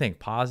 What do you think?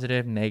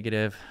 Positive,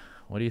 negative?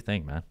 What do you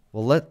think, man?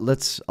 Well,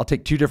 I'll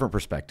take two different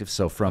perspectives.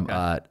 So from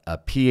a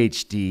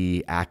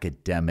PhD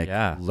academic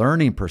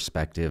learning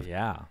perspective,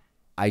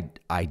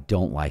 I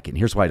don't like it. And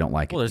here's why I don't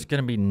like it. Well, there's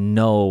going to be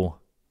no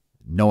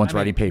one's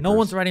writing papers. No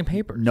one's writing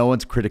papers. No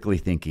one's critically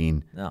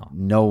thinking.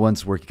 No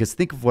one's working. Because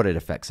think of what it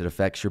affects. It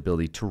affects your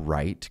ability to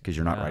write, because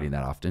you're not writing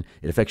that often.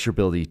 It affects your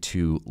ability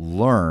to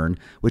learn,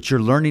 which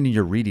you're learning and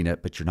you're reading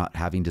it, but you're not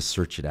having to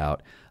search it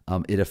out.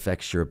 It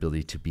affects your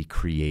ability to be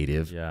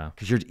creative,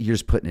 because you're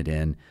just putting it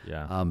in.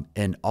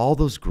 And all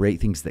those great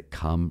things that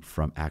come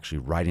from actually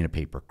writing a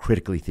paper,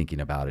 critically thinking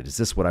about it. Is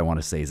this what I want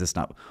to say? Is this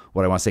not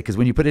what I want to say? Because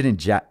when you put it in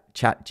Chat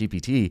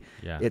GPT,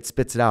 it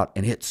spits it out,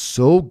 and it's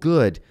so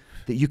good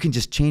that you can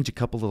just change a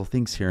couple little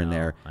things here and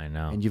there. I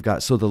know. And you've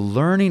got, so the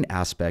learning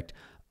aspect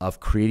of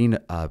creating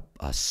a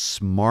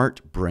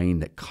smart brain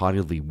that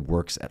cognitively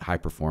works at high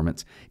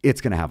performance,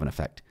 it's going to have an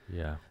effect.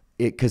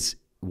 Because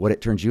what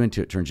it turns you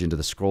into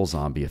the scroll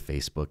zombie of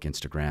Facebook,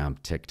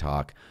 Instagram,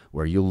 TikTok,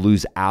 where you'll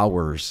lose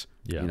hours,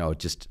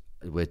 just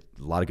with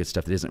a lot of good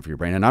stuff that isn't for your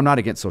brain. And I'm not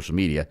against social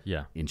media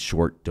in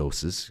short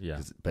doses,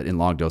 but in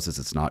long doses,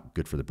 it's not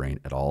good for the brain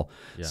at all.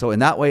 So in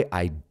that way,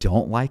 I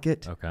don't like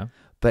it.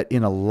 But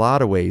in a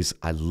lot of ways,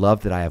 I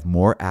love that I have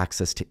more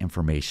access to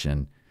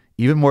information,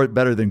 even more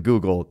better than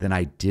Google, than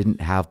I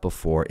didn't have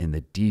before, in the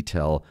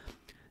detail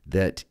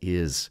that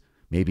is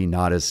maybe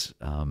not as,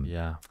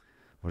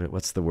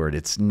 what's the word?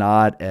 It's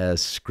not as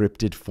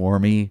scripted for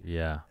me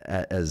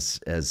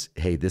as,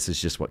 hey, this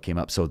is just what came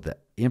up. So the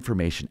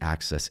information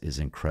access is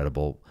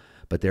incredible,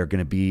 but there are going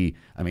to be,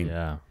 there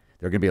are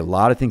going to be a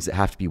lot of things that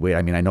have to be weighed.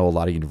 I mean, I know a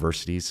lot of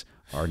universities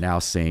are now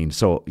saying,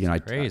 so,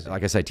 like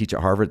I said, I teach at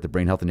Harvard, the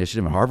Brain Health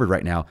Initiative at Harvard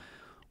right now.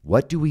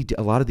 What do we do?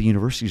 A lot of the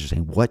universities are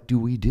saying, what do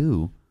we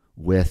do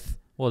with?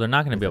 Well, they're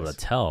not going to be able to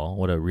tell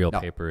what a real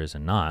paper is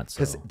and not.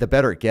 Because the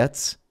better it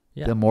gets,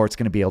 the more it's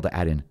going to be able to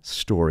add in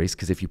stories.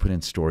 Because if you put in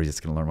stories,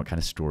 it's going to learn what kind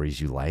of stories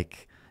you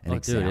like and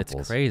examples. Dude,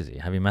 it's crazy.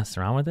 Have you messed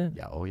around with it?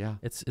 Yeah. Oh, yeah.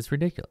 It's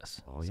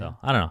ridiculous. Oh, yeah. So,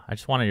 I don't know. I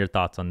just wanted your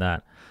thoughts on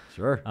that.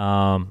 Sure.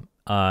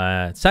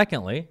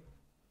 Secondly,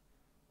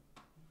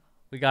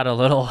 we got a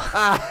little.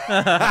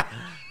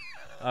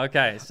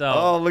 Okay, so.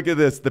 Oh, look at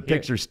this! The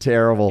picture's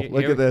terrible.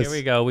 Look at this. Here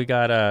we go. We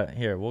got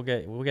here. We'll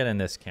get in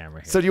this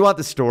camera here. So, do you want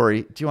the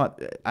story? Do you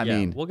want? I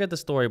mean, we'll get the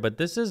story, but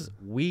this is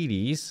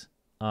Wheaties.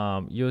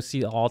 You'll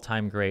see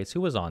all-time greats. Who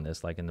was on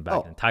this? Like in the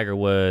back, Tiger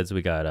Woods.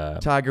 We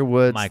got Tiger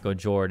Woods, Michael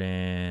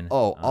Jordan.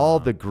 All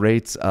the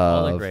greats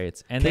of all the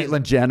greats. And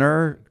Caitlyn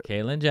Jenner.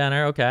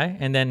 Okay,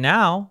 and then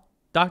now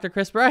Dr.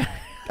 Chris Bray.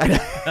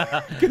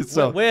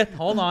 So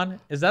hold on,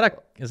 is that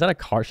a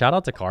car? Shout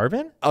out to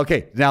Carbon.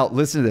 Okay, now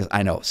listen to this.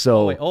 I know.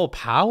 So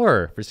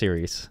Power for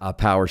series.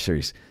 Power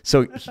series.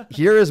 So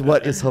here is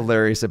what is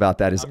hilarious about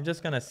that is I'm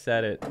just gonna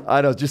set it.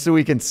 I know, just so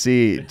we can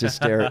see. Just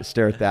stare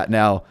at that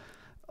now.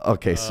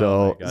 Okay,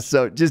 so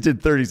just in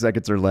 30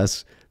 seconds or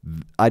less,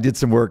 I did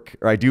some work,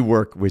 or I do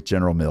work with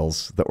General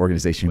Mills, the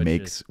organization who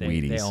makes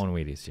Wheaties. They own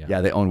Wheaties,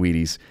 Yeah, they own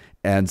Wheaties.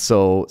 And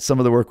so some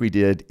of the work we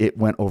did, it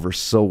went over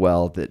so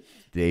well that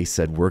they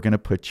said, we're going to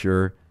put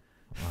your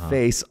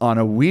face on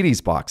a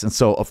Wheaties box. And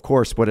so, of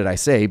course, what did I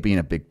say? Being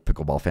a big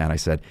pickleball fan, I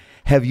said,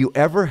 have you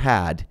ever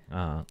had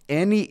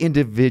any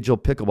individual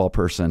pickleball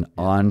person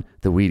on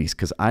the Wheaties?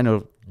 Because I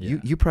know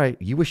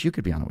you wish you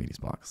could be on a Wheaties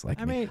box like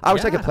me. I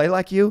wish I could play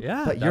like you,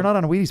 but you're not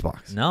on a Wheaties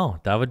box. No,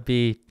 that would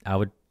be, I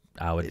would.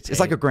 It's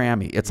like a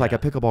Grammy. It's like a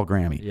pickleball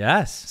Grammy.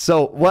 Yes.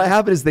 So what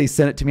happened is they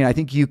sent it to me. And I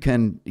think you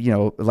can,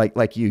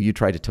 like you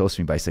tried to toast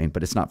me by saying,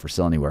 but it's not for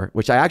sale anywhere,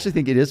 which I actually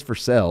think it is for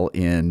sale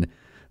in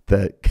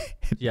the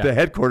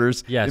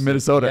headquarters in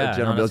Minnesota at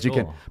General Mills. You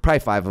can probably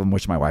 5 of them,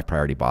 which my wife probably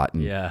already bought.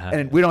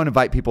 And we don't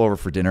invite people over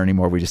for dinner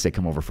anymore. We just say,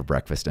 come over for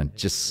breakfast. And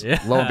just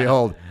lo and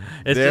behold,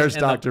 there's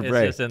Dr.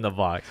 Bray. It's just in the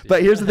box.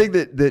 But here's the thing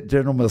that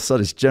General Mills said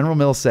is General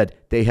Mills said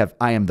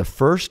I am the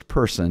first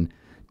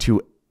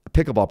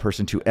pickleball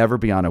person to ever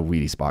be on a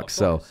Wheaties box.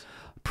 So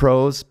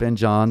pros, Ben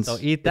Johns. So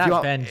eat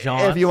that, Ben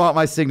Johns. If you want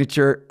my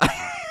signature.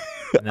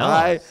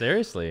 No,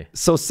 seriously.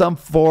 So some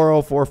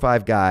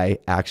 4045 guy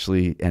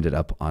actually ended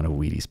up on a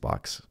Wheaties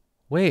box.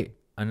 Wait.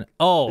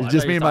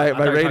 Just me and my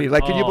rating.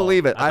 Like, can you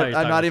believe it?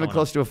 I'm not even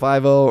close to a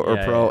 5.0 or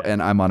pro, and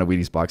I'm on a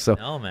Wheaties box. So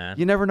no, man.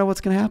 You never know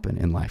what's going to happen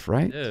in life,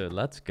 right? Dude,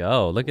 let's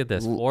go. Look at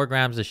this. 4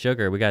 grams of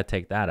sugar. We got to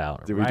take that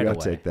out. We got to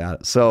take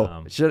that.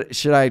 So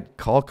should I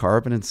call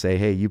Carbon and say,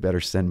 hey, you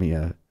better send me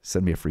a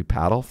free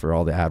paddle for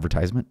all the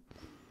advertisement?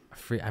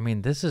 Free. I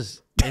mean, this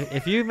is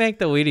if you make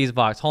the Wheaties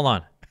box. Hold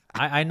on.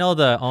 I know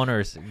the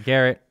owners,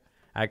 Garrett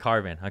at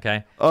Carbon.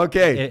 Okay.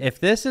 Okay.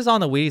 If this is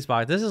on the Wheaties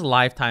box, this is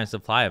lifetime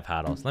supply of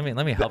paddles. Let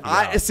me help you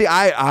out. See,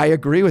 I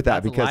agree with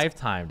that That's because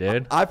lifetime,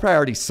 dude. I probably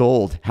already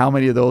sold how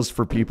many of those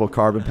for people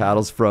carbon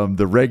paddles from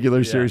the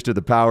regular series to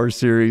the power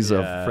series you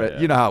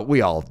know how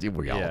we all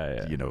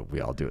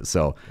do it.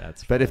 So,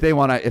 but if they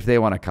want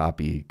to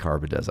copy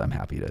Carbon does, I'm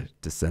happy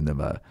to send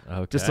them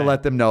just to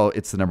let them know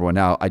it's the number one.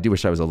 Now, I do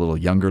wish I was a little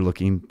younger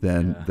looking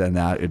than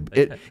that.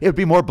 It'd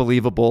be more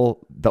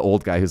believable. The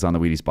old guy who's on the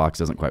Wheaties box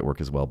doesn't quite work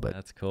as well, but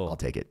that's cool. I'll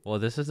take it. Well,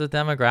 this is the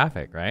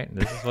demographic, right?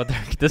 This is what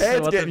they're.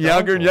 It's getting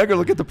younger and younger.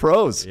 Look at the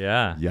pros.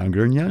 Yeah,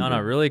 younger and younger.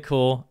 No, really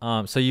cool.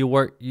 So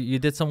you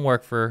did some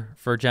work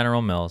for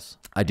General Mills.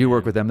 I do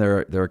work with them.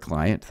 They're a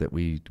client that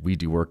we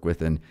do work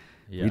with, and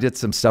we did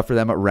some stuff for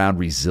them around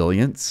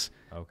resilience.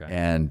 Okay.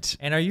 And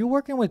are you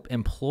working with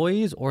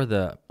employees or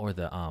the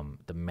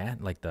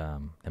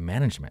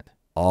management?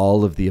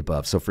 All of the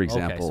above. So for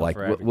example,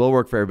 we'll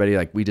work for everybody.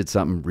 Like we did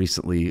something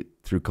recently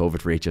through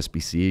COVID for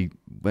HSBC,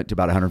 went to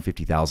about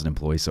 150,000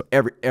 employees. So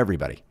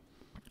everybody.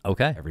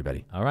 Okay.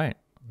 Everybody. All right.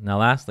 Now,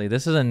 lastly,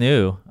 this is a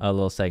new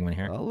little segment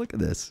here. Oh, look at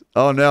this.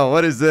 Oh no,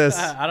 what is this?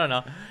 I don't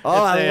know.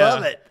 I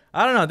love it.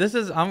 I don't know. This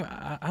is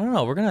I don't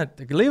know. We're gonna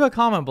leave a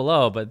comment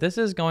below, but this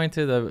is going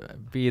to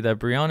be the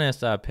Briones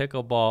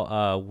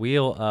Pickleball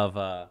wheel of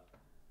I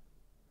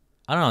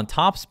don't know,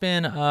 top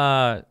spin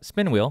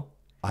wheel.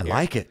 I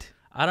like it.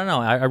 I don't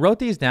know. I wrote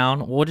these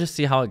down. We'll just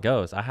see how it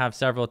goes. I have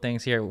several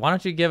things here. Why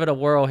don't you give it a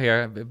whirl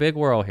here? A big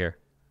whirl here.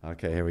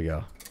 Okay, here we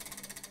go.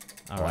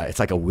 All right. It's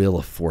like a wheel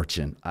of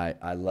fortune.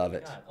 I love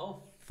it. God.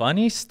 Oh,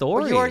 funny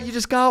story. Well, you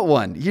just got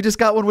one. You just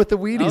got one with the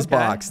Wheaties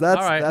box.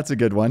 That's a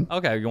good one.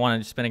 Okay, you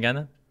want to spin again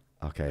then?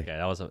 Okay. Okay,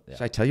 that was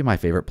Should I tell you my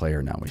favorite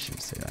player? No, we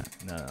shouldn't say that.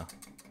 No.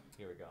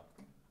 Here we go.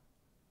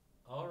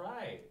 All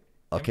right.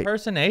 Okay.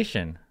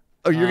 Impersonation.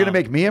 Oh, you're gonna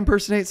make me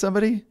impersonate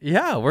somebody?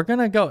 Yeah, we're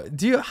gonna go.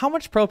 How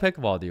much pro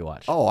pickleball do you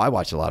watch? Oh, I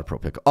watch a lot of pro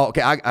pickleball. Oh,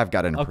 okay, I've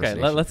got an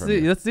impersonation.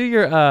 Okay, let's do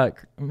your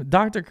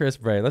Dr. Chris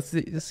Bray. Let's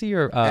see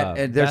your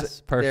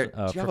best person.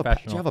 Do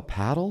you have a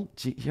paddle?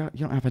 You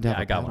don't happen to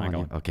have a paddle? I got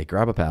one. Okay,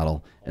 grab a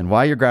paddle. And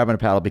while you're grabbing a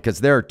paddle,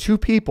 because there are two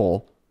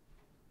people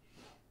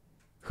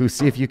who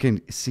see if you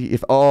can see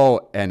if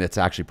and it's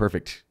actually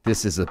perfect.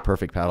 This is a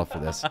perfect paddle for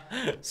this.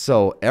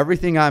 So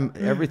everything I'm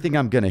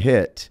gonna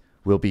hit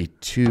will be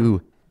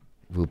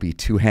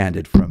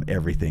two-handed from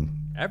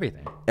everything.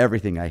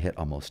 Everything I hit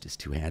almost is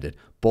two-handed.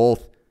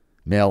 Both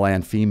male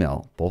and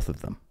female, both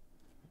of them.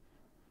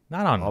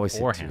 Not on the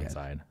forehand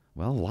side.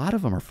 Well, a lot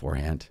of them are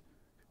forehand.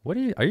 Are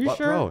you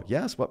sure? Pro?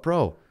 Yes, what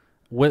pro?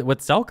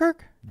 With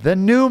Selkirk? The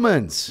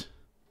Newmans.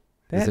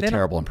 That's a they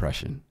terrible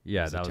impression.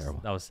 Yeah, that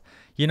was.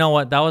 You know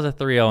what? That was a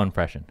 3-0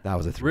 impression. That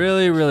was a 3-0.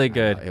 Really, really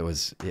good. It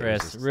was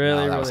Chris.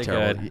 Really, really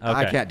good. Okay.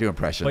 I can't do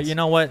impressions. But you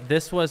know what?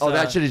 This was.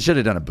 That should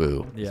have done a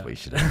boo. Yeah. That's what you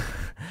should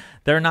have.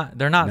 They're not.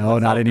 No,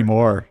 not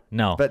anymore.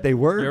 No. But they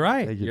were. You're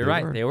right. You're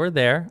right. They were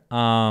there.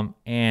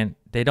 And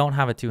they don't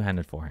have a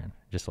two-handed forehand.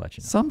 Just to let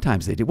you know.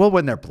 Sometimes they do. Well,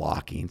 when they're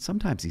blocking,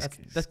 sometimes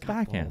that's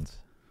backhands.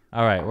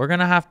 All right, we're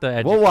gonna have to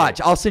educate. We'll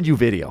watch. I'll send you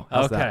video.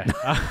 How's okay.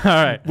 that? All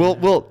right.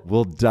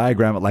 We'll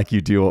diagram it like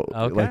you do.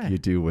 Okay. Like you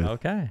do with.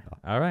 Okay.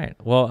 All right.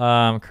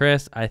 Well,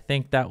 Chris, I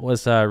think that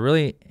was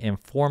really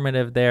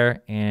informative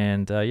there,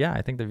 and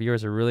I think the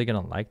viewers are really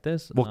gonna like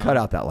this. We'll cut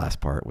out that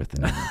last part with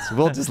the names.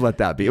 We'll just let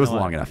that be. It was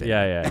long enough.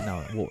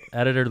 Yeah. No,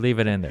 editor, leave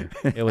it in there.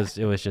 It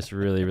was just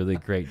really, really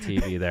great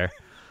TV there.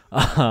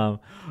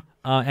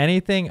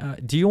 Anything?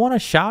 Do you want to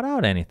shout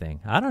out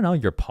anything? I don't know.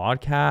 Your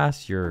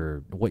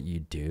podcast, what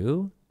you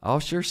do. Oh,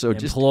 sure. So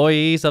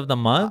employees of the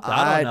month.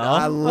 I don't know.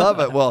 I love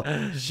it. Well,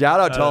 shout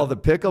out to all the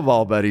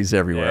pickleball buddies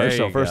everywhere.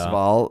 So first of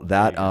all,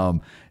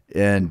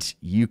 and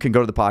you can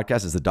go to the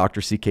podcast. It's the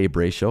Dr. C.K.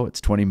 Bray Show.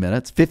 It's 20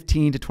 minutes,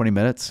 15 to 20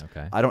 minutes.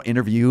 Okay. I don't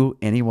interview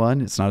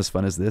anyone. It's not as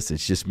fun as this.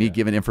 It's just me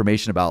giving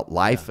information about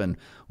life and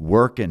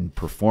work and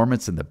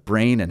performance and the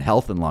brain and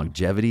health and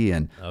longevity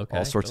and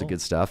all sorts of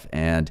good stuff.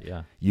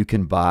 And you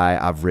can buy,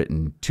 I've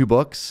written 2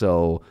 books.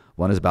 So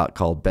one is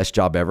called Best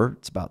Job Ever.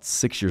 It's about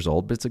 6 years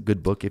old, but it's a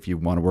good book if you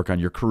want to work on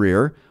your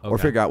career or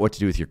figure out what to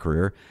do with your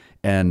career.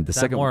 And the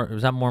second one,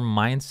 is that more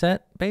mindset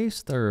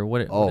based or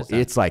what? What is that?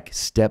 It's like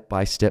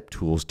step-by-step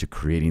tools to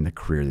creating the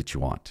career that you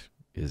want.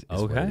 Is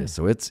what it is.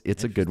 So it's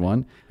a good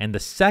one. And the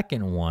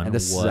second one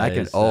this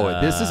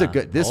is a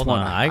good. This one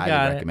I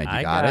highly recommend.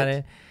 You got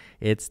it.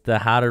 It's the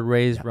how to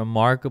raise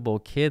remarkable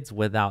kids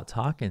without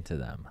talking to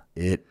them.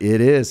 It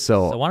is.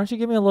 So why don't you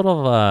give me a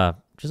little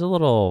just a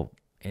little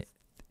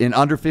in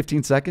under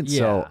 15 seconds.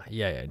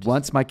 Yeah.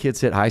 Once my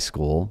kids hit high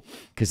school,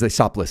 because they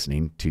stopped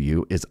listening to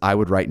you, is I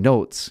would write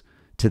notes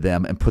to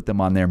them and put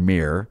them on their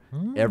mirror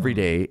every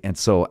day. And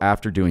so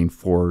after doing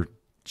 4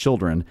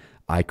 children,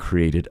 I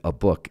created a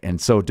book.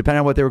 And so depending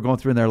on what they were going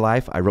through in their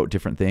life, I wrote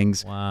different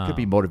things. Wow. Could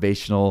be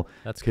motivational,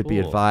 could be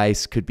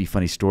advice, could be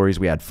funny stories.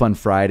 We had Fun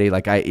Friday.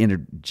 Like I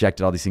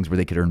interjected all these things where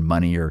they could earn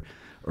money or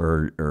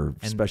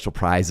special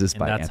prizes.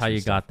 And that's how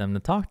you got them to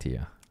talk to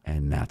you.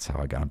 And that's how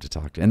I got them to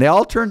talk to. And they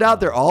all turned out,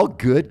 they're all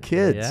good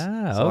kids.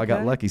 Yeah, so I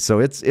got lucky. So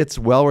it's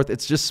well worth.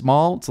 It's just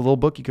small. It's a little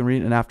book you can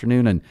read in an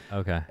afternoon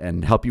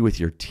and help you with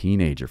your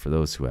teenager for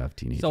those who have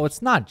teenagers. So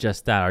it's not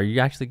just that. Are you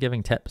actually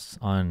giving tips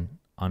on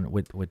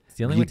with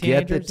dealing with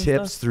teenagers? You get the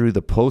tips through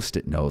the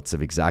Post-it notes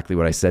of exactly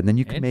what I said, and then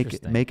you can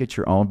make it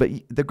your own. But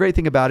the great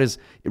thing about it is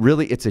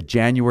it's a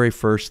January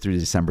 1st through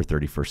December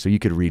 31st. So you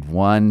could read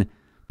one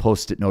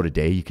Post-it note a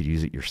day. You could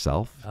use it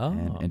yourself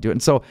and do it.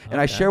 And so,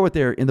 and I share what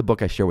in the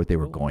book, I share what they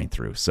were going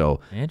through. So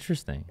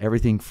interesting.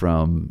 Everything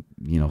from,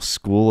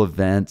 school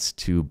events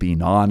to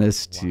being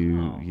honest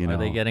to, Are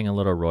they getting a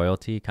little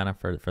royalty kind of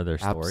for their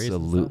stories?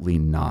 Absolutely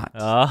not.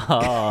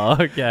 Oh,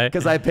 okay.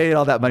 Because I paid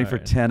all that money for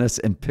tennis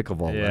and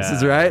pickleball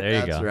lessons, right? There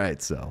you go. That's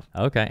right. So,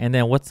 okay. And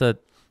then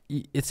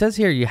it says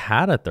here you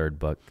had a third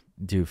book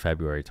due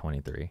February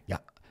 23. Yeah.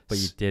 But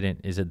you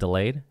didn't. Is it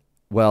delayed?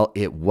 Well,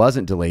 it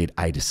wasn't delayed.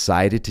 I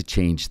decided to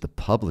change the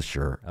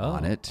publisher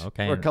on it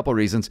for a couple of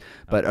reasons.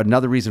 But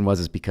another reason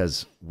is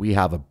because we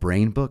have a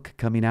brain book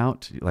coming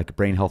out, like a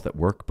brain health at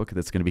work book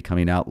that's going to be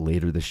coming out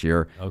later this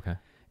year. Okay.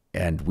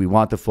 And we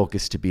want the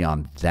focus to be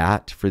on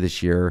that for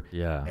this year.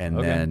 Yeah. And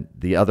then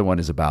the other one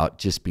is about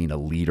just being a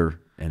leader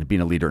and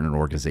being a leader in an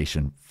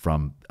organization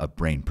from a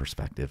brain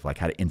perspective, like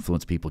how to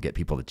influence people, get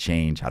people to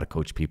change, how to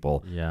coach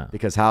people. Yeah.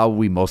 Because how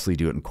we mostly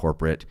do it in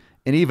corporate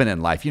and even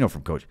in life,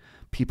 from coach.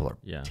 People are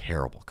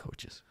terrible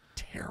coaches.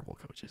 Terrible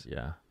coaches.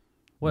 Yeah.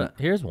 Well,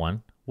 here's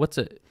one.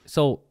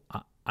 So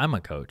I'm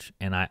a coach,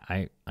 and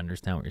I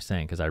understand what you're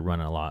saying because I run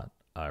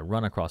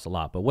across a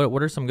lot. But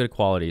what are some good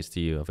qualities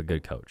to you of a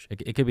good coach?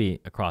 It could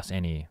be across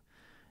any.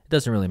 It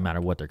doesn't really matter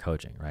what they're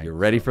coaching, right? You're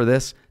ready for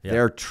this? Yeah.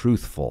 They're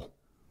truthful.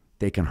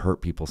 They can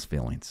hurt people's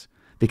feelings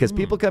because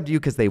people come to you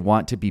because they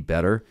want to be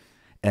better.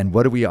 And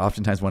what do we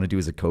oftentimes want to do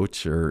as a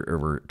coach or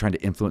we're trying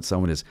to influence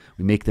someone is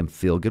we make them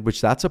feel good,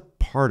 which that's a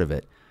part of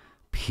it.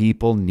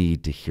 People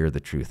need to hear the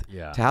truth.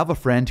 Yeah. To have a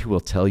friend who will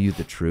tell you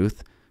the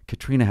truth,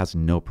 Katrina has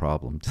no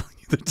problem telling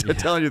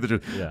you the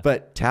truth. Yeah.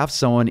 But to have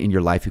someone in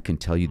your life who can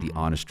tell you the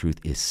honest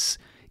truth is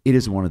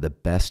one of the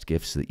best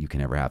gifts that you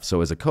can ever have. So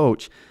as a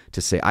coach,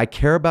 to say, I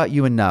care about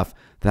you enough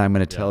that I'm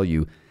going to tell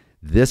you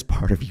this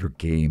part of your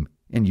game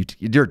and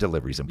your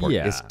delivery is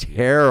important. It's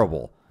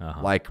terrible.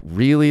 Like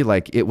really,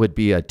 like it would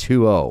be a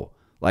 2-0.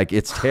 Like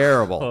it's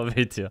terrible. Oh,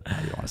 me too. You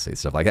don't want to say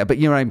stuff like that, but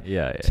you know what I mean?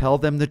 Yeah. Tell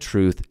them the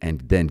truth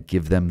and then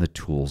give them the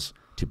tools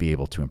to be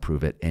able to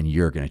improve it. And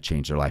you're going to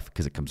change their life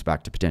because it comes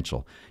back to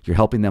potential. You're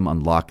helping them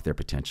unlock their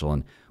potential.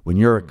 And when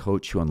you're a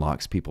coach who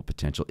unlocks people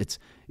potential,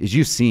 as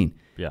you've seen,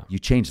 you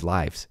change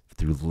lives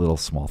through little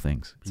small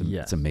things.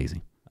 It's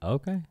amazing.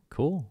 Okay,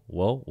 cool.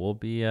 Well, we'll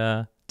be,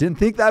 Didn't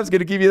think that I was going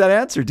to give you that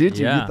answer, did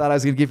you? You thought I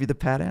was going to give you the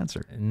pat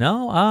answer.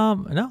 No,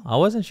 I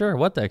wasn't sure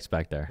what to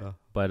expect there.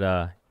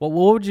 But what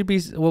would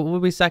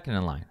be second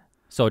in line?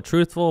 So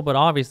truthful, but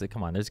obviously,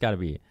 come on, there's got to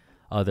be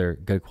other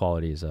good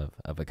qualities of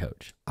a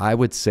coach. I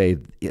would say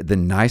the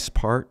nice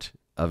part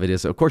of it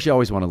is, of course, you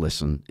always want to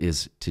listen,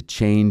 is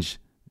to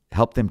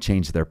help them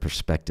change their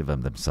perspective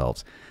of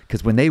themselves.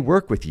 Because when they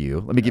work with you,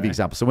 let me give you an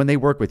example. So when they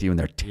work with you and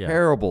they're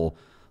terrible,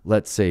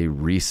 let's say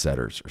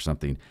resetters or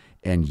something,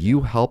 and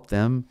you help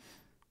them,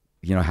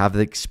 have the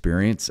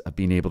experience of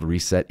being able to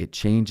reset, it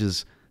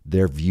changes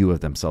their view of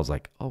themselves.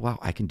 Like, oh, wow,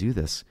 I can do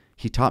this.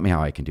 He taught me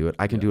how I can do it.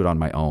 I can do it on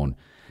my own.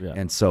 Yeah.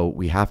 And so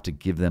we have to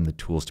give them the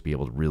tools to be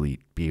able to really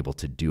be able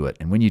to do it.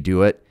 And when you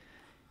do it,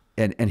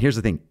 and here's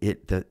the thing,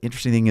 the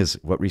interesting thing is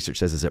what research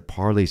says is it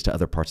parlays to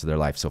other parts of their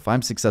life. So if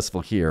I'm successful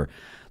here,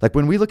 like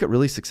when we look at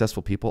really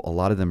successful people, a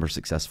lot of them are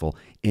successful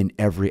in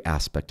every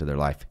aspect of their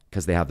life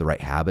because they have the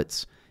right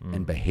habits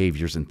and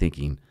behaviors and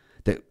thinking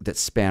that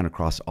span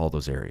across all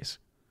those areas.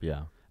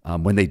 Yeah.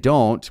 When they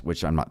don't,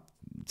 which I'm not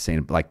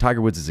saying, like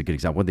Tiger Woods is a good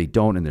example, when they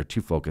don't and they're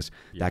too focused,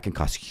 that can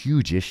cause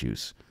huge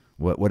issues,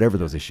 whatever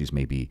those issues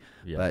may be.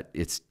 Yeah. But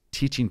it's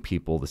teaching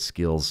people the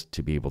skills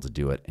to be able to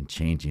do it and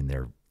changing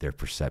their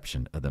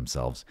perception of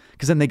themselves.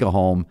 Because then they go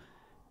home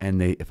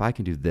and if I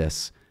can do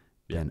this,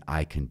 then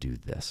I can do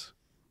this.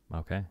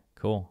 Okay,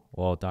 cool.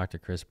 Well, Dr.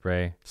 Chris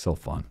Bray. So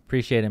fun.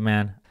 Appreciate it,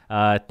 man.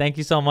 Thank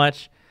you so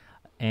much.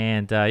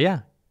 And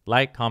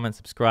like, comment,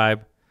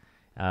 subscribe.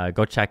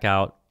 Go check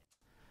out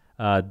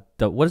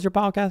what is your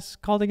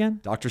podcast called again?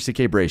 Dr.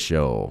 CK Bray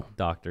Show.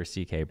 Dr.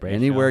 CK Bray Show.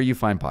 Anywhere you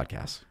find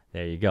podcasts.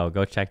 There you go.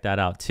 Go check that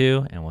out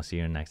too, and we'll see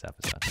you in the next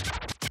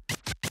episode.